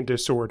gaming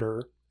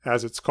disorder,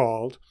 as it's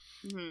called,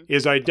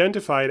 is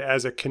identified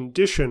as a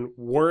condition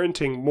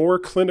warranting more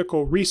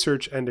clinical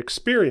research and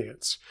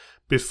experience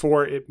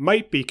before it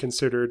might be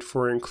considered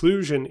for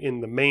inclusion in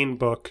the main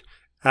book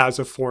as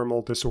a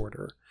formal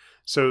disorder.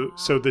 So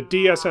the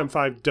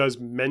DSM-5 does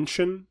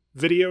mention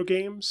video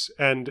games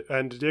and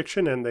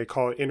addiction, and they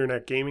call it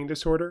internet gaming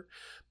disorder,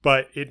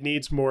 but it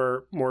needs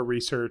more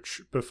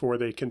research before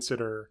they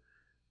consider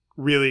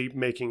really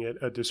making it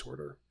a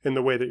disorder in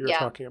the way that you're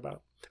talking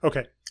about.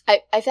 Okay.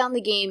 I found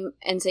the game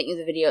and sent you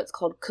the video. It's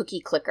called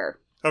Cookie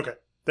Clicker. Okay.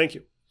 Thank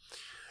you.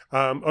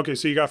 Okay,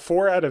 so you got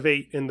 4 out of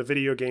 8 in the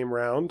video game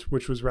round,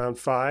 which was round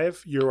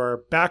 5. You are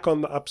back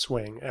on the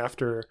upswing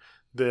after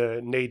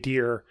the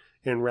nadir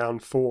in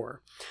round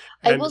 4.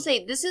 And I will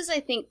say, this is, I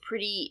think,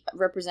 pretty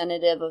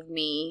representative of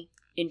me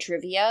in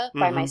trivia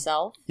by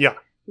myself. Yeah.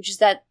 Which is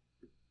that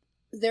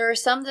there are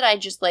some that I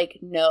just, like,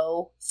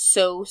 know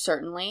so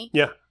certainly.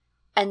 Yeah.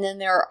 And then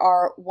there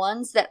are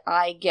ones that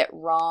I get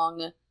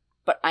wrong,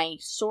 but I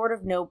sort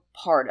of know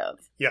part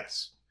of.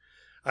 Yes.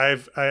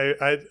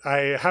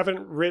 I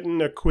haven't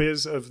written a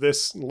quiz of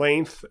this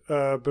length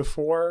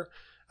before.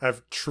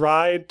 I've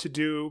tried to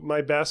do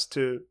my best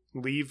to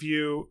leave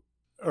you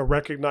a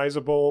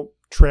recognizable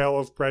trail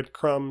of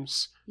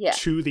breadcrumbs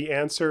to the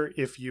answer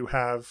if you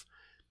have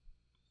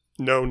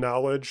no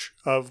knowledge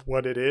of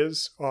what it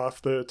is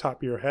off the top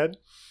of your head.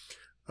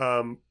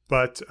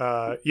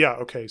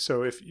 Okay.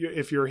 So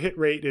if your hit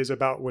rate is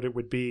about what it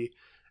would be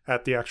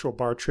at the actual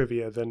bar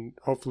trivia, then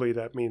hopefully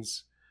that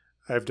means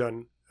I've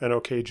done an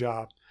okay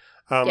job.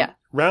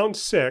 Round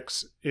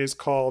 6 is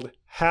called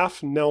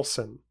Half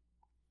Nelson,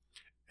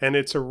 and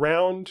it's a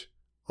round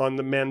on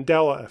the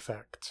Mandela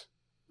effect.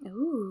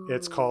 Ooh.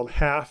 It's called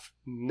Half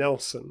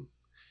Nelson.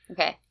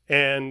 Okay.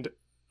 And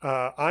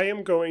I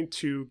am going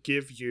to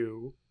give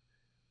you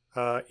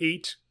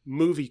 8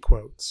 movie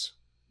quotes.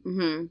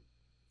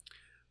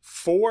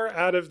 4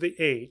 out of the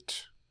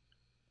 8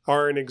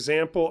 are an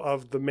example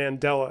of the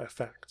Mandela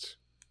effect.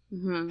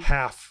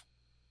 Half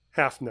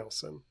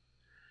Nelson.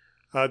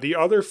 The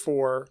other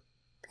 4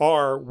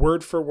 are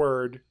word for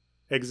word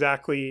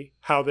exactly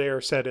how they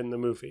are said in the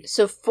movie.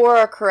 So 4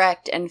 are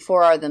correct and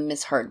 4 are the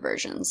misheard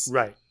versions.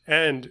 Right.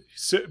 And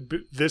so,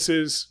 this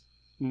is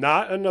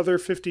not another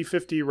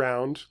 50-50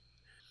 round.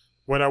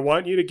 What I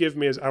want you to give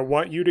me is I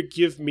want you to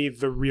give me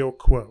the real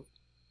quote.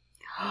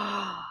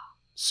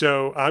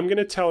 So I'm going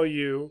to tell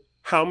you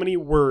how many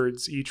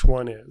words each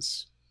one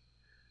is.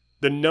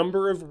 The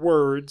number of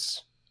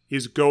words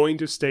is going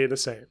to stay the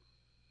same.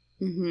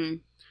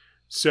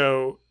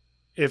 So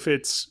if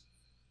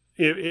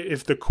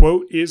the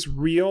quote is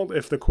real,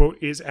 if the quote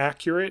is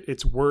accurate,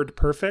 it's word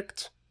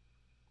perfect,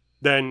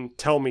 then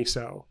tell me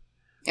so.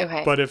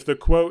 Okay. But if the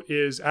quote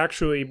is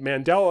actually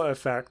Mandela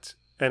effect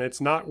and it's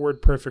not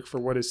word perfect for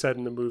what is said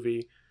in the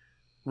movie,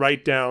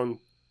 write down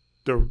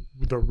the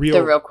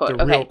real quote.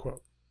 The real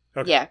quote.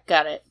 Okay. Yeah,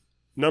 got it.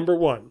 Number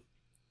 1,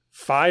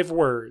 5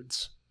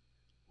 words.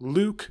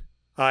 Luke,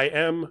 I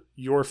am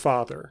your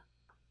father.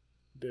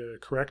 The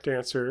correct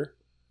answer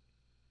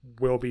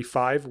will be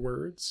 5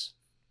 words.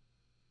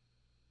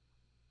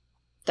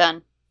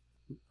 Done.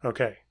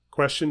 Okay.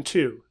 Question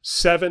 2,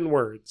 7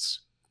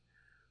 words.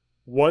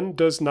 One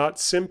does not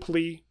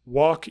simply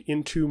walk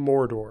into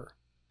Mordor.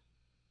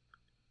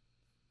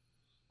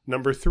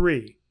 Number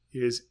 3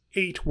 is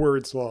 8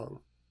 words long.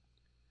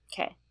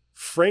 Okay.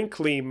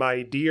 Frankly,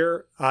 my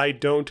dear, I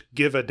don't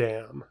give a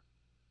damn.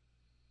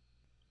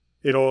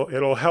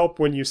 It'll help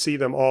when you see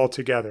them all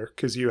together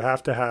because you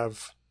have to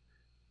have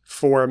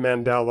 4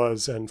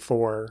 Mandelas and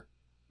 4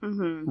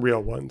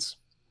 real ones.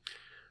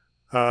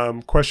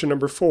 Question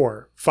number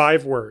 4,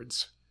 5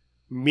 words.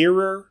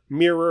 Mirror,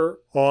 mirror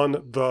on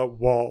the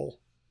wall.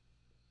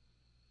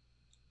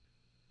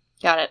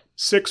 Got it.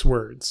 6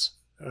 words.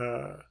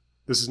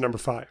 This is number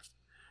 5.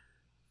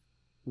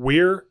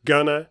 We're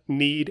gonna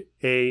need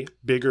a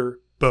bigger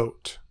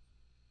boat.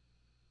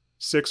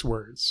 6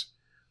 words.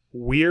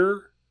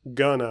 We're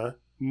gonna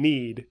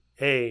need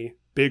a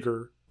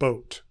bigger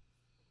boat.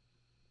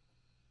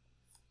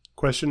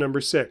 Question number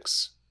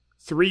 6.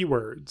 3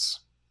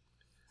 words.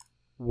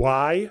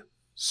 Why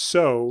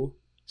so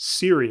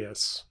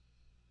serious?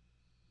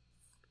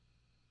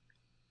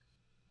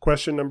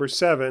 Question number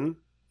 7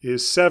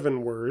 is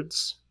 7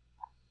 words.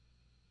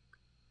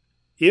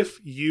 If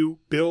you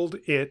build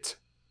it,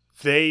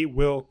 they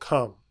will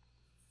come.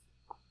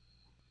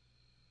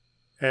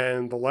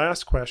 And the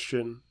last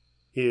question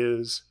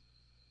is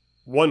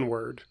 1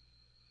 word.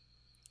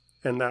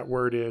 And that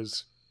word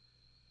is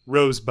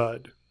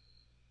rosebud.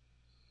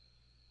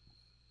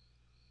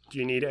 Do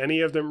you need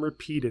any of them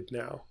repeated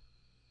now?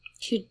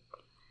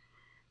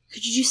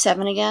 Could you do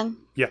 7 again?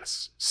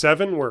 Yes.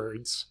 7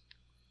 words.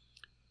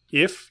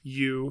 If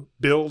you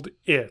build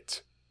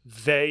it,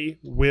 they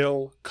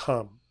will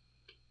come.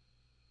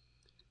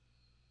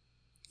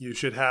 You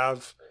should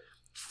have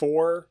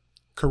 4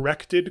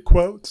 corrected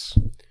quotes.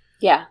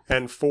 Yeah.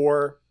 And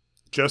 4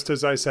 just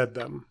as I said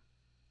them.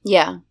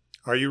 Yeah.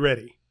 Are you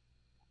ready?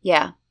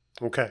 Yeah.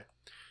 Okay.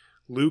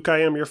 Luke,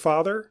 I am your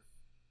father?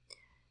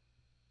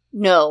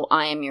 No,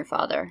 I am your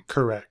father.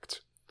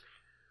 Correct.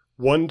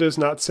 One does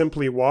not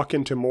simply walk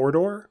into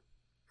Mordor?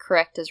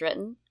 Correct as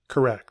written.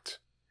 Correct.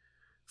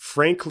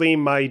 Frankly,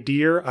 my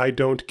dear, I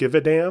don't give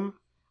a damn?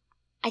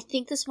 I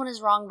think this one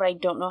is wrong, but I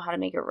don't know how to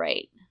make it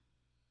right.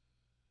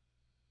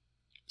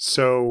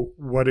 So,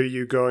 what are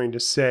you going to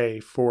say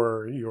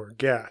for your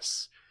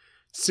guess?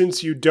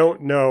 Since you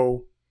don't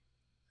know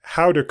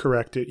how to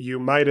correct it, you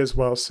might as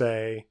well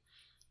say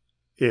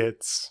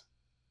it's...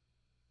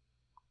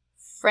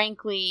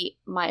 Frankly,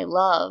 my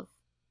love,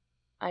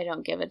 I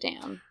don't give a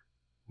damn.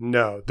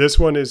 No, this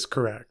one is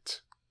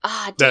correct.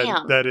 Ah,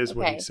 damn. That is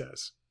what Okay. he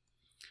says.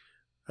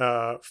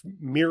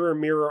 Mirror,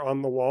 mirror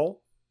on the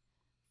wall?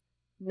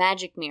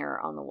 Magic mirror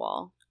on the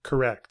wall.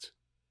 Correct.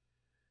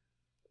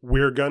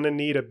 We're gonna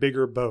need a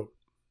bigger boat.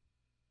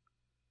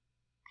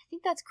 I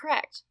think that's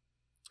correct.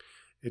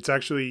 It's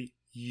actually,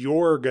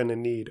 you're gonna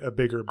need a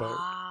bigger boat.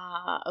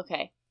 Ah,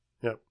 okay.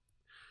 Yep.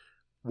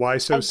 Why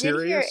so I did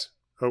serious?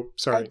 Oh,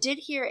 sorry. I did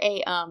hear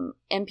a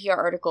NPR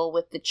article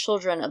with the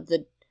children of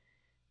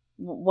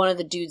one of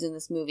the dudes in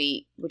this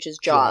movie, which is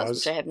Jaws.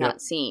 Which I have not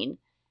seen.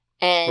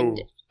 And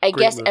Ooh, I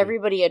great guess movie.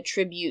 everybody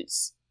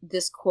attributes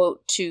this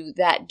quote to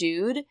that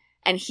dude,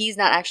 and he's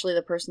not actually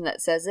the person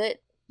that says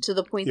it, to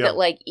the point that,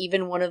 like,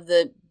 even one of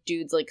the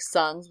dude's, like,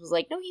 sons was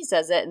like, no, he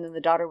says it, and then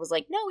the daughter was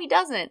like, no, he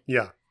doesn't.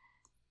 Yeah.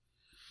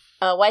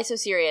 Why so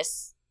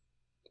serious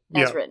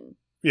as written?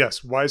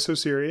 Yes, why so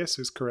serious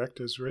is correct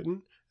as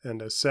written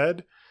and as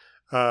said.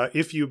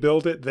 If you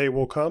build it, they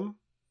will come.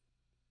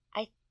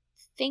 I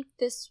think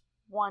this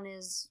one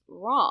is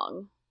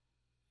wrong.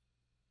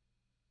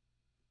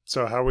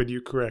 So how would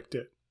you correct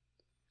it?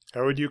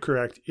 How would you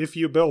correct, if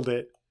you build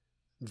it,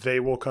 they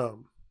will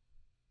come?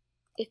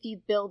 If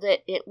you build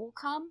it, it will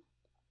come?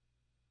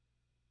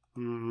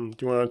 Do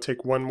you want to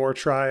take one more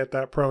try at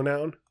that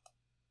pronoun?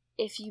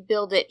 If you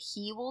build it,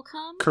 he will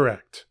come?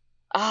 Correct.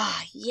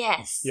 Ah,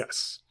 yes.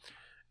 Yes.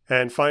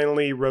 And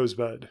finally,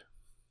 Rosebud.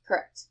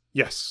 Correct.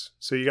 Yes.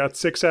 So you got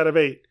 6 out of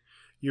 8.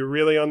 You're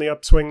really on the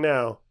upswing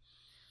now.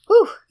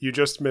 Whew. You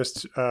just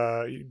missed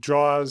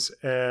Jaws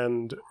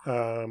and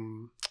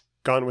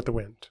Gone with the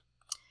Wind.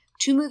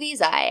 2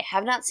 movies I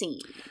have not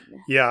seen.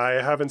 Yeah,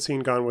 I haven't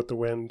seen Gone with the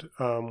Wind.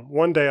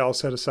 One day I'll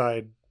set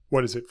aside,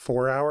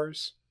 4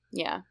 hours?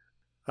 Yeah.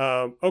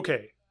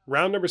 Okay,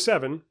 round number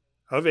 7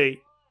 of 8,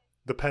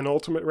 the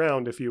penultimate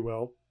round, if you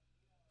will.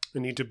 I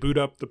need to boot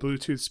up the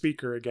Bluetooth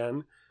speaker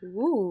again.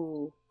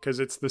 Ooh. Because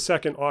it's the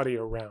second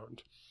audio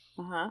round.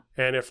 Uh-huh.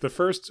 And if the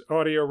first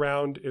audio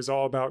round is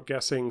all about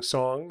guessing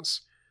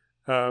songs,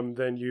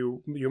 then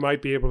you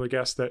might be able to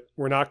guess that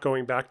we're not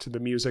going back to the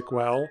music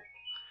well.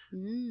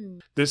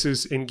 This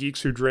is, in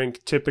Geeks Who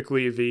Drink,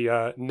 typically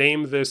the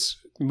name this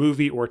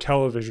movie or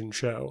television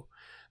show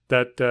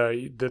that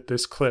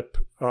this clip,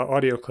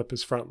 audio clip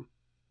is from.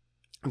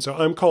 And so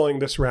I'm calling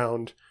this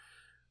round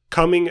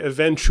Coming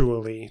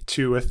Eventually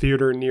to a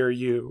Theater Near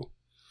You.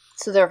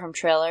 So they're from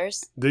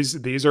trailers?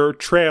 These are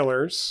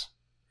trailers.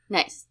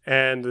 Nice.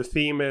 And the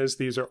theme is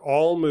these are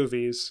all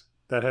movies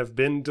that have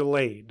been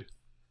delayed.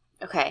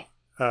 Okay.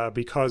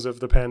 Because of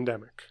the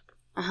pandemic.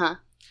 Uh-huh.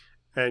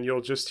 And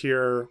you'll just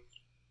hear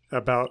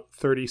about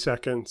 30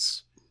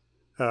 seconds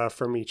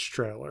from each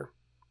trailer.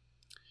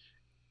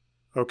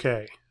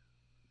 Okay.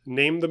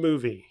 Name the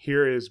movie.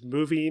 Here is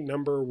movie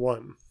number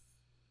 1.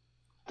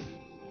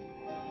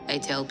 I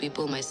tell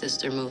people my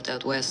sister moved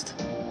out west.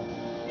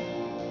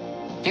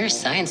 You're a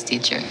science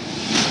teacher.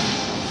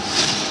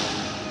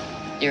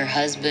 Your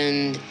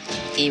husband,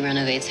 he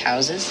renovates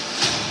houses.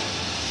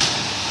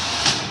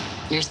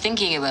 You're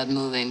thinking about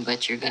moving,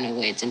 but you're gonna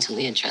wait until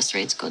the interest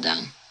rates go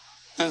down.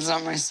 That's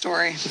not my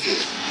story.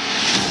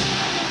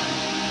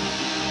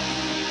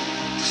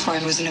 Before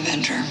I was an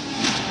Avenger.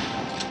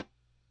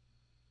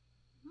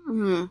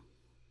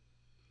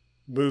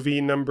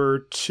 Movie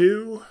number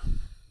 2.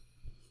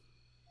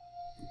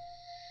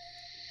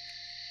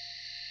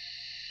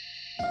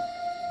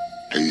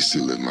 I used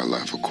to live my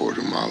life a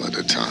quarter mile at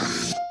a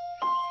time.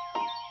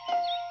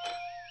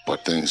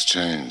 But things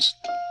changed.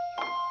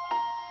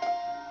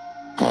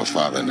 I'm a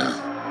father now.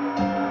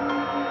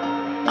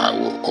 I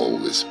will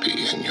always be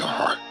in your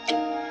heart.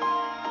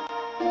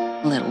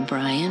 Little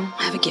Brian,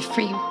 I have a gift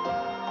for you.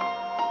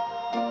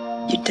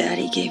 Your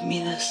daddy gave me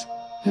this.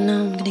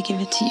 no, I'm gonna give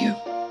it to you.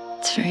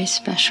 It's very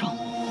special.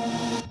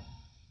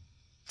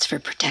 It's for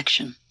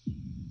protection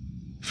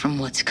from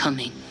what's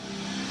coming.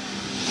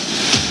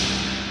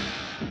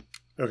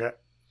 Okay.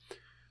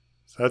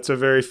 So that's a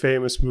very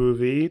famous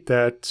movie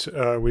that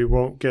we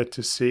won't get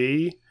to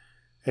see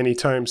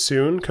anytime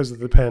soon because of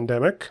the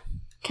pandemic.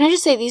 Can I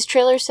just say, these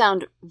trailers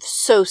sound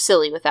so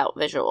silly without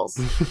visuals.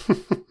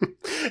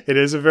 It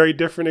is a very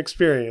different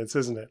experience,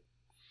 isn't it?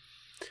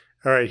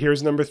 All right,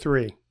 here's number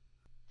 3.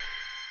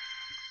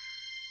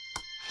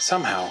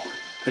 Somehow,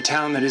 a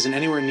town that isn't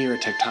anywhere near a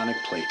tectonic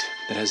plate,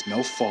 that has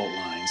no fault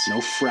lines, no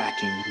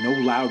fracking, no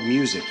loud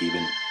music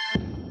even,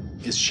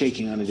 is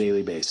shaking on a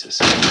daily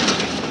basis. Under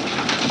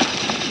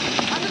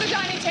the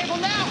dining table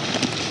now!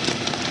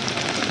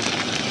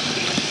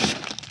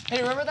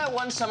 Hey, remember that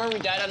one summer we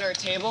died under a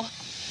table?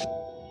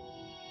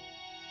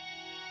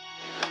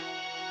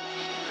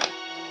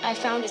 I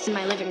found this in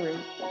my living room.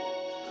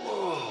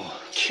 Whoa,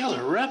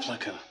 killer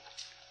replica.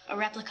 A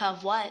replica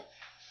of what?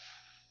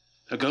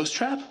 A ghost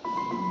trap?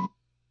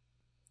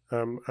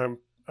 I'm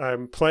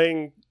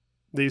playing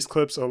these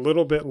clips a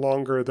little bit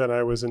longer than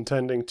I was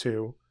intending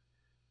to,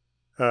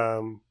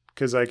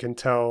 because I can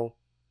tell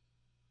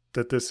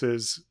that this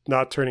is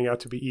not turning out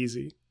to be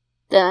easy.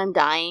 Then I'm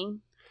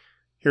dying.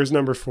 Here's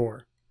number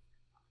 4.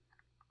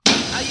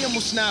 I am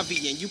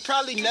Usnavi, and you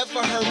probably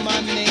never heard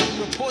my name.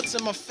 Reports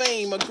of my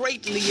fame are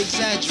greatly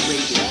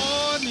exaggerated.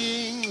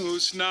 Morning,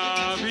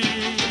 Usnavi.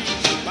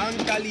 Pan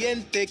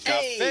caliente,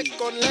 café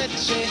con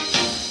leche.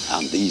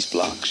 On these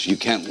blocks, you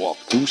can't walk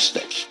 2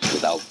 steps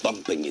without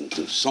bumping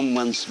into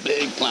someone's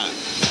big plan.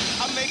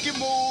 I'm making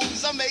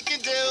moves, I'm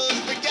making deals,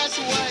 but guess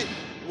what?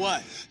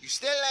 What? You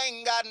still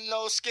ain't got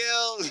no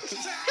skills.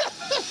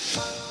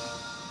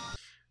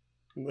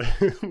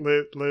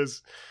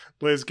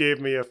 Liz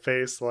gave me a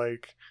face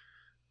like,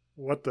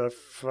 what the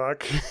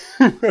fuck?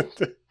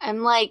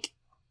 I'm like,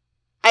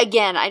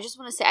 again, I just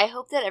want to say, I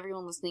hope that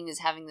everyone listening is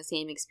having the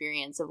same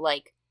experience of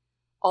like,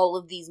 all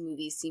of these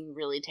movies seem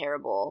really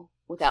terrible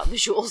without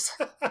visuals.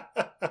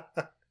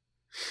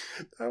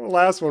 That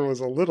last one was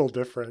a little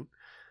different.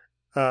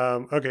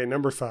 Okay,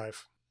 number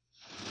 5.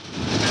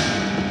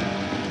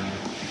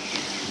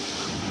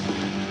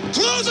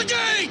 Close the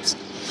gates!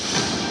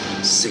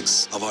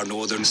 6 of our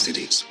northern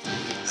cities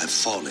have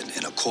fallen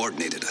in a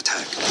coordinated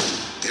attack.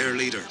 Their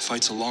leader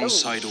fights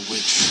alongside a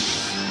witch.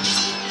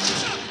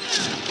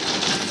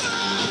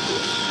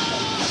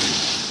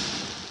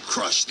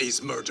 Crush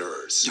these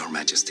murderers, Your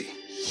Majesty.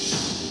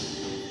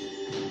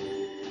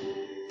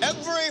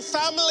 Every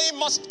family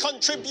must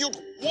contribute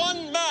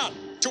 1 man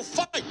to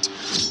fight.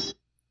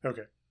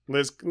 Okay,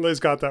 Liz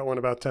got that one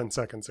about 10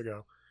 seconds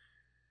ago.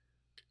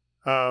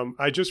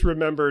 I just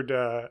remembered.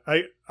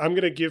 I'm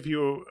gonna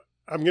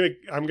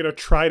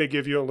try to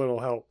give you a little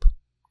help.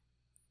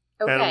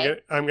 Okay.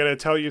 And I'm gonna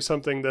tell you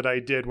something that I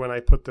did when I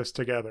put this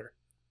together.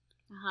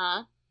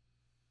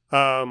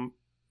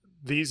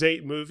 These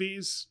 8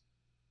 movies,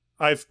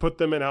 I've put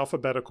them in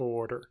alphabetical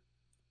order.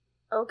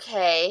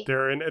 Okay.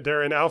 They're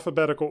in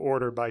alphabetical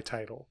order by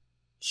title.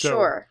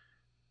 Sure.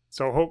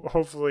 So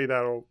hopefully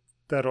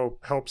that'll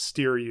help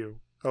steer you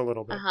a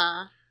little bit.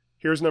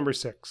 Here's number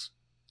 6.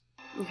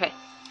 Okay.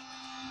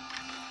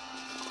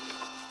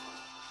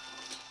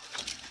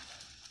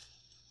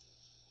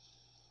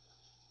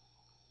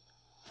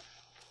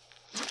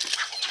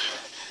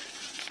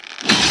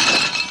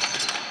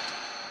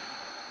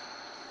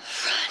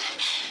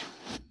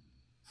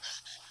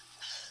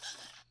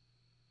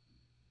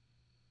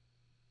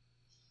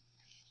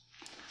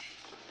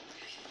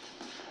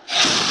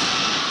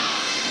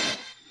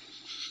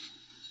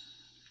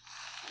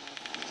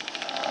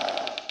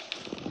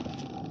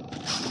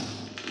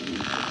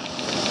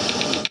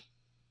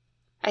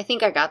 I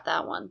think I got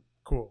that one.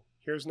 Cool.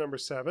 Here's number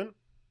 7.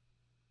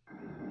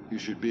 You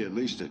should be at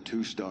least a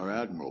 2-star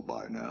admiral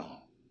by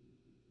now.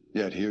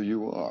 Yet here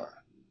you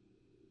are.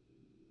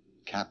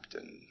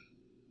 Captain.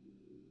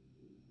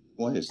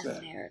 Why is that?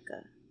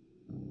 America.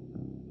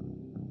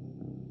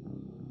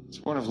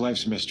 It's one of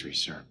life's mysteries,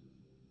 sir.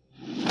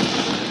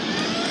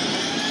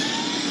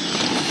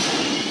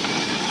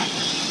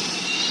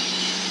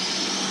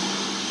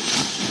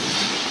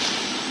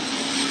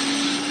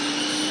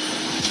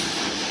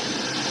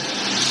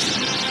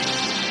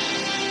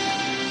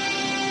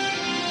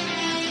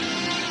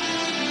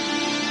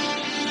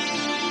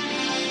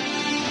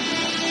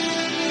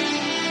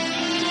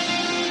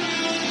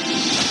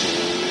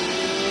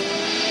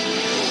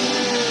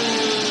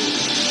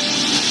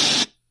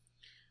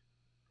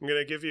 I'm going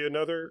to give you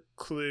another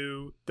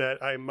clue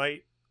that I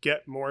might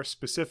get more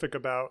specific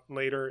about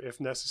later if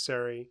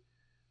necessary.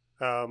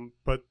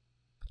 But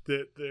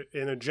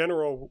in a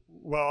general,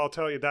 well, I'll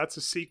tell you that's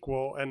a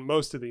sequel, and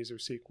most of these are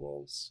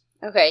sequels.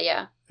 Okay,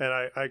 yeah. And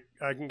I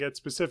can get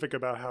specific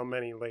about how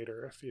many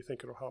later if you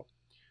think it'll help.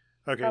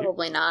 Okay.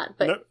 Probably not,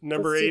 but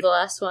number let's 8, do the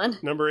last one.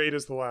 Number 8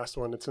 is the last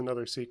one. It's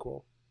another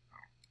sequel.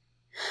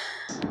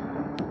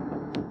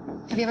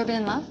 Have you ever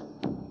been in love?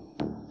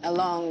 A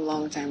long,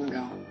 long time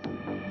ago.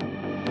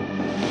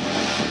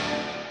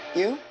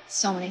 You?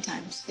 So many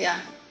times.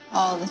 Yeah,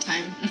 all the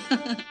time.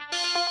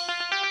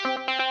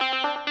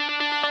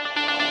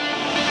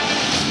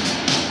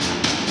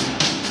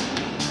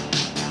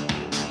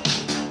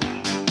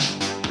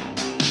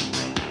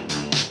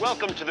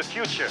 Welcome to the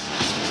future.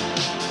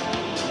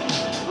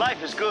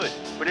 Life is good,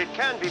 but it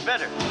can be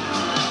better.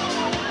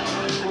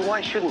 And why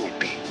shouldn't it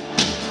be?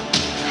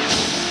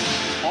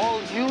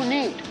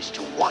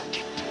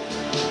 wanted.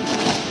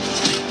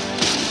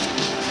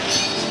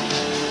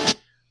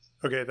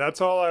 Okay, that's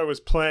all I was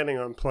planning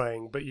on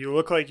playing, but you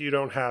look like you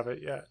don't have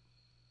it yet.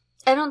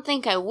 I don't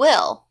think I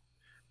will.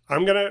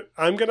 I'm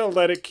gonna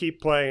let it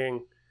keep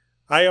playing.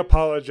 I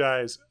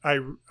apologize. I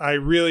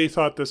really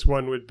thought this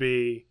one would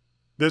be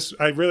this.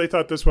 I really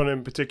thought this one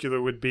in particular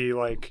would be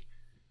like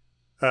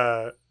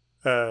a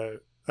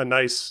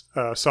nice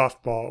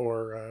softball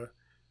or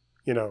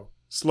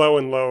slow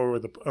and low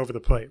over the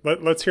plate.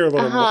 Let's hear a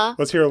little more.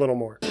 Let's hear a little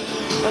more.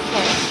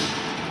 Okay.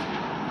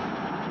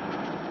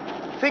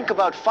 Think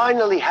about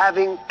finally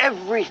having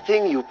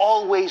everything you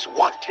always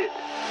wanted.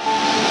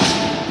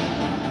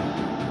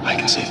 I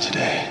can save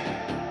today,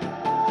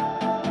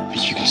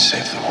 but you can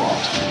save the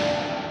world.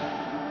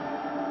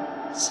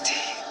 Steve.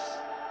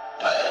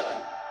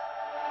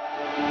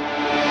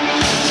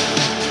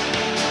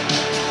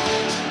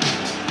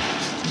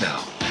 No.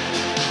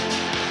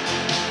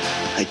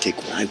 I take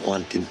what I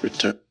want in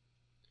return.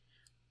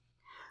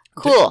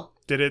 Cool.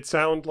 Did it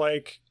sound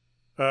like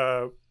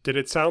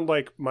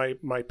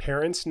my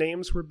parents'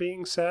 names were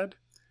being said?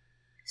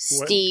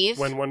 Steve.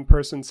 When one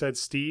person said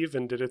Steve,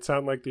 and did it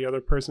sound like the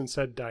other person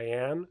said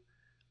Diane?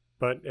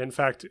 But in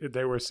fact,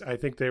 I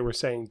think they were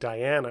saying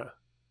Diana.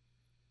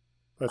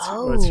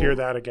 Let's hear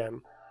that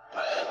again.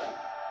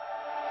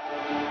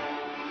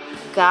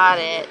 Got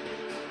it.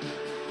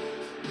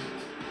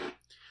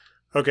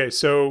 Okay,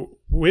 so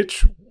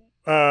which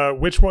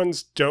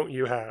ones don't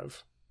you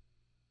have?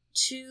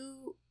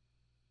 2,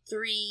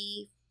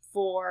 3,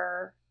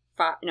 4,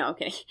 5. No,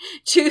 okay.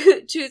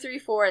 2, 3,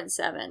 4, and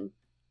 7.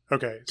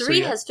 Okay.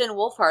 3 has Finn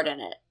Wolfhard in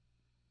it.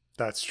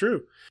 That's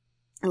true.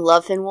 I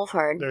love Finn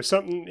Wolfhard. There's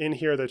something in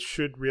here that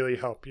should really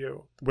help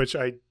you, which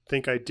I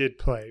think I did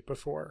play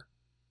before.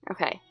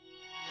 Okay.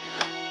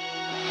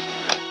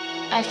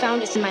 I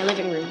found it in my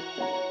living room.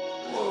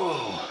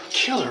 Whoa,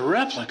 killer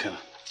replica.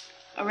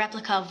 A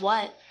replica of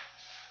what?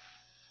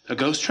 A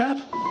ghost trap?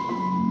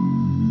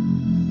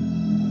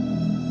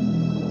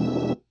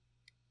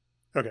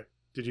 Okay.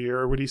 Did you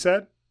hear what he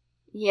said?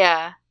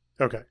 Yeah.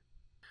 Okay.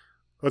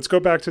 Let's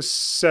go back to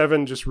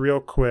 7 just real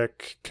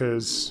quick,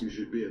 because You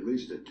should be at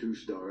least a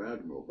 2-star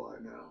admiral by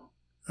now.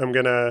 I'm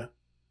gonna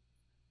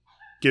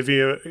give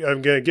you.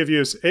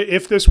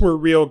 If this were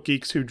real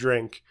Geeks Who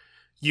Drink,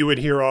 you would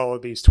hear all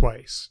of these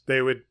twice.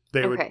 They would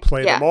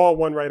play them all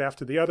one right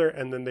after the other,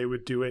 and then they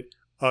would do it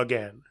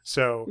again.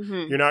 So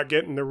you're not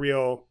getting the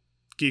real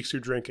Geeks Who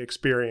Drink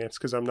experience,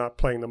 because I'm not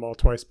playing them all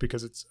twice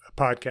because it's a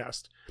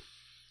podcast.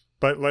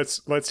 But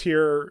let's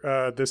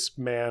hear this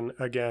man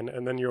again,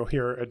 and then you'll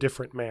hear a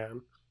different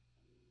man.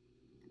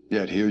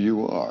 Yet here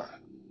you are,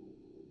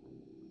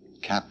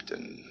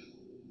 Captain.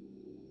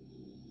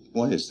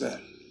 Why is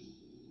that?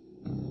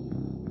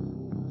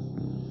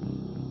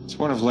 It's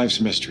one of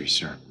life's mysteries,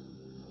 sir.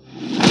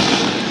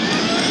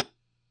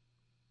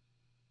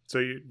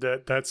 So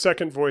that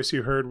second voice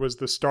you heard was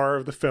the star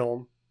of the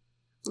film.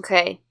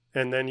 Okay.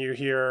 And then you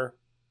hear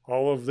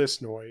all of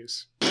this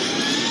noise.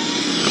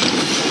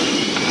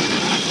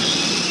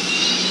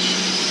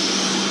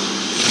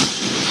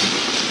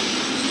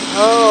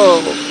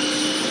 Oh.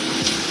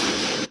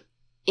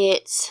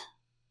 It's...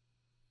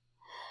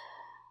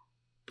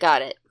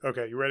 Got it.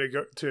 Okay, you ready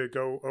to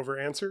go over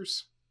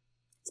answers?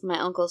 It's my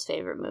uncle's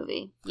favorite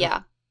movie.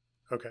 Yeah.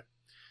 Okay.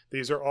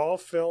 These are all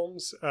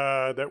films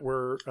that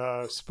were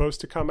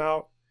supposed to come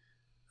out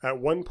at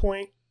one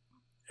point,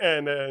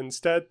 and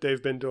instead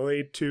they've been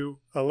delayed to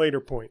a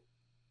later point.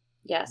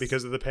 Yes.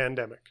 Because of the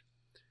pandemic.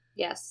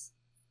 Yes.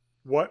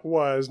 What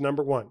was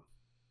number 1?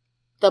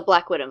 The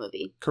Black Widow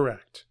movie.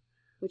 Correct.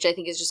 Which I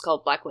think is just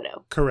called Black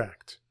Widow.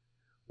 Correct.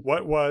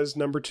 What was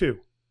number 2?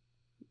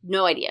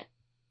 No idea.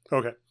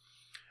 Okay.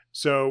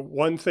 So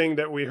one thing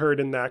that we heard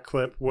in that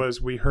clip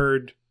was we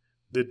heard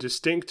the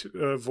distinct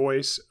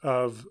voice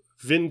of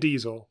Vin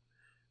Diesel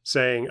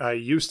saying, "I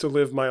used to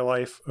live my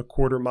life a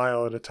quarter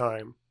mile at a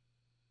time."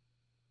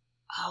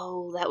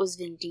 Oh, that was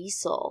Vin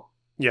Diesel.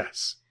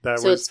 Yes.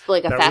 It's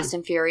like a Fast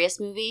and Furious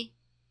movie?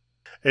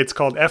 It's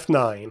called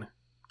F9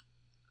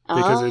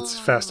 because it's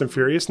Fast and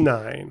Furious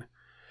 9.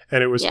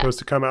 And it was supposed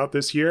to come out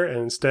this year, and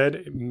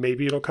instead,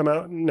 maybe it'll come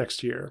out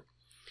next year.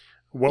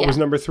 What was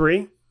number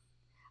 3?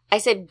 I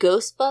said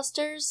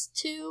Ghostbusters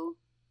 2.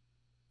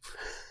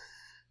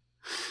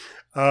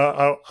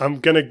 I'm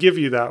going to give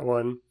you that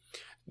one.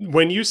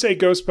 When you say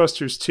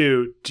Ghostbusters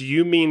 2, do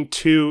you mean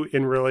 2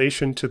 in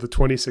relation to the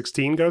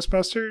 2016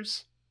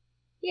 Ghostbusters?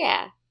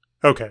 Yeah.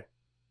 Okay.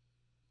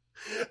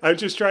 I'm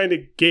just trying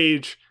to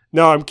gauge.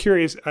 No, I'm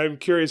curious. I'm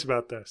curious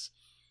about this.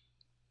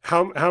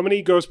 How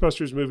many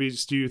Ghostbusters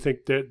movies do you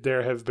think that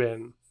there have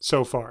been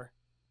so far?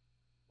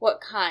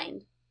 What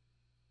kind?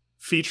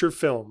 Feature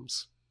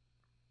films.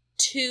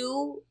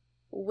 2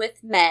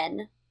 with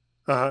men.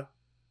 Uh-huh.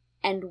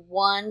 And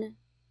 1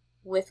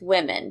 with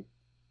women.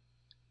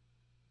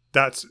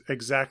 That's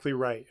exactly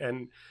right.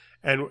 And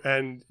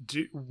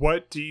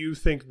what do you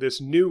think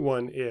this new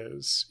one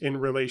is in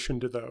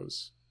relation to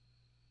those?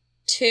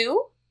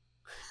 2?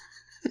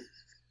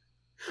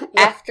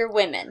 After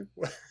women.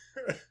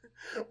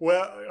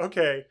 Well,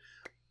 okay.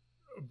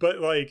 But,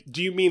 like,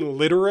 do you mean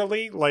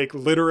literally? Like,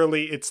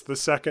 literally it's the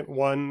second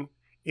one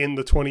in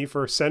the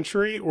 21st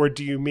century? Or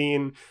do you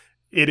mean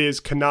it is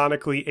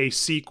canonically a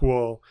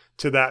sequel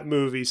to that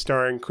movie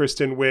starring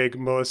Kristen Wiig,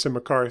 Melissa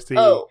McCarthy,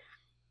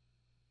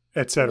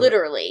 etc.?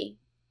 Literally.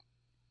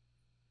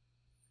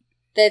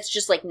 That's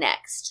just, like,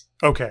 next.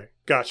 Okay,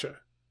 gotcha.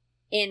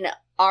 In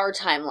our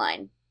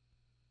timeline.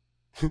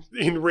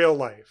 In real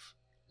life.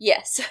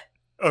 Yes.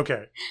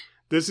 Okay.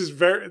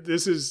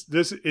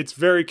 It's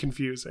very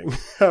confusing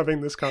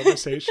having this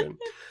conversation.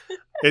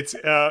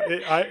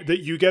 That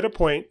you get a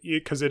point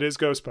because it is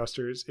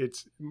Ghostbusters.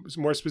 It's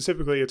more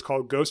specifically, it's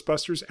called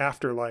Ghostbusters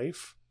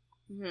Afterlife.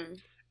 Mm-hmm.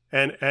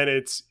 And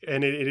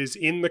it is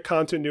in the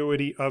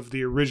continuity of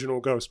the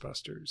original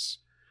Ghostbusters.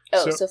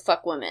 Oh, so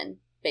fuck women,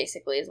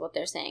 basically, is what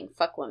they're saying.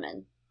 Fuck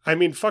women. I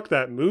mean, fuck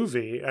that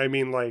movie. I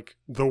mean, like,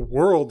 the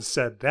world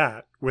said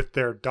that with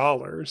their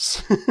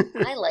dollars.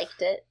 I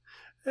liked it.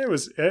 It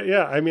was,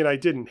 yeah, I mean, I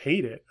didn't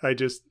hate it.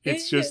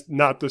 It's just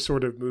not the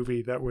sort of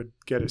movie that would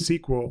get a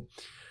sequel.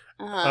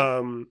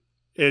 Uh-huh.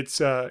 It's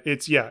like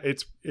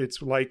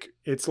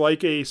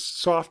a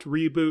soft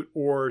reboot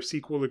or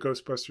sequel to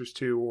Ghostbusters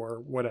 2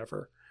 or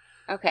whatever.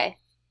 Okay.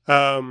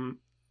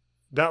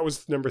 That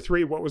was number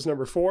 3. What was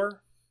number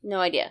 4? No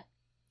idea.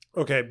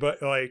 Okay,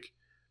 but like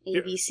A,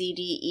 B, C,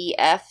 D, E,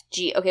 F,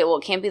 G. Okay, well,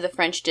 it can't be the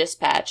French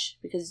Dispatch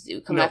because it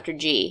would come after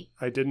G.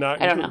 I did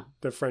not. I don't know.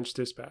 The French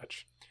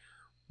Dispatch.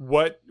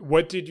 What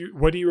do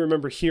you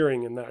remember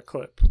hearing in that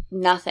clip?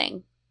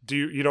 Nothing.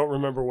 You don't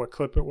remember what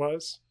clip it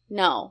was?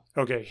 No.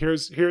 Okay,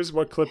 here's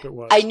what clip it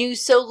was. I knew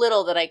so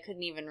little that I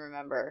couldn't even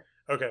remember.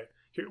 Okay.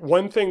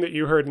 One thing that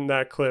you heard in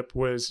that clip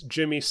was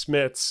Jimmy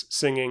Smits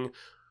singing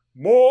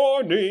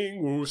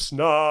Morning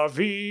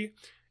Usnavi.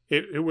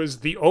 It was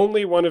the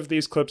only one of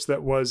these clips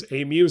that was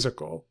a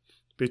musical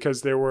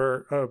because there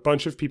were a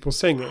bunch of people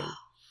singing.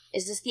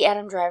 Is this the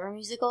Adam Driver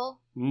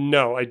musical?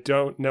 No, I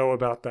don't know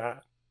about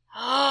that.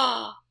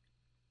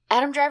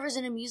 Adam Driver's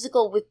in a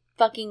musical with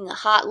fucking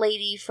hot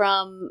lady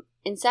from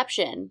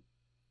Inception.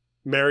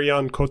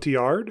 Marion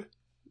Cotillard?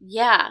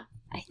 Yeah,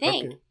 I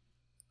think. Okay.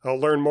 I'll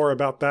learn more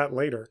about that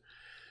later.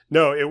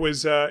 No, it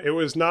was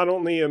not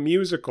only a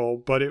musical,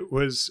 but it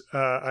was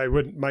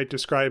might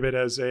describe it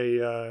as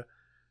a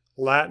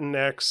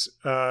Latinx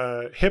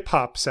hip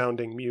hop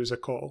sounding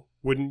musical.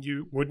 Wouldn't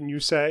you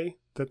say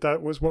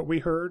that was what we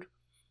heard?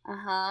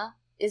 Uh-huh.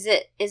 Is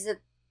it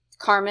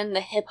Carmen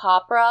the Hip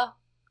Opera?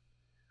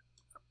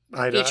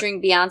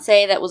 Featuring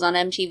Beyonce that was on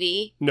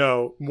MTV?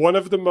 No. One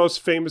of the most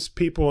famous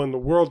people in the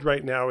world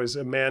right now is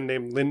a man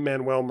named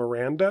Lin-Manuel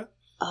Miranda.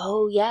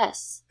 Oh,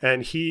 yes.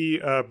 And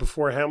he,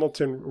 before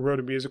Hamilton,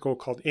 wrote a musical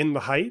called In the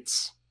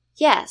Heights.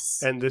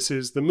 Yes. And this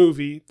is the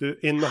movie,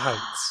 In the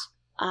Heights.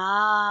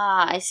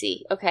 Ah, I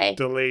see. Okay.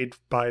 Delayed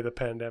by the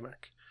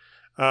pandemic.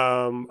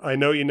 I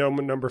know you know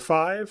number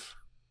 5.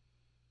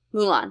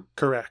 Mulan.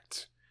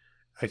 Correct.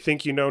 I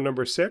think you know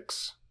number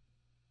 6.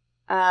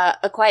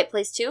 A Quiet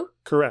Place 2?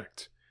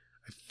 Correct.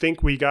 I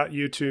think we got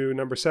you to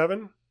number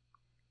 7.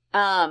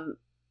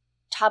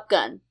 Top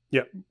Gun.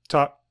 Yeah.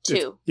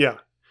 2.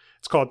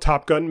 It's called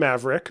Top Gun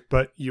Maverick,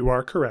 but you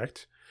are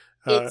correct.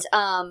 It's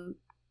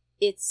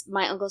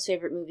my uncle's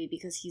favorite movie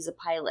because he's a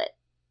pilot.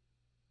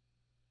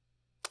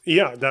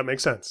 Yeah, that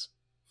makes sense.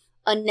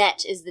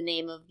 Annette is the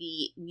name of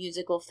the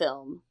musical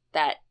film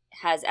that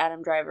has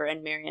Adam Driver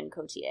and Marion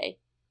Cotillard.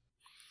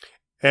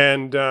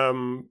 And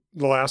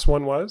the last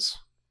one was?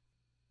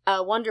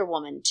 Wonder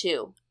Woman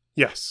 2.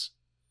 Yes.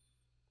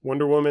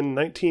 Wonder Woman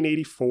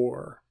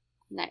 1984.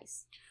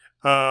 Nice.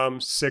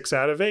 6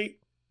 out of 8.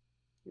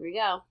 Here we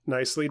go.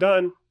 Nicely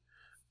done.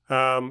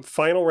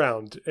 Final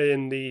round.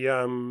 In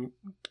the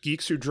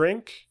Geeks Who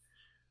Drink,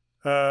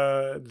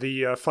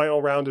 the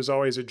final round is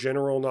always a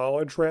general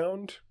knowledge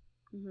round.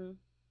 Mm-hmm.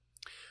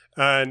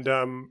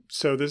 And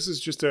so this is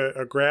just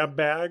a grab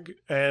bag.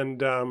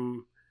 And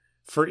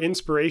for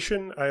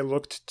inspiration, I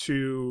looked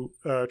to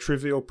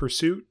Trivial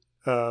Pursuit.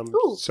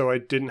 So I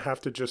didn't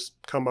have to just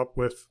come up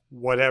with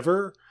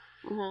whatever.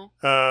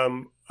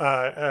 Mm-hmm.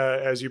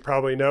 As you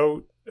probably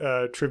know,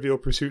 Trivial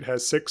Pursuit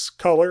has 6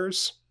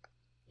 colors.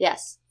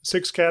 Yes.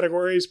 6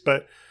 categories,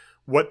 but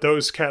what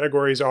those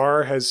categories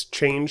are has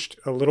changed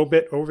a little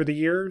bit over the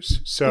years.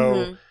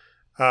 So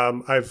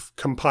I've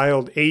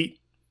compiled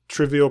 8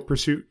 Trivial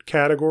Pursuit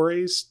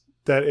categories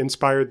that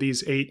inspired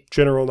these 8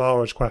 general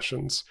knowledge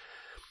questions.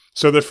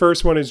 So the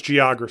first one is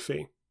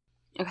geography.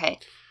 Okay.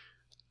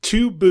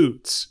 Two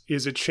Boots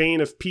is a chain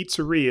of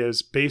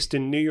pizzerias based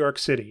in New York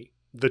City.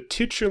 The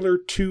titular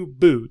Two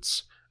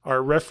Boots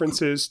are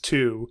references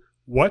to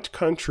what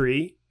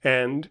country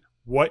and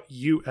what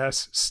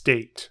U.S.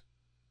 state?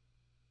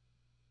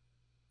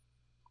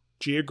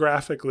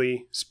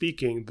 Geographically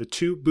speaking, the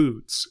Two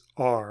Boots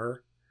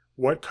are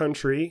what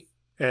country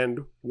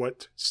and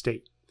what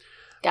state?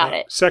 Got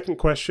it. Second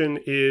question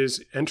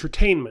is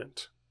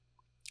entertainment.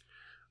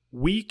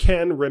 We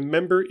Can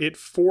Remember It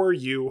For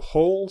You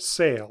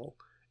Wholesale,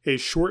 a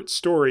short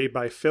story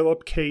by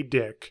Philip K.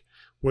 Dick,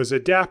 was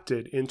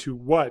adapted into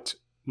what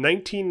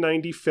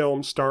 1990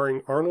 film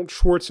starring Arnold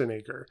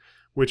Schwarzenegger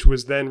which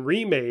was then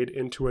remade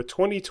into a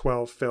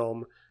 2012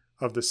 film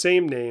of the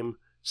same name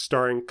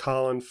starring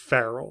Colin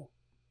Farrell.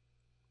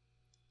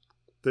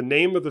 The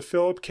name of the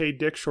Philip K.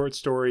 Dick short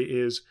story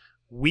is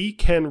We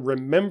Can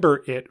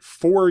Remember It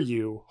For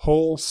You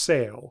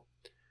Wholesale.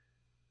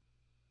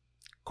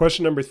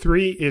 Question number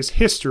 3 is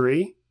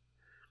history.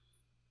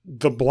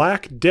 The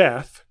Black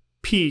Death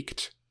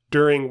peaked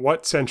during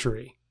what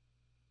century?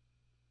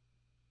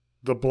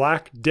 The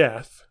Black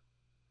Death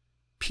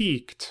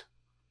peaked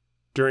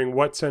during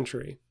what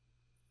century?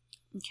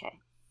 Okay.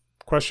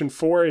 Question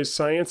 4 is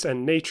science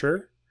and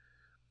nature.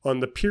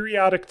 On the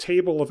periodic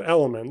table of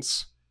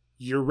elements,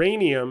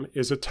 uranium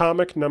is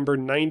atomic number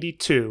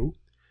 92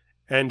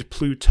 and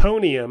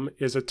plutonium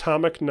is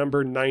atomic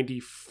number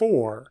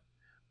 94.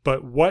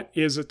 But what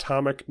is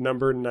atomic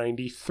number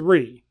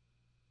 93?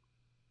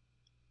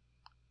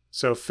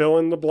 So fill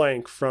in the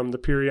blank from the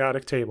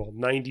periodic table.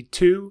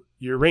 92,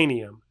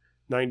 uranium.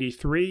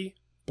 93,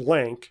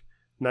 blank.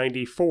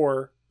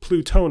 94,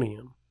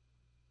 plutonium.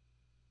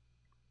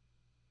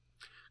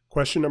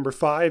 Question number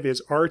 5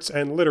 is arts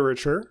and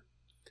literature.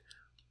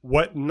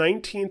 What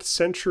 19th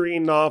century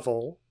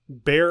novel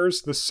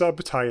bears the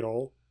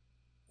subtitle,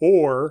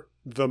 or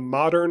the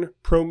Modern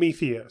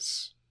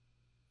Prometheus?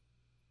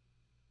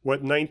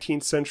 What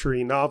 19th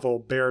century novel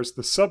bears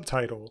the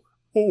subtitle,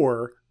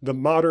 or the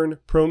Modern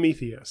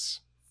Prometheus?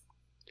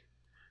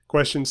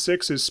 Question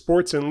 6 is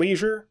sports and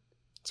leisure.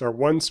 It's our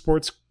one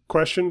sports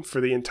question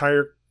for the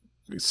entire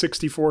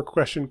 64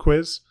 question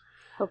quiz.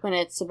 Hoping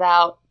it's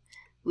about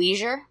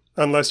leisure.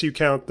 Unless you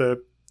count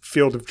the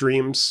Field of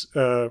Dreams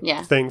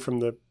thing from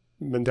the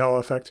Mandela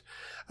effect.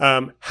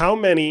 How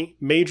many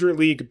Major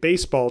League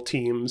Baseball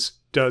teams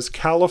does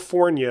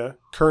California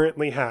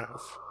currently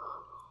have?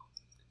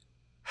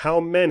 How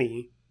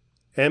many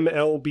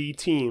MLB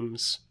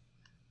teams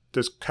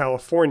does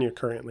California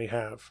currently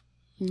have?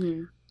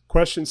 Mm-hmm.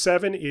 Question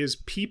 7 is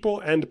people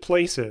and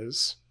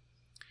places.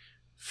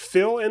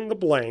 Fill in the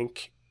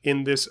blank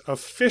in this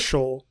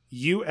official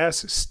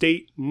U.S.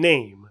 state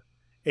name,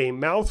 a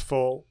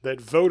mouthful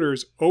that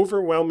voters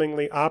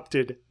overwhelmingly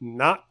opted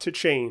not to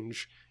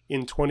change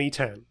in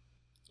 2010.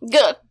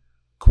 Good.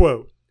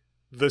 Quote,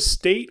 the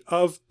state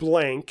of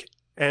blank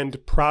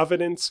and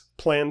Providence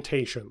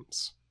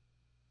plantations.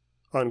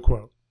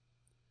 Unquote.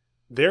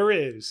 There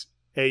is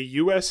a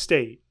U.S.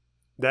 state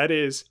that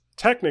is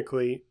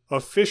technically,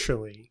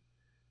 officially,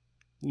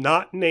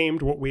 not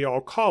named what we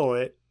all call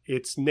it.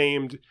 It's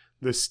named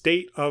the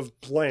state of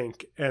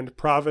blank and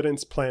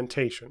Providence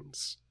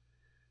plantations.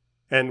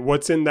 And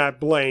what's in that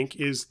blank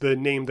is the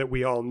name that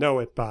we all know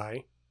it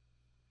by.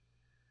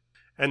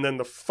 And then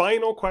the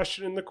final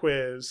question in the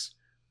quiz,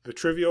 the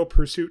Trivial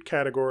Pursuit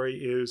category,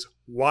 is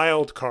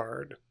wild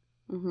card.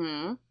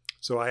 Mm-hmm.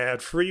 So I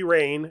had free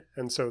reign,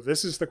 and so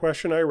this is the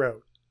question I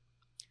wrote.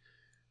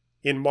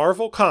 In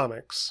Marvel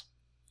Comics,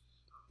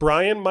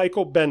 Brian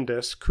Michael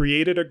Bendis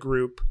created a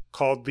group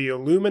called the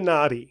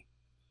Illuminati,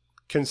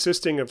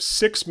 consisting of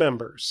 6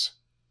 members: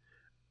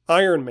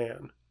 Iron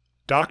Man,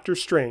 Doctor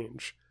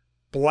Strange,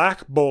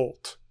 Black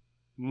Bolt,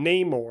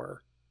 Namor,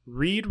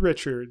 Reed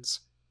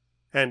Richards,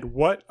 and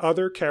what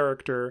other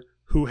character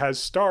who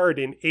has starred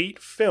in 8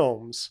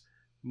 films,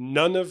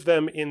 none of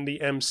them in the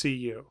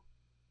MCU?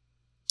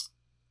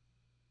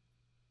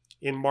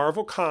 In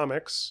Marvel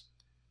Comics,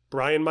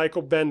 Brian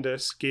Michael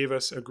Bendis gave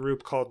us a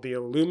group called the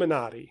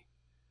Illuminati.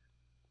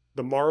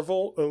 The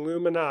Marvel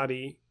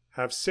Illuminati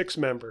have 6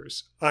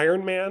 members: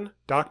 Iron Man,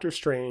 Doctor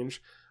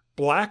Strange,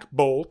 Black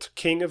Bolt,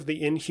 King of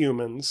the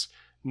Inhumans,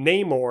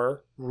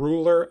 Namor,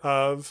 ruler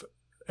of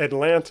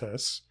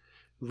Atlantis,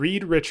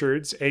 Reed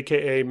Richards,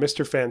 aka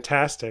Mr.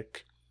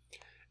 Fantastic,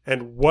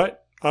 and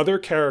what other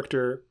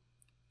character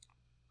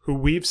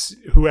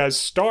who has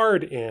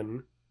starred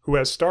in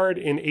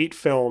 8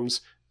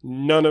 films,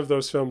 none of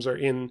those films are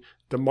in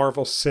the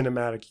Marvel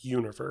Cinematic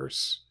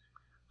Universe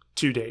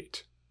to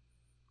date.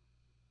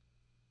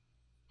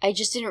 I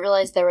just didn't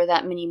realize there were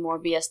that many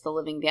Morbius the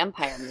Living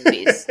Vampire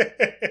movies.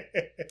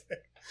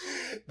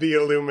 The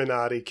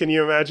Illuminati. Can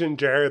you imagine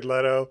Jared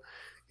Leto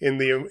in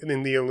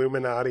the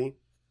Illuminati?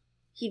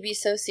 He'd be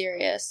so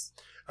serious.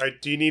 All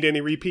right, do you need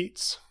any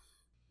repeats?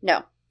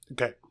 No.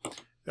 Okay.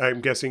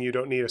 I'm guessing you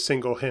don't need a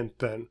single hint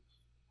then.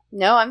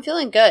 No, I'm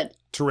feeling good.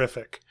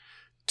 Terrific.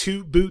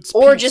 Two Boots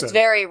or Pizza. Just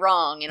very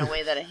wrong in a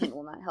way that a hint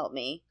will not help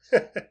me.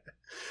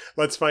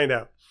 Let's find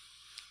out.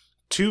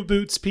 Two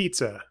Boots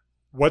Pizza.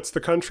 What's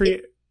the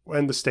country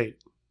and the state?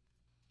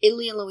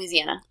 Italy and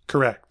Louisiana.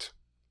 Correct.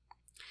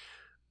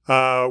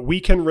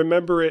 We Can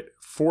Remember It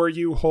For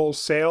You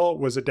Wholesale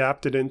was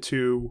adapted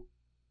into...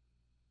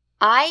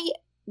 I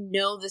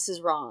know this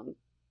is wrong,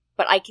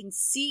 but I can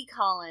see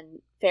Colin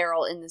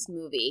Farrell in this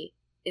movie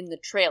in the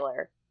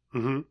trailer.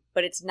 Mm-hmm.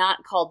 But it's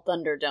not called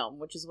Thunderdome,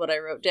 which is what I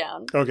wrote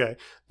down. Okay.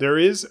 There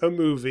is a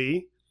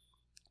movie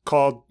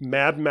called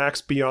Mad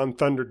Max Beyond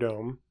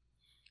Thunderdome,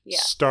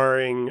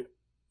 starring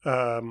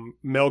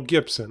Mel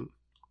Gibson.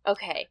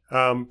 Okay.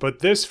 But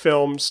this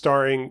film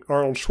starring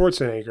Arnold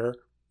Schwarzenegger,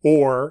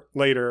 or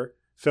later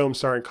film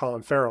starring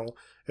Colin Farrell,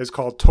 is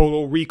called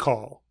Total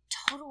Recall.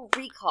 Total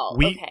Recall.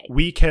 We Okay.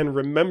 We Can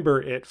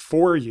Remember It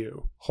For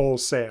You,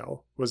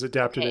 Wholesale, was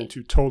adapted Okay.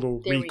 into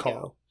Total There we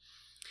Recall.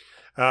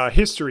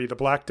 History, The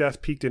Black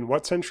Death peaked in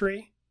what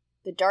century?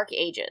 The Dark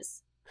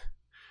Ages.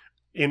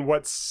 In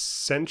what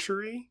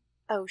century?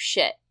 Oh,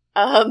 shit.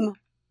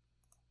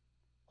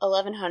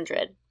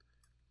 1100.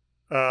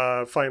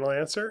 Final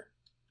answer?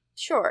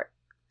 Sure.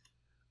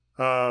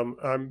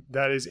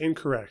 That is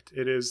incorrect.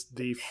 It is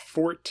the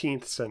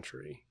 14th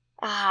century.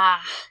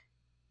 Ah.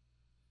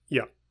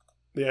 Yeah,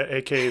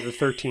 aka the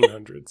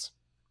 1300s.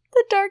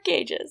 The Dark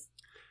Ages.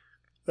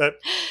 That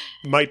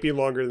might be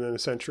longer than a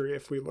century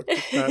if we looked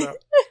that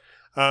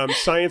up.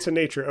 Science and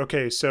nature.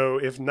 Okay, so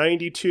if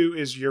 92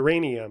 is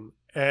uranium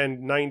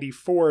and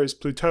 94 is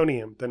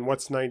plutonium, then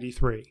what's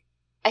 93?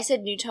 I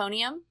said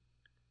Newtonium.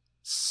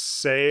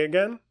 Say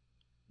again?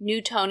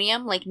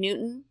 Newtonium, like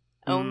Newton.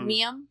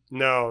 Ohmium.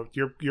 No,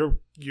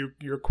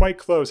 you're quite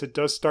close. It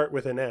does start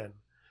with an N.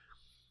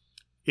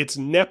 It's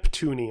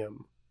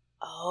Neptunium.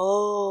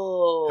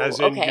 Oh, as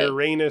in okay.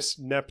 Uranus,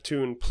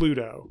 Neptune,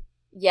 Pluto.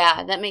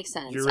 Yeah, that makes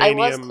sense. Uranium,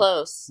 I was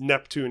close.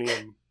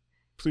 Neptunium,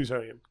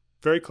 plutonium.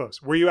 Very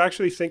close. Were you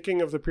actually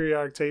thinking of the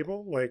periodic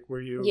table? Like,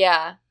 were you?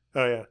 Yeah.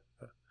 Oh,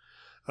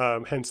 yeah.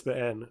 Hence the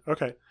N.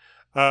 Okay.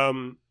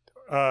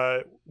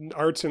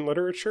 Arts and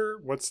literature.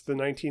 What's the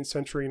 19th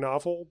century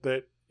novel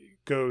that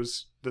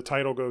the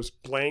title goes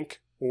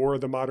blank or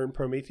The Modern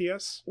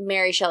Prometheus?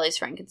 Mary Shelley's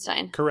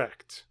Frankenstein.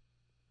 Correct.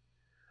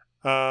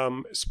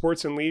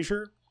 Sports and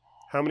leisure.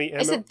 How many?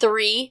 I said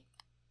 3.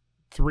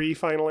 3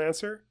 final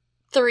answer?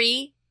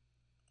 3.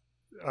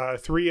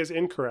 3 is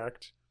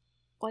incorrect.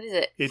 What is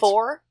it?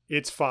 4?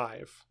 It's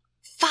 5.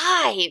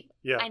 5?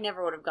 Yeah. I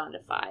never would have gone to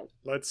 5.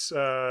 Let's,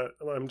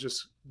 I'm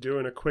just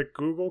doing a quick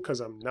Google because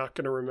I'm not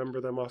going to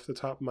remember them off the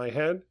top of my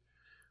head.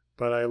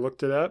 But I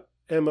looked it up.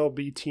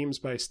 MLB teams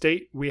by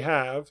state. We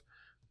have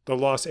the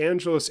Los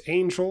Angeles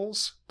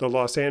Angels, the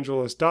Los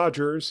Angeles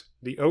Dodgers,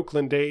 the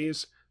Oakland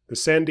A's, the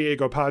San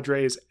Diego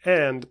Padres,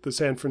 and the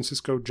San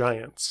Francisco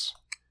Giants.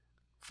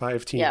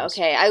 5 teams. Yeah,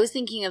 okay. I was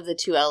thinking of the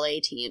 2 LA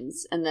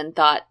teams and then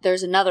thought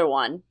there's another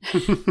one.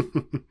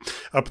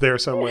 Up there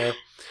somewhere.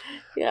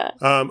 Yeah.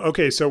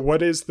 Okay, so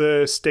what is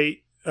the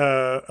state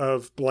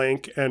of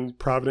blank and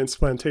Providence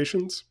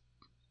Plantations?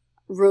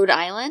 Rhode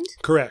Island?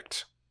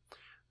 Correct.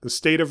 The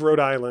state of Rhode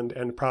Island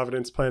and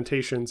Providence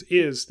Plantations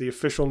is the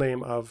official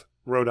name of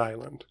Rhode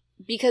Island.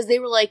 Because they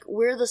were like,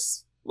 we're the,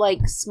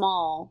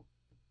 small.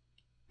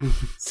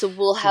 So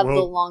we'll have the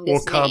longest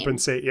We'll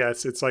compensate, name.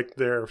 Yes. It's like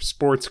their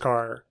sports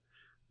car.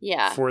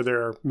 Yeah. For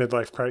their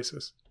midlife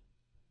crisis.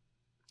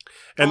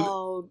 And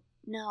oh,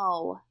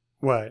 no.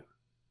 What?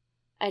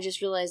 I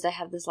just realized I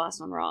have this last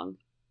one wrong.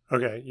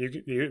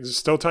 Okay, there's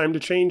still time to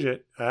change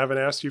it. I haven't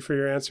asked you for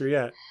your answer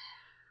yet.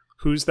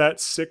 Who's that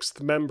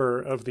 6th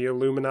member of the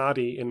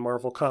Illuminati in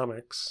Marvel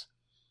Comics?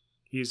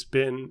 He's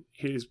been.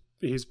 It's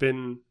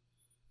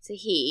a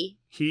he.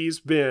 He's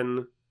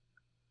been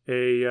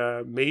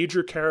a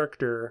major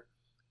character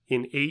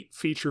in 8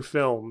 feature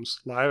films,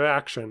 live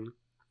action,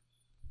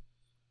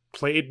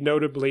 played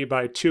notably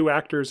by 2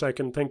 actors I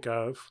can think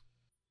of.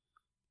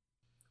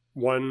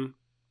 One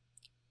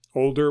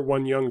older,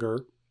 one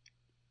younger.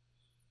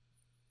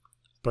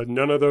 But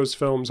none of those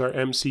films are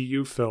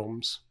MCU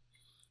films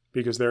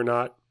because they're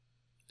not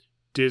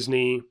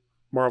Disney,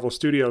 Marvel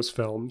Studios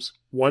films.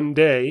 One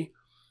day,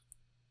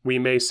 we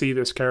may see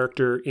this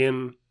character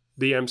in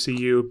the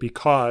MCU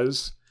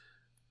because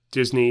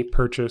Disney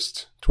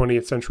purchased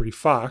 20th Century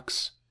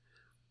Fox.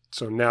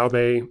 So now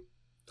they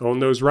own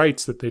those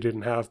rights that they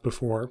didn't have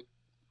before.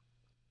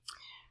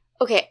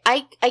 Okay,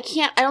 I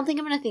don't think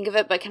I'm going to think of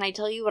it, but can I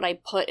tell you what I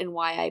put and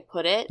why I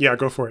put it? Yeah,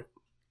 go for it.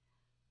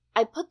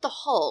 I put the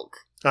Hulk.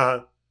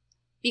 Uh-huh.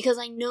 Because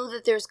I know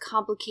that there's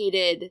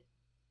complicated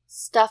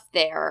stuff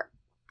there.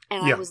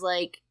 And I was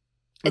like,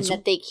 and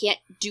that they can't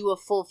do a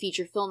full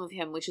feature film of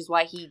him, which is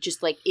why he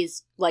just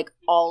is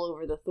all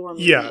over the Thor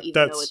movie, even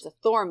though it's a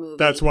Thor movie.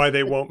 That's why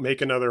they won't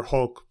make another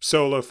Hulk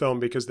solo film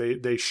because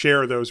they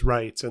share those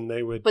rights and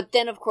they would. But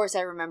then, of course,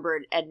 I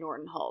remembered Ed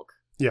Norton Hulk.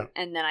 Yeah.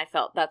 And then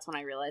that's when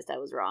I realized I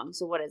was wrong.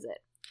 So what is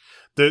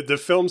it? The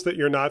films that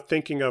you're not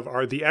thinking of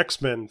are the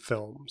X-Men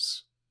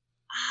films.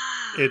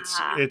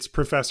 It's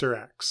Professor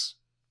X.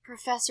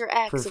 Professor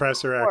X.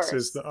 Professor X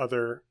is the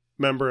other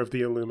member of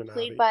the Illuminati.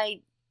 Played by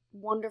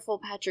wonderful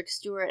Patrick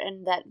Stewart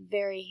and that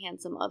very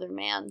handsome other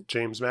man.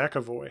 James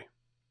McAvoy.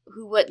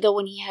 Who, though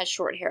when he has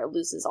short hair,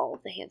 loses all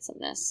of the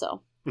handsomeness,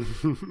 so.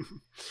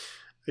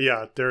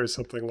 Yeah, there is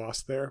something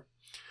lost there.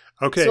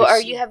 Okay. So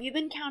have you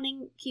been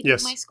keeping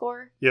my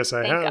score? Yes,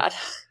 I have. Thank God.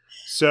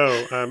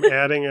 So I'm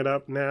adding it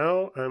up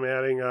now. I'm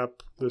adding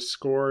up the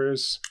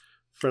scores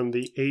from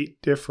the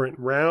 8 different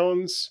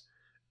rounds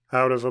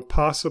out of a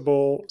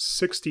possible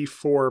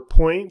 64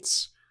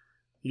 points.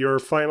 Your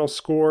final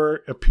score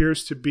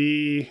appears to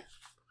be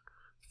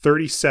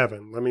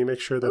 37. Let me make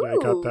sure that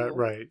I got that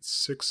right.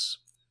 6,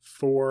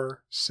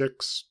 4,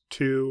 6,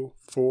 2,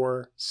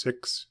 4,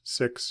 6,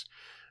 6,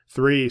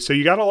 3. So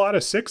you got a lot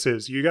of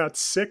 6s. You got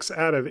 6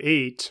 out of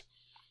 8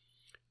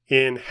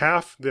 in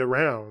half the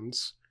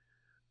rounds.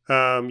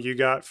 You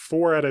got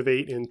 4 out of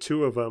 8 in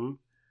 2 of them,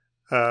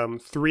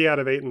 3 out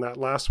of 8 in that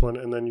last one,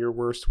 and then your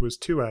worst was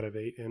 2 out of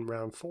 8 in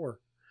round 4.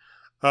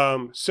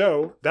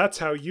 So that's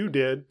how you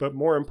did, but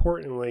more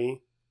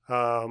importantly,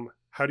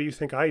 how do you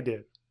think I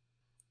did?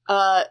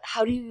 I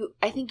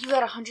think you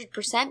got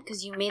 100%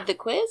 because you made the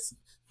quiz?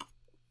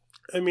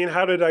 I mean,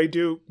 how did I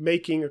do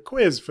making a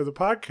quiz for the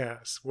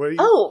podcast?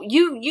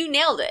 You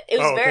nailed it. It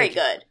was very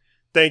good.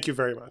 Thank you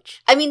very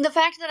much. I mean, the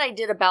fact that I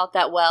did about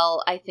that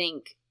well, I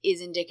think,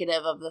 is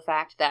indicative of the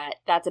fact that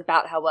that's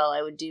about how well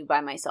I would do by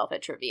myself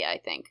at trivia, I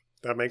think.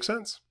 That makes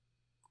sense.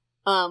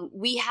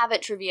 We have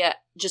at trivia,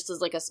 just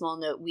as like a small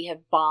note, we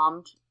have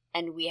bombed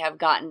and we have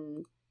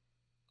gotten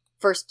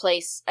first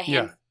place a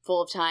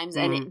handful of times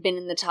and been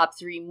in the top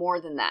 3 more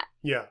than that.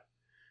 Yeah.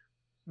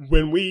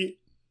 When we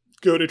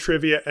go to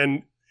trivia,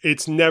 and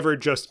it's never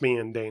just me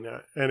and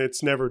Dana, and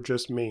it's never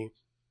just me.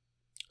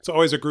 It's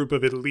always a group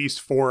of at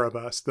least 4 of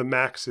us. The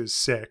max is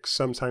 6.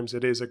 Sometimes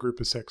it is a group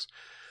of 6.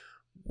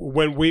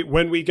 When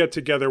we get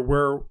together,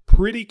 we're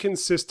pretty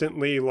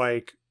consistently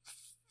like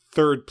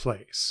 3rd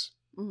place.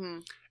 Mm-hmm.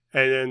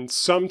 And then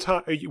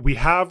sometimes we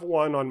have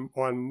won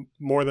on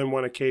more than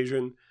one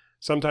occasion.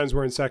 Sometimes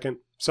we're in 2nd.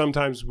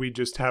 Sometimes we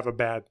just have a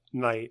bad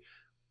night.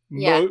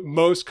 Yeah.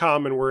 Most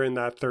common, we're in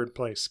that 3rd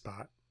place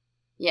spot.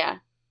 Yeah.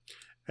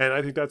 And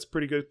I think that's a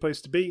pretty good place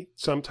to be.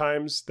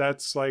 Sometimes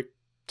that's like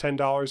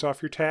 $10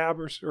 off your tab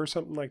or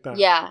something like that.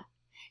 Yeah.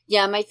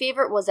 Yeah, my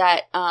favorite was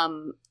at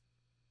the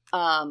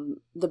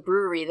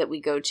brewery that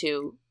we go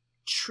to.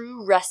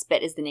 True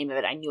Respite is the name of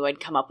it. I knew I'd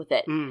come up with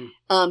it.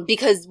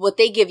 Because what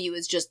they give you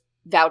is just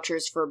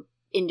vouchers for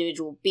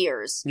individual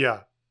beers.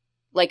 Yeah.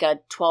 Like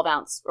a 12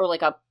 ounce or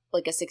like a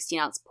 16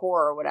 ounce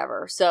pour or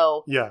whatever.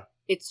 So yeah,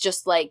 it's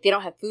just like they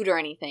don't have food or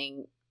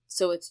anything.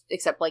 So it's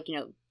except like,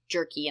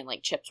 jerky and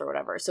like chips or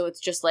whatever. So it's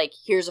just like,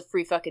 here's a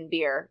free fucking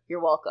beer.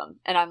 You're welcome.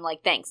 And I'm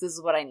like, thanks. This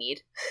is what I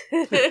need.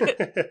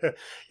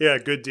 Yeah,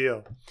 good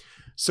deal.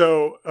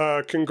 So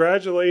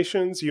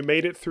congratulations. You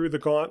made it through the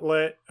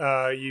gauntlet.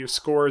 You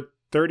scored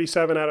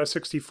 37 out of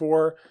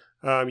 64.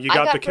 I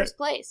got first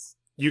place.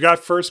 You got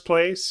first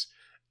place.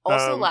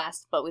 Also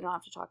last, but we don't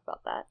have to talk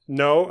about that.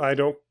 No, I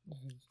don't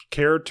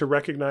care to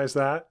recognize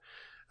that.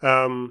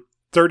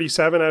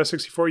 37 out of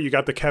 64. You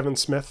got the Kevin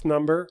Smith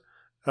number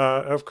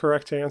of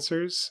correct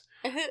answers.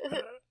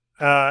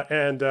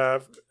 And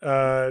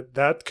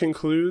that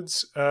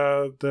concludes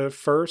the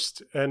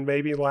first and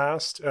maybe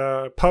last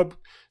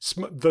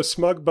the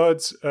Smug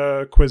Buds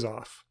quiz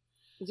off.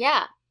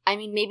 Yeah. I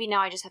mean, maybe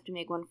now I just have to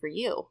make one for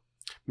you.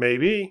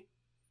 Maybe.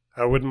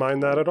 I wouldn't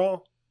mind that at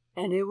all.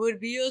 And it would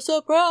be a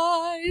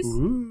surprise.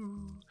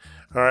 Ooh.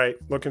 All right.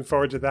 Looking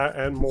forward to that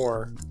and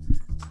more.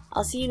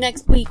 I'll see you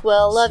next week,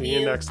 Will. Love you. See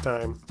you next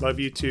time. Love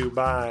you too.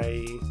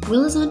 Bye.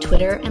 Will is on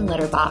Twitter and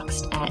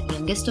Letterboxd at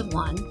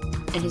youngest-of-one,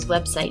 and his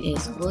website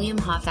is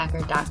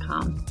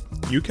williamhoffacker.com.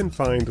 You can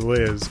find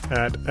Liz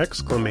at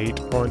exclamate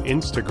on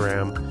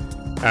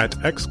Instagram, at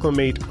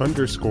exclamate_ on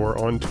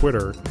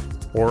Twitter,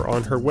 or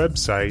on her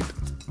website,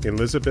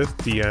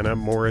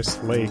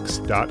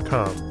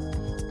 elizabethdeannamorrislakes.com.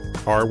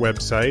 Our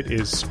website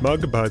is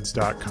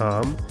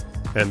smugbuds.com,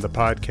 and the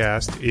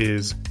podcast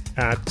is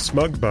at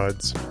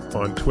smugbuds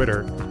on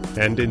Twitter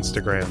and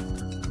Instagram.